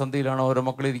വിഷമസന്ധിയിലാണോ ഓരോ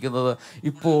മക്കളിരിക്കുന്നത്,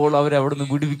 ഇപ്പോൾ അവരെ അവിടുന്ന്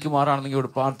വിടുവിക്കുമാറാണെന്നെങ്കിൽ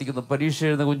ഇവിടെ പ്രാർത്ഥിക്കുന്നു. പരീക്ഷ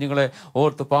എഴുതുന്ന കുഞ്ഞുങ്ങളെ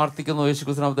ഓർത്ത് പ്രാർത്ഥിക്കുന്നു.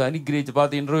 യേശുക്രിസ്തു നാമത്തിൽ അനുഗ്രഹിച്ച്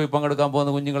ഇന്റർവ്യൂ പങ്കെടുക്കാൻ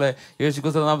പോകുന്ന കുഞ്ഞുങ്ങളെ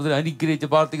യേശുക്രിസ്തു നാമത്തിൽ അനുഗ്രഹിച്ച്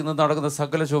പ്രാർത്ഥിക്കുന്നു. നടക്കുന്ന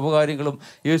സകല ശുഭകാര്യങ്ങളും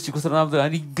യേശുക്രിസ്തു നാമത്തിൽ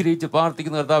അനുഗ്രഹിച്ച്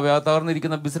പ്രാർത്ഥിക്കുന്നു. കർത്താവേ, ആ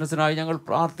തകർന്നിരിക്കുന്ന ബിസിനസ്സിനായി ഞങ്ങൾ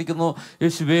പ്രാർത്ഥിക്കുന്നു.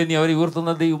 യേശുവേ, നീ അവരെ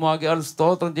ഉയർത്തുന്ന ദൈവമാകിയാൽ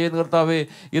സ്തോത്രം ചെയ്യുന്ന കർത്താവേ.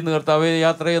 ഇന്ന് കർത്താവേ,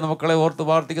 യാത്ര ചെയ്യുന്ന മക്കളെ ഓർത്ത്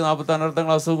പ്രാർത്ഥിക്കുന്ന. ആപത്ത്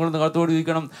അനർത്ഥങ്ങൾ അസുഖങ്ങളിൽ നിന്ന്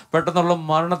കാത്തോടിയിരിക്കണം. പെട്ടെന്നുള്ള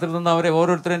മരണത്തിൽ നിന്ന് അവരെ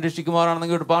ഓരോരുത്തരെയും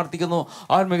രക്ഷിക്കുമാറാണെന്നെങ്കിൽ പ്രാർത്ഥിക്കുന്നു.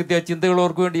 ആത്മഹത്യ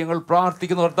ചിന്തകളോർക്ക് വേണ്ടി ഞങ്ങൾ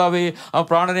പ്രാർത്ഥിക്കുന്നു. കർത്താവേ, ആ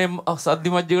പ്രാണനെയും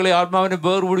സദ്യമജ്ജകളെ ആത്മാവിനെ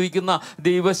വേർപിടിവിക്കുന്ന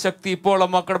ദൈവശക്തി ഇപ്പോൾ ആ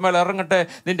മക്കളുടെ മേലെ ഇറങ്ങട്ടെ.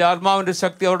 നിന്റെ ആത്മാവിൻ്റെ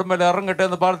ശക്തി അവരുടെ മേലെ ഇറങ്ങട്ടെ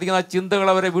എന്ന് പ്രാർത്ഥിക്കുന്നു. ആ ചിന്തകൾ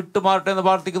അവരെ വിട്ടുമാറട്ടെ എന്ന്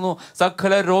പ്രാർത്ഥിക്കുന്നു.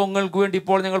 സകല രോഗങ്ങൾക്ക് വേണ്ടി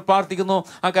ഇപ്പോൾ ഞങ്ങൾ പ്രാർത്ഥിക്കുന്നു.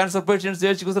 ആ ക്യാൻസർ പേഷ്യൻസ്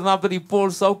യേശുക്രിസ്തു നാമത്തിൽ ഇപ്പോൾ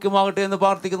സൗഖ്യമാകട്ടെ എന്ന്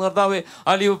പ്രാർത്ഥിക്കുന്നു. കർത്താവേ,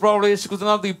 ആ ലീവ് പ്രോബ്ലം യേശുക്രിസ്തു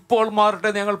നാമത്തിൽ ഇപ്പോൾ മാറട്ടെ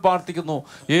എന്ന് ഞങ്ങൾ പ്രാർത്ഥിക്കുന്നു.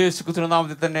 യേശുക്രിസ്തു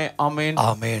നാമത്തിൽ തന്നെ ആമേൻ.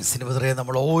 ആമേൻ. സിനിമതരെ,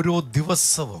 നമ്മൾ ഓരോ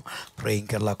ദിവസവും പ്രേയിങ്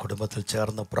കേരള കുടുംബത്തിൽ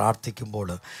ചേർന്ന് പ്രാർത്ഥിക്കുമ്പോൾ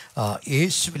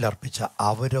യേശുവിൽ അർപ്പിച്ച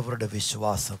അവരവരുടെ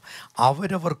വിശ്വാസം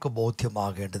അവരവർക്ക്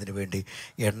ബോധ്യമാകേണ്ടതിന് വേണ്ടി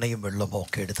എണ്ണയും വെള്ളവും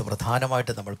ഒക്കെ എടുത്ത്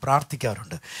പ്രധാനമായിട്ട് നമ്മൾ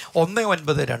പ്രാർത്ഥിക്കാറുണ്ട്.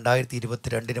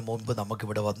 1/9/2022 മുൻപ്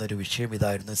നമുക്കിവിടെ വന്നൊരു വിഷയം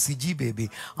ഇതായിരുന്നു. സിജി ബേബി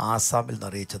ആസാമിൽ നിന്ന്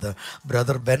അറിയിച്ചത്,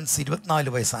 ബ്രദർ ബെൻസ് 24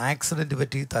 വയസ്സ്, ആക്സിഡൻറ്റ്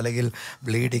പറ്റി തലയിൽ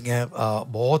ബ്ലീഡിങ്,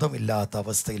 ബോധമില്ലാത്ത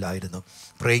അവസ്ഥയിലായിരുന്നു.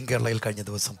 പ്രേയിങ് കേരളയിൽ കഴിഞ്ഞ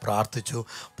ദിവസം പ്രാർത്ഥിച്ചു.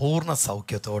 പൂർണ്ണ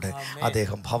സൗഖ്യത്തോടെ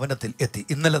അദ്ദേഹം ഭവനത്തിൽ എത്തി.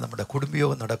 ഇന്നലെ നമ്മുടെ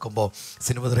കുടുംബയോഗം നടക്കുമ്പോൾ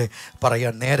സിനിമതരെ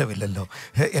പറയാൻ നേരമില്ലല്ലോ,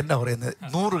 എന്നാ പറയുന്നത്,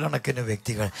 100 കണക്കിന്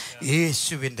വ്യക്തികൾ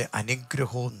യേശുവിൻ്റെ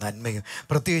അനുഗ്രഹവും നന്മയും,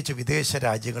 പ്രത്യേകിച്ച് വിദേശ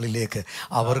രാജ്യങ്ങളിലേക്ക്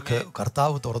അവർക്ക്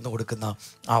കർത്താവ് തുറന്നു കൊടുക്കുന്ന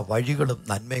ആ വഴികളും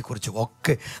നന്മയെക്കുറിച്ചും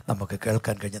ഒക്കെ നമുക്ക്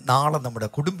കേൾക്കാൻ കഴിഞ്ഞു. നാളെ നമ്മുടെ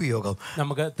കുടുംബയോഗം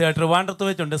നമുക്ക് ട്രിവാൻഡ്രത്ത്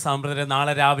വെച്ചുണ്ട്. സാമ്പ്രദായം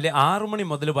നാളെ രാവിലെ 6 മണി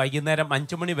മുതൽ വൈകുന്നേരം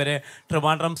 5 മണി വരെ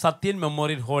ട്രിവാൻഡ്രം സത്യൻ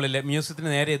മെമ്മോറിയൽ ഹാളിൽ, മ്യൂസിയത്തിന്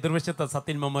നേരെ എതിർവശത്തെ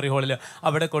സത്യൻ മെമ്മോറിയൽ ഹാളിൽ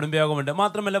അവിടെ കുടുംബയോഗമുണ്ട്.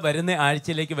 മാത്രമല്ല വരുന്ന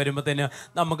ആഴ്ചയിലേക്ക് വരുമ്പോഴത്തേന്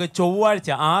നമുക്ക് ചൊവ്വാഴ്ച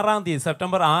 6-ാം തീയതി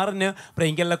സെപ്റ്റംബർ 6-ന്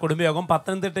പ്രേയിങ് കേരള കുടുംബയോഗം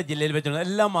പത്തനംതിട്ട ജില്ലയിൽ വെച്ചുണ്ട്.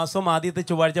 എല്ലാ മാസവും ആദ്യത്തെ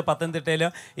ചൊവ്വാഴ്ച പത്തനംതിട്ടയിൽ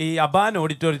ഈ അബാൻ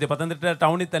ഓഡിറ്റോറിയത്തിൽ, പത്തനംതിട്ട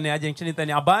ടൗണിൽ തന്നെ ആ ജംഗ്ഷനിൽ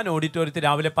തന്നെ അബാൻ ഓഡിറ്റോറിയത്തിൽ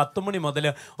രാവിലെ 10 മണി മുതൽ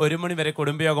 1 മണി വരെ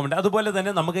കുടുംബയോഗമുണ്ട്. അതുപോലെ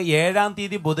തന്നെ നമുക്ക് 7-ാം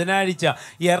തീയതി ബുധനാഴ്ച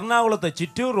എറണാകുളത്ത്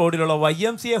ചിറ്റൂർ റോഡിലുള്ള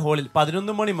YMCA ഹാളിൽ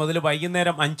 11 മണി മുതൽ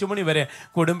വൈകുന്നേരം 5 മണി വരെ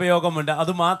കുടുംബയോഗമുണ്ട്.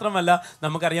 അതുമാത്രമല്ല,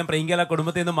 നമുക്കറിയാം പ്രേയിങ് കേരള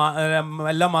കുടുംബത്തിൽ നിന്ന്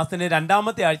എല്ലാ മാസത്തിന്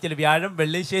 2-ാമത്തെ ആഴ്ചയിൽ വ്യാഴം,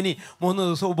 വെള്ളി, ശനി 3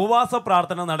 ദിവസം ഉപവാസ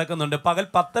പ്രാർത്ഥന നടക്കുന്നുണ്ട്. പകൽ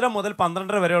 10 മുതൽ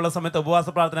 12 വരെയുള്ള സമയത്ത് ഉപവാസ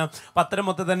പ്രാർത്ഥന 10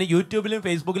 മുതൽ തന്നെ യൂട്യൂബിലും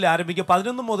ഫേസ്ബുക്കിലും ആരംഭിക്കും.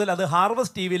 11 മുതൽ അത്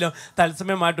ഹാർവസ്റ്റ് TVയിലും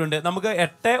തത്സമയമായിട്ടുണ്ട്. നമുക്ക്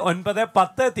 8, 9,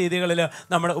 10 തീയതികളിൽ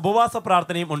നമ്മുടെ ഉപവാസ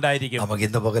പ്രാർത്ഥനയും ഉണ്ടായിരിക്കും. നമുക്ക്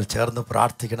ഇന്ന് പകൽ ചേർന്ന്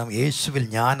പ്രാർത്ഥിക്കണം. യേശുവിൽ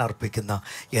ഞാൻ അർപ്പിക്കുന്ന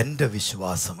എൻ്റെ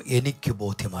വിശ്വാസം എനിക്ക്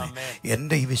ബോധ്യമായി.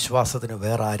 എൻ്റെ ഈ വിശ്വാസത്തിന്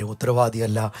വേറെ ആരും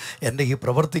ഉത്തരവാദിയല്ല. എൻ്റെ ഈ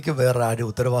പ്രവൃത്തിക്ക് വേറെ ആരും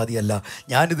ഉത്തരവാദിയല്ല.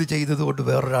 ഞാനിത് ചെയ്തതുകൊണ്ട്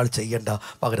വേറൊരാൾ ചെയ്യേണ്ട.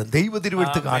 പകരം ദൈവ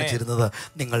തിരുവെഴുത്ത് കാണിച്ചിരുന്നത്,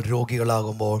 നിങ്ങൾ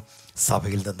രോഗികളാകുമ്പോൾ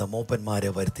സഭയിൽ നിന്ന് മൂപ്പന്മാരെ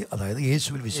വരുത്തി, അതായത്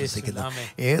യേശുവിൽ വിശ്വസിക്കുന്ന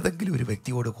ഏതെങ്കിലും ഒരു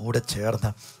വ്യക്തിയോട് കൂടെ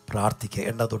ചേർന്ന് പ്രാർത്ഥിക്കുക.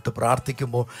 എണ്ണ തൊട്ട്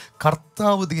പ്രാർത്ഥിക്കുമ്പോൾ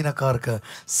കർത്താവ് ദീനക്കാർക്ക്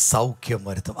സൗഖ്യം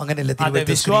വരുത്തും. അങ്ങനെയല്ലേ?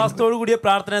 വിശ്വാസത്തോടു കൂടിയ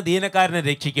പ്രാർത്ഥന ദീനക്കാരനെ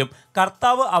രക്ഷിക്കും.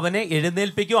 കർത്താവ് അവനെ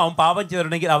എഴുന്നേൽപ്പിക്കും. അവൻ പാപം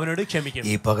ചെയ്തിട്ടുണ്ടെങ്കിൽ അവനോട് ക്ഷമിക്കും.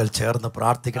 ഈ പകൽ ചേർന്ന്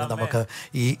പ്രാർത്ഥിക്കണം. നമുക്ക്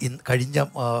ഈ കഴിഞ്ഞ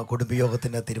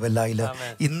കുടുംബയോഗത്തിന് തിരുവല്ലയിൽ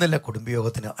ഇന്നലെ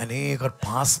കുടുംബയോഗത്തിന് അനേകർ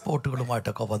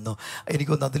പാസ്പോർട്ടുകളുമായിട്ടൊക്കെ വന്നു.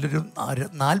 എനിക്കൊന്ന് അതിലൊരു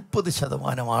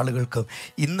 40% ആളുകൾക്കും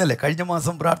ഇന്നലെ, കഴിഞ്ഞ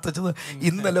മാസം പ്രാർത്ഥിച്ചത്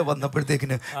ഇന്നലെ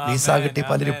വന്നപ്പോഴത്തേക്കിന് വിസ കിട്ടി.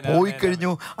 പലരും പോയി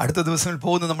കഴിഞ്ഞു, അടുത്ത ദിവസങ്ങളിൽ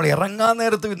പോകുന്നു. നമ്മൾ ഇറങ്ങാൻ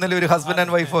നേരത്തും ഇന്നലെ ഒരു ഹസ്ബൻഡ്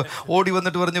ആൻഡ് വൈഫ് ഓടി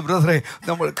വന്നിട്ട് പറഞ്ഞു, ബ്രദറെ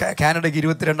നമ്മൾ കാനഡയ്ക്ക്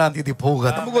 22-ാം തീയതി പോവുക,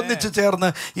 നമുക്ക് ഒന്നിച്ച് ചേർന്ന്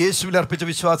യേശുവിൽ അർപ്പിച്ച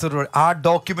വിശ്വാസത്തോടെ ആ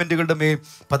ഡോക്യുമെന്റുകളുടെ മേൽ,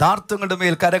 പദാർത്ഥങ്ങളുടെ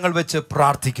മേൽ കരങ്ങൾ വെച്ച്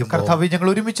പ്രാർത്ഥിക്കും. കർത്താവേ, ഞങ്ങൾ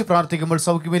ഒരുമിച്ച് പ്രാർത്ഥിക്കുമ്പോൾ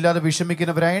സൗഖ്യമില്ലാതെ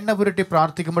വിഷമിക്കുന്നവരെ എണ്ണ പുരട്ടി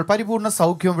പ്രാർത്ഥിക്കുമ്പോൾ പരിപൂർണ്ണ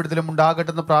സൗഖ്യവും വിടുതലും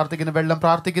ഉണ്ടാകട്ടെന്ന് പ്രാർത്ഥിക്കുന്ന വെള്ളം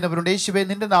പ്രാർത്ഥിക്കുന്നവരുണ്ട്. യേശുവേ,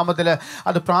 നിന്റെ നാമത്തിൽ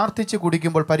അത് പ്രാർത്ഥിച്ച്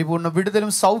കുടിക്കുമ്പോൾ പരിപൂർണ്ണ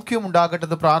വിടുതലും സൗഖ്യവും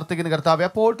ഉണ്ടാകട്ടെന്ന് പ്രാർത്ഥിക്കുന്ന കർത്താവെ.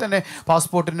 അപ്പോൾ തന്നെ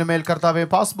പാസ്പോർട്ടിന് മേൽ കർത്താവെ,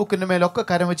 പാസ്ബുക്കിന് മേലൊക്കെ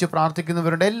കരം വെച്ച്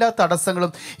പ്രാർത്ഥിക്കുന്നവരുണ്ട്. എല്ലാ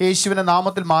തടസ്സങ്ങളും യേശുവിന്റെ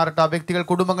നാമത്തിൽ മാറട്ടെ. വ്യക്തികൾ,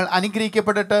 കുടുംബങ്ങൾ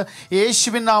അനുഗ്രഹിക്കപ്പെട്ടിട്ട്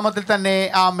യേശുവിൻ നാമത്തിൽ തന്നെ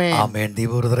ആമേൻ. ആമേൻ.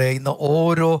 ദൈവവൃതരെ, ഇന്ന്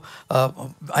ഓരോ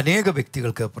അനേക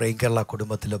വ്യക്തികൾക്ക് പ്രേം കേരള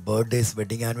കുടുംബത്തിൽ ബർത്ത്ഡേസ്,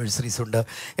 വെഡിങ് ആനിവേഴ്സറീസ് ഉണ്ട്.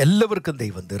 എല്ലാവർക്കും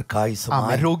ദൈവം ദീർഘായുസ്സും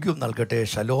ആരോഗ്യവും നൽകട്ടെ.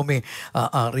 ഷലോമെ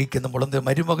അറിയിക്കുന്ന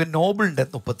മരുമകൻ നോബിളിന്റെ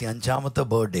 35ാമത്തെ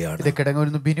ബർത്ത്ഡേ ആണ്. ഇത്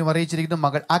കിടങ്ങൂരിന്ന് ബിനു അറിയിച്ചിരിക്കുന്ന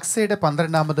മകൾ അക്സയുടെ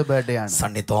 12ാമത് ബർത്ത്ഡേ ആണ്.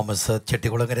 സണ്ണി തോമസ്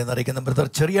ചെട്ടികുളങ്ങര എന്നറിയിക്കുന്ന ബ്രദർ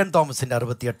ചെറിയാൻ തോമസിന്റെ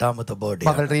 68ാമത്തെ ബർത്ത്ഡേ.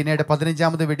 മകൾ റീനയുടെ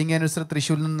 15ാമത് വെഡിങ് ആനിവേഴ്സറി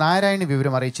തൃശ്ശൂരിൽ നിന്ന് നാരായണി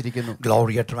വിവരം അറിയിച്ചിരിക്കുന്നു.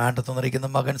 ഗ്ലോറിയ ട്രിവാൻഡ്രത്ത് എന്നറിയിക്കുന്ന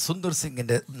മകൻ സുന്ദർ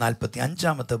സിംഗിന്റെ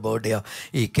 45ാമത്തെ ബർത്ത്ഡേ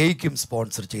ഈ കേക്കും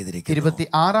സ്പോൺസർ ചെയ്തിരിക്കുന്നു.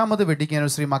 26ാമത് വെഡിങ്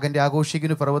ആനിവേഴ്സറി മകന്റെ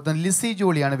ആഘോഷിക്കുന്ന പ്രവർത്തനം ലിസി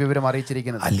ജോളിയാണ് വിവരം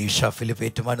അറിയിച്ചിരിക്കുന്നത്. അലീഷ ഫിലിപ്പ്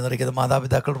ഏറ്റുമാൻ എന്നറിയിക്കുന്ന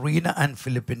മാതാപിതാക്കൾ റീന ആൻഡ്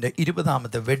ഫിലിപ്പിന്റെ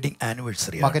 20ാമത്തെ വെഡിങ്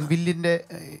ആനിവേഴ്സറി. മകൻ വില്ലിന്റെ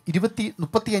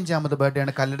 35ാമത് ബർത്ത്ഡേ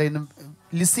ആണ്. കല്ലടയിൽ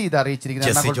ലിസി ഇത്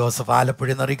അറിയിച്ചിരിക്കുന്നത്. Jessy Joseph Alappuzha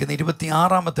എന്നറിയിക്കുന്ന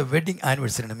 26ാമത്തെ wedding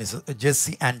anniversary miss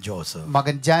Jessy and Joseph.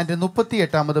 മകൻ ജാന്റെ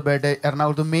 38ാമത് ബർത്ത്ഡേ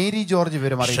എറണാകുളത്ത് മേരി ജോർജ്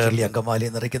വിവരം അറിയിച്ചു. ഷേർലി അങ്കമാലി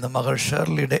എന്നറിയിക്കുന്ന മകൾ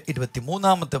ഷേർലിയുടെ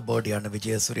 23ാമത്തെ ബർത്ത്ഡേ ആണ്.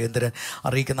 വിജയ സുരേന്ദ്രൻ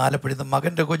അറിയിക്കുന്ന ആലപ്പുഴ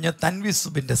മകന്റെ കുഞ്ഞ് തൻവി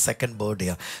സുബിന്റെ 2nd ബർത്ത്ഡേ.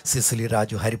 സിസിലി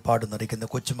രാജു ഹരിപ്പാട് എന്നറിയിക്കുന്ന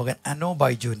കൊച്ചുമകൻ അനോ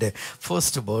ബൈജുവിന്റെ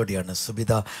 1st ബർത്ത്ഡേ ആണ്.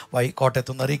 സുബിത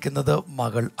കോട്ടയത്ത് എന്നറിയിക്കുന്നത്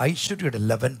മകൾ ഐശ്വര്യയുടെ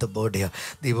 11th ബർത്ത്ഡേ.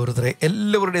 ദൈവവൃതരെ,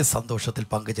 എല്ലാവരുടെയും സന്തോഷത്തിൽ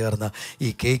പങ്കുചേർന്ന് ഈ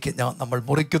കേക്ക് നമ്മൾ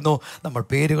മുറിക്കുന്നു. നമ്മൾ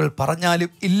പേരുകൾ പറഞ്ഞാലും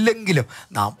ഇല്ലെങ്കിലും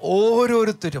നാം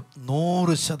ഓരോരുത്തരും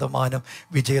 100%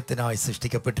 വിജയത്തിനായി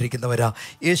സൃഷ്ടിക്കപ്പെട്ടിരിക്കുന്നവരാ.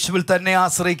 യേശുവിൽ തന്നെ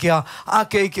ആശ്രയിക്കുക.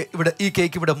 ഈ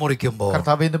കേക്ക് ഇവിടെ മുറിക്കുമ്പോൾ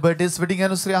കർത്താവേ, ഇന്ന് ബർത്ത്ഡേസ്, വെഡിങ്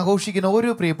ആനിവേഴ്സറി ആഘോഷിക്കുന്ന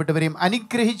ഓരോ പ്രിയപ്പെട്ടവരെയും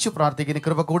അനുഗ്രഹിച്ചു പ്രാർത്ഥിക്കുന്ന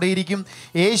കൃപ കൂടെയിരിക്കും.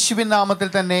 യേശുവിൻ നാമത്തിൽ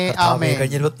തന്നെ ആമേൻ.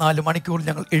 കഴിഞ്ഞ 24 മണിക്കൂർ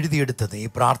ഞങ്ങൾ എഴുതിയെടുത്തത് ഈ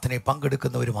പ്രാർത്ഥനയിൽ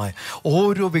പങ്കെടുക്കുന്നവരുമായ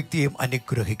ഓരോ വ്യക്തിയെയും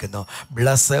അനുഗ്രഹിക്കുന്നു.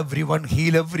 Bless everyone,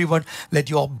 heal everyone,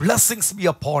 let your blessings B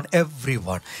upon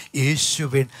everyone.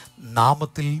 യേശുവിൻ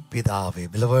നാമത്തിൽ പിതാവേ.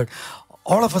 Beloved,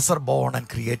 all of us are born and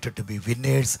created to be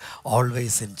winners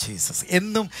always in Jesus.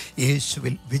 എന്നും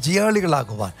യേശുവിൽ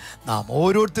വിജയാളികളാകുവാൻ നാം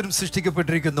ഓരോരുത്തരും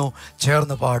സൃഷ്ടിക്കപ്പെട്ടിരിക്കുന്നു.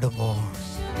 ചേർന്ന് പാടുമ്പോൾ